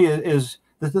 16:20 is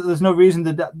there's no reason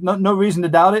to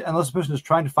doubt it unless the person is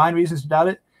trying to find reasons to doubt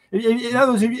it. In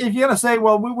other words, if you're going to say,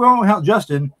 well, we won't help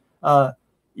Justin,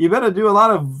 you better do a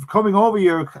lot of combing over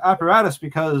your apparatus,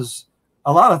 because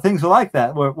a lot of things are like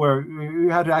that, where you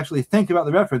have to actually think about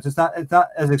the reference. It's not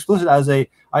as explicit as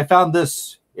I found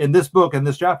this in this book in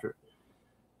this chapter.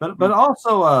 But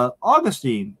also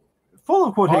Augustine, full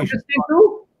of quotations. Augustine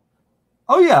too?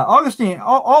 Oh yeah, Augustine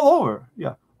all over.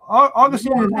 Yeah,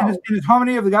 Augustine in his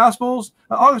Harmony of the Gospels.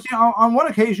 Augustine on one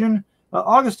occasion,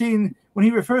 Augustine, when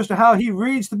he refers to how he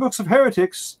reads the books of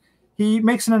heretics, he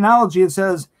makes an analogy and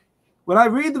says, when I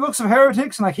read the books of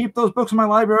heretics and I keep those books in my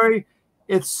library,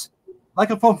 it's like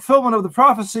a fulfillment of the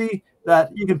prophecy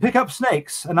that you can pick up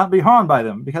snakes and not be harmed by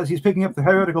them, because he's picking up the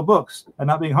heretical books and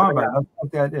not being harmed by them.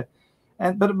 That's the idea.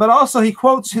 But also he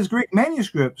quotes his Greek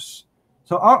manuscripts.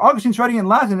 So Augustine's writing in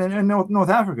Latin in North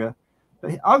Africa.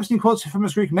 But Augustine quotes from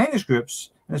his Greek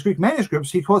manuscripts. In his Greek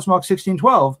manuscripts, he quotes Mark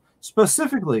 16:12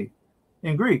 specifically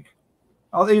in Greek,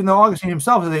 even though Augustine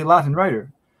himself is a Latin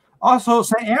writer. Also,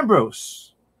 St. Ambrose.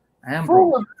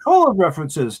 Full of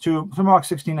references to Mark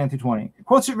 16:19-20. He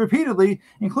quotes it repeatedly,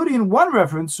 including in one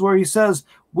reference where he says,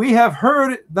 we have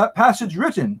heard that passage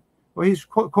written, where he's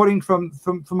quoting from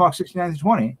Mark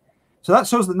 16:19-20. So that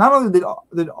shows that not only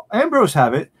did Ambrose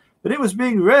have it, but it was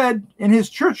being read in his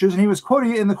churches, and he was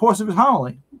quoting it in the course of his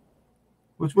homily,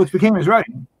 which became his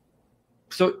writing.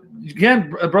 So again,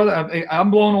 brother,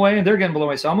 I'm blown away, and they're getting blown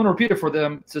away. So I'm going to repeat it for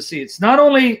them to see. It's not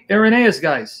only Irenaeus,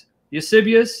 guys,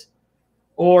 Eusebius,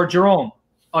 or Jerome,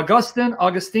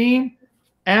 Augustine,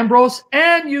 Ambrose,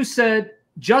 and you said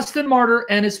Justin Martyr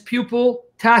and his pupil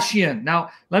Tatian. Now,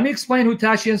 let me explain who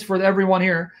Tatian is for everyone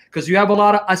here, because you have a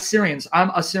lot of Assyrians. I'm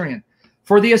Assyrian.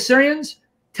 For the Assyrians,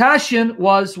 Tatian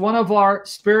was one of our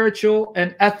spiritual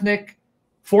and ethnic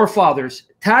forefathers.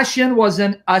 Tatian was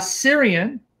an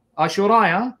Assyrian,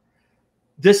 Ashuriah,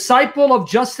 disciple of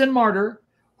Justin Martyr,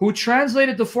 who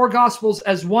translated the four Gospels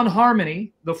as one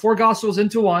harmony, the four Gospels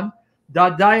into one,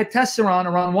 the Diatessaron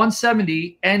around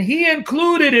 170, and he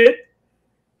included it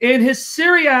in his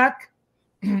Syriac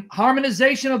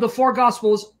harmonization of the four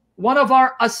Gospels, one of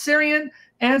our Assyrian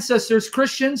ancestors,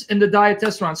 Christians, in the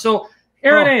Diatessaron. So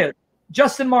Irenaeus,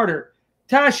 Justin Martyr,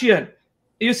 Tatian,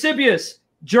 Eusebius,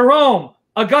 Jerome,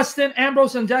 Augustine,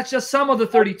 Ambrose, and that's just some of the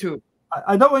 32.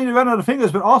 I don't want you to run out of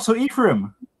fingers, but also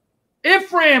Ephraim.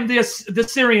 Ephraim, the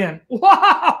Syrian.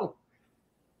 Wow.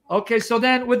 Okay, so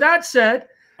then with that said,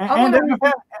 and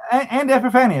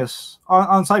Epiphanius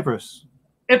on Cyprus.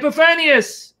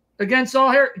 Epiphanius against all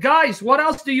hair. Guys, what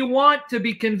else do you want to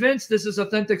be convinced this is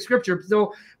authentic scripture?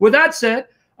 So with that said,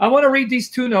 I want to read these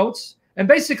two notes. And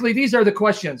basically, these are the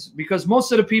questions, because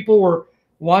most of the people were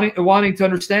wanting to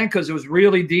understand, because it was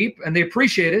really deep, and they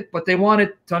appreciate it, but they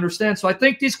wanted to understand. So I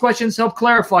think these questions help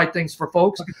clarify things for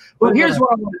folks. But here's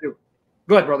what I want to do.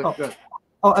 Go ahead, brother. Go ahead.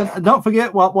 Oh, and don't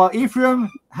forget, while Ephraim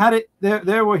had it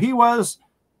there where he was,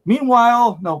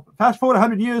 meanwhile, fast forward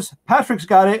 100 years, Patrick's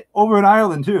got it over in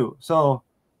Ireland too. So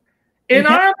In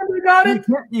Ireland, we got it?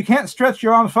 You can't stretch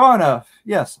your arms far enough.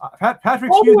 Yes.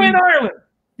 Patrick's in Ireland.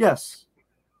 Yes.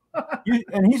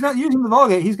 And he's not using the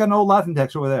Vulgate. He's got an old Latin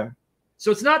text over there.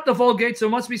 So it's not the Vulgate, so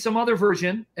it must be some other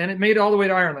version, and it made it all the way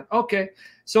to Ireland. Okay.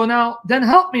 So now, then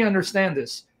help me understand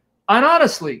this. And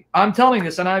honestly, I'm telling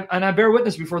this, and I bear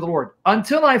witness before the Lord.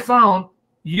 Until I found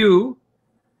you,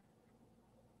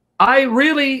 I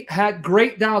really had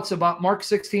great doubts about Mark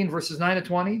 16, verses 9 to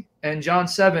 20, and John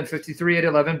 7, 53, 8,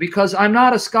 11, because I'm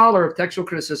not a scholar of textual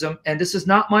criticism, and this is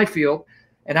not my field,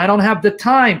 and I don't have the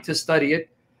time to study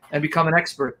it and become an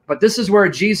expert. But this is where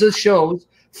Jesus shows,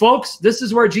 folks, this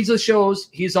is where Jesus shows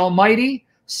he's almighty,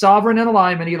 sovereign, and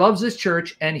alive, and he loves his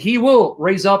church, and he will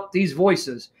raise up these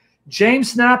voices.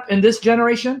 James Snapp in this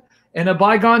generation, in a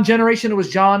bygone generation, it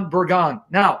was John Burgon.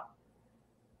 Now,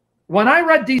 when I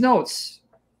read these notes,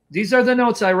 these are the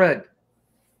notes I read.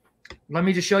 Let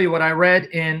me just show you what I read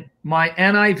in my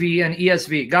NIV and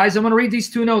ESV. Guys, I'm going to read these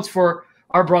two notes for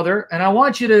our brother, and I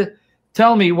want you to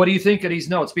tell me what do you think of these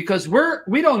notes, because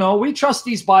we don't know. We trust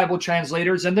these Bible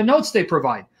translators and the notes they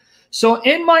provide. So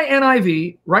in my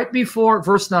NIV, right before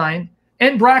verse 9,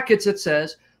 in brackets it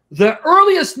says, the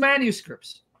earliest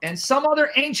manuscripts and some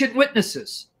other ancient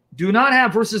witnesses do not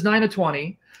have verses 9 to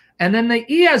 20. And then the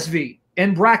ESV,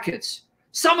 in brackets,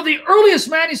 some of the earliest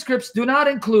manuscripts do not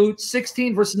include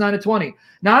 16 verses 9 to 20.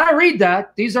 Now, I read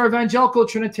that. These are evangelical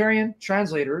Trinitarian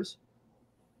translators.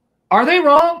 Are they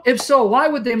wrong? If so, why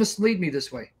would they mislead me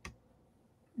this way?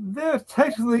 They're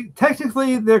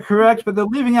technically they're correct, but they're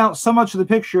leaving out so much of the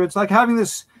picture. It's like having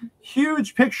this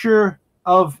huge picture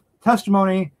of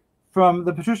testimony from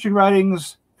the patristic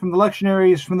writings, from the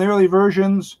lectionaries, from the early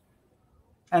versions,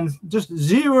 and just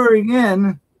zeroing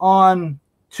in on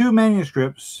two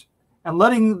manuscripts and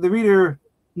letting the reader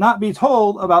not be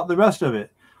told about the rest of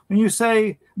it. When you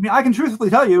say, I mean, I can truthfully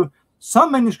tell you,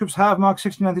 some manuscripts have Mark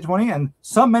 16, 9 to 20, and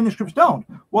some manuscripts don't.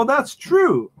 Well, that's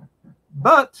true.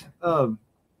 But, I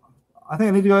think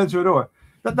I need to go answer a door.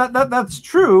 That's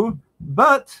true,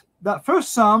 but that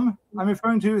first sum, I'm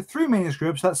referring to 3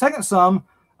 manuscripts. That second sum,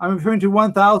 I'm referring to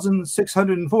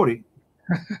 1,640.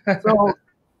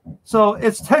 So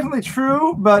it's technically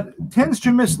true, but tends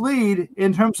to mislead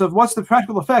in terms of what's the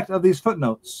practical effect of these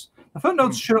footnotes. The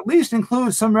footnotes should at least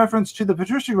include some reference to the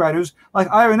patristic writers like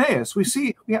Irenaeus. We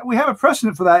have a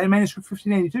precedent for that in manuscript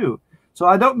 1582. So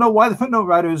I don't know why the footnote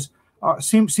writers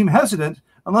seem hesitant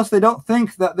unless they don't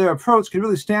think that their approach could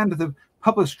really stand to the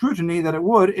public scrutiny that it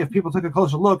would if people took a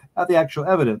closer look at the actual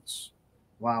evidence.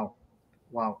 Wow.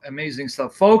 Wow. Amazing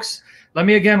stuff. Folks, let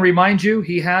me again remind you,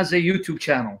 he has a YouTube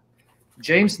channel,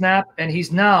 James Snapp, and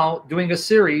he's now doing a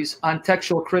series on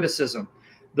textual criticism.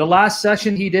 The last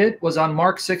session he did was on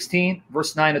Mark 16,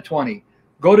 verse 9 to 20.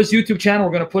 Go to his YouTube channel.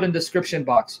 We're going to put in the description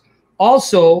box.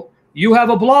 Also, you have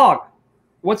a blog.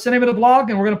 What's the name of the blog?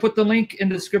 And we're going to put the link in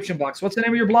the description box. What's the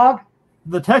name of your blog?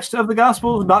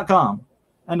 thetextofthegospels.com.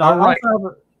 And I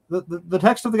also have the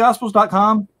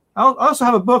textofthegospels.com. I also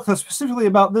have a book that's specifically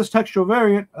about this textual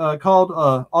variant called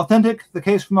Authentic, the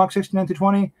Case for Mark 16, 9 to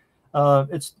 20.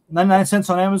 It's 99 cents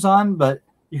on Amazon, but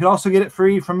you can also get it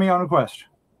free from me on request.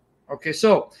 Okay,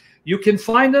 so you can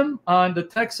find them on the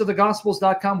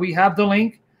textofthegospels.com. We have the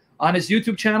link on his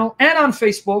YouTube channel and on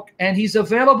Facebook, and he's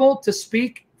available to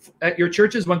speak at your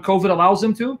churches when COVID allows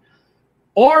him to,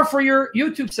 or for your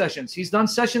YouTube sessions. He's done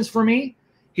sessions for me.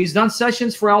 He's done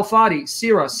sessions for Al-Fadi,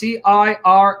 Cira,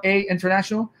 C-I-R-A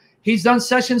International. He's done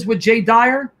sessions with Jay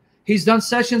Dyer. He's done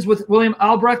sessions with William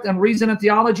Albrecht and Reason and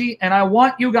Theology. And I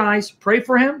want you guys, pray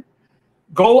for him.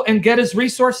 Go and get his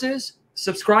resources.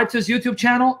 Subscribe to his YouTube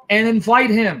channel and invite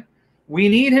him. We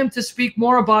need him to speak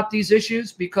more about these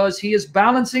issues because he is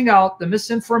balancing out the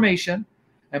misinformation.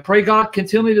 And pray God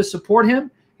continue to support him.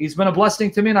 He's been a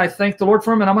blessing to me, and I thank the Lord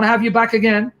for him. And I'm going to have you back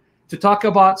again to talk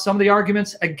about some of the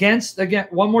arguments against, again,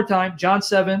 one more time, John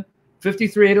 7,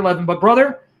 53, 8, 11. But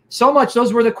brother, so much,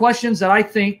 those were the questions that I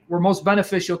think were most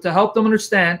beneficial to help them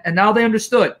understand. And now they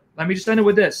understood. Let me just end it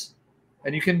with this.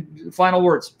 And you can, final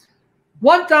words.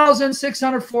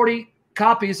 1,640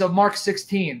 copies of Mark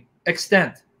 16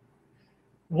 extant.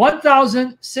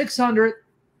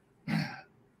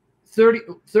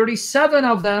 1,637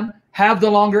 of them have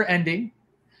the longer ending.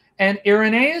 And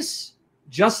Irenaeus,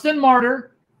 Justin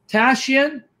Martyr,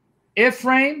 Tatian,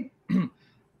 Ephraim,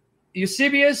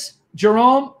 Eusebius,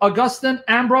 Jerome, Augustine,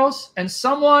 Ambrose, and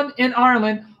someone in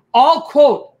Ireland all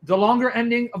quote the longer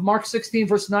ending of Mark 16,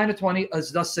 verse 9 to 20,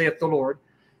 as thus saith the Lord.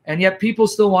 And yet people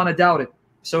still want to doubt it.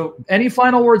 So any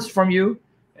final words from you,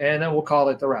 and then we'll call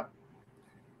it the wrap.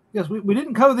 Yes, we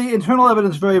didn't cover the internal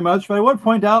evidence very much, but I would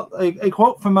point out a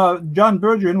quote from John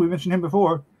Burgeon. We mentioned him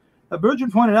before.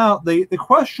 Burgeon pointed out the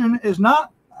question is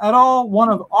not at all one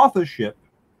of authorship,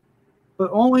 but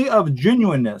only of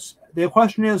genuineness. The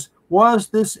question is, was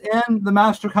this in the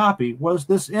master copy? Was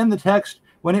this in the text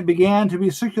when it began to be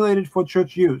circulated for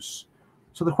church use?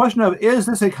 So the question of, is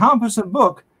this a composite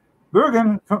book?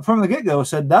 Bergen, from the get-go,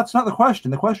 said that's not the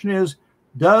question. The question is,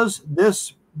 does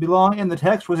this belong in the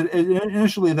text? Was it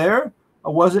initially there,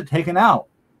 or was it taken out?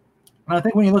 And I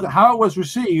think when you look at how it was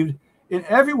received, in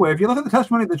everywhere, if you look at the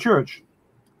testimony of the church,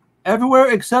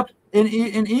 everywhere except in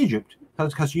Egypt,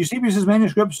 because Eusebius's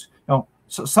manuscripts,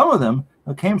 so some of them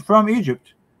came from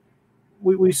Egypt,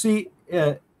 we see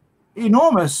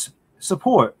enormous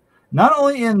support, not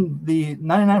only in the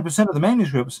 99% of the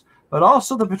manuscripts, but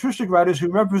also the patristic writers who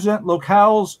represent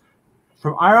locales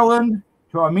from Ireland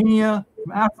to Armenia,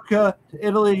 from Africa to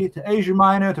Italy to Asia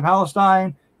Minor to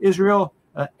Palestine, Israel,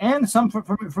 and some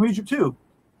from Egypt too.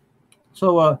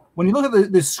 So when you look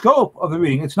at the scope of the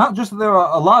reading, it's not just that there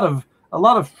are a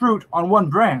lot of fruit on one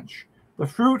branch. The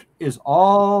fruit is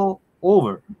all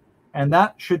over, and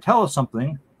that should tell us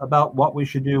something about what we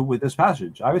should do with this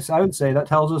passage. I would say that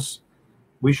tells us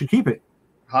we should keep it.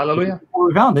 Hallelujah.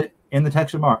 We found it in the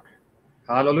text of Mark.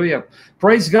 Hallelujah.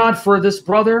 Praise God for this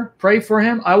brother. Pray for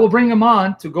him. I will bring him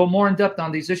on to go more in depth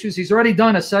on these issues. He's already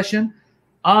done a session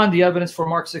on the evidence for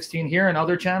Mark 16 here and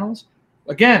other channels.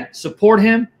 Again, support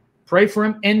him. Pray for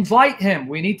him. Invite him.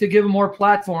 We need to give him more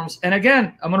platforms. And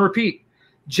again, I'm going to repeat.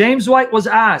 James White was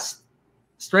asked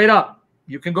straight up.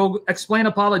 You can go explain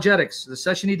apologetics, the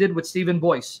session he did with Stephen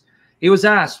Boyce. He was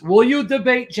asked, will you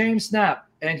debate James Snapp?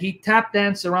 And he tap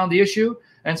danced around the issue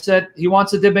and said he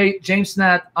wants to debate James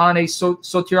Snapp on a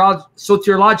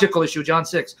soteriological issue, John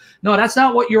 6. No, that's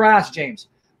not what you're asked, James.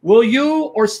 Will you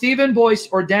or Stephen Boyce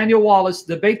or Daniel Wallace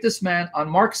debate this man on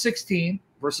Mark 16,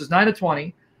 verses 9 to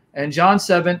 20, and John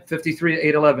 7, 53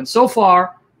 to 8:11? So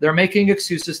far, they're making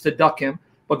excuses to duck him.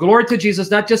 But glory to Jesus,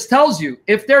 that just tells you,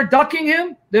 if they're ducking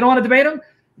him, they don't want to debate him,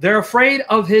 they're afraid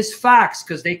of his facts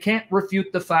because they can't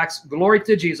refute the facts. Glory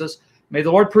to Jesus. May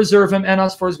the Lord preserve him and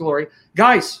us for his glory.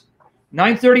 Guys,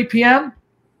 9:30 p.m.,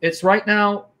 it's right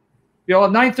now,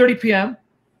 9:30 p.m.,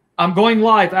 I'm going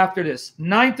live after this.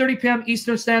 9:30 p.m.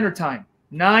 Eastern Standard Time.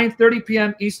 9:30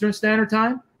 p.m. Eastern Standard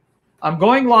Time. I'm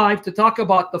going live to talk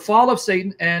about the fall of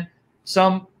Satan and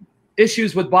some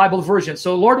issues with Bible version.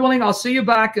 So Lord willing, I'll see you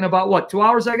back in about, what, 2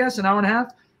 hours, I guess, an hour and a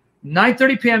half?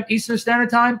 9:30 p.m. Eastern Standard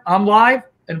Time. I'm live.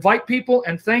 Invite people,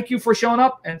 and thank you for showing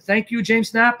up. And thank you,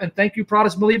 James Snapp, and thank you,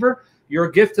 Protestant believer. You're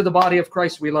a gift to the body of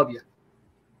Christ. We love you.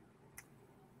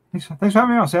 Thanks for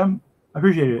having me on, Sam. I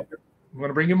appreciate it. I'm going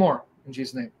to bring you more in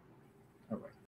Jesus' name.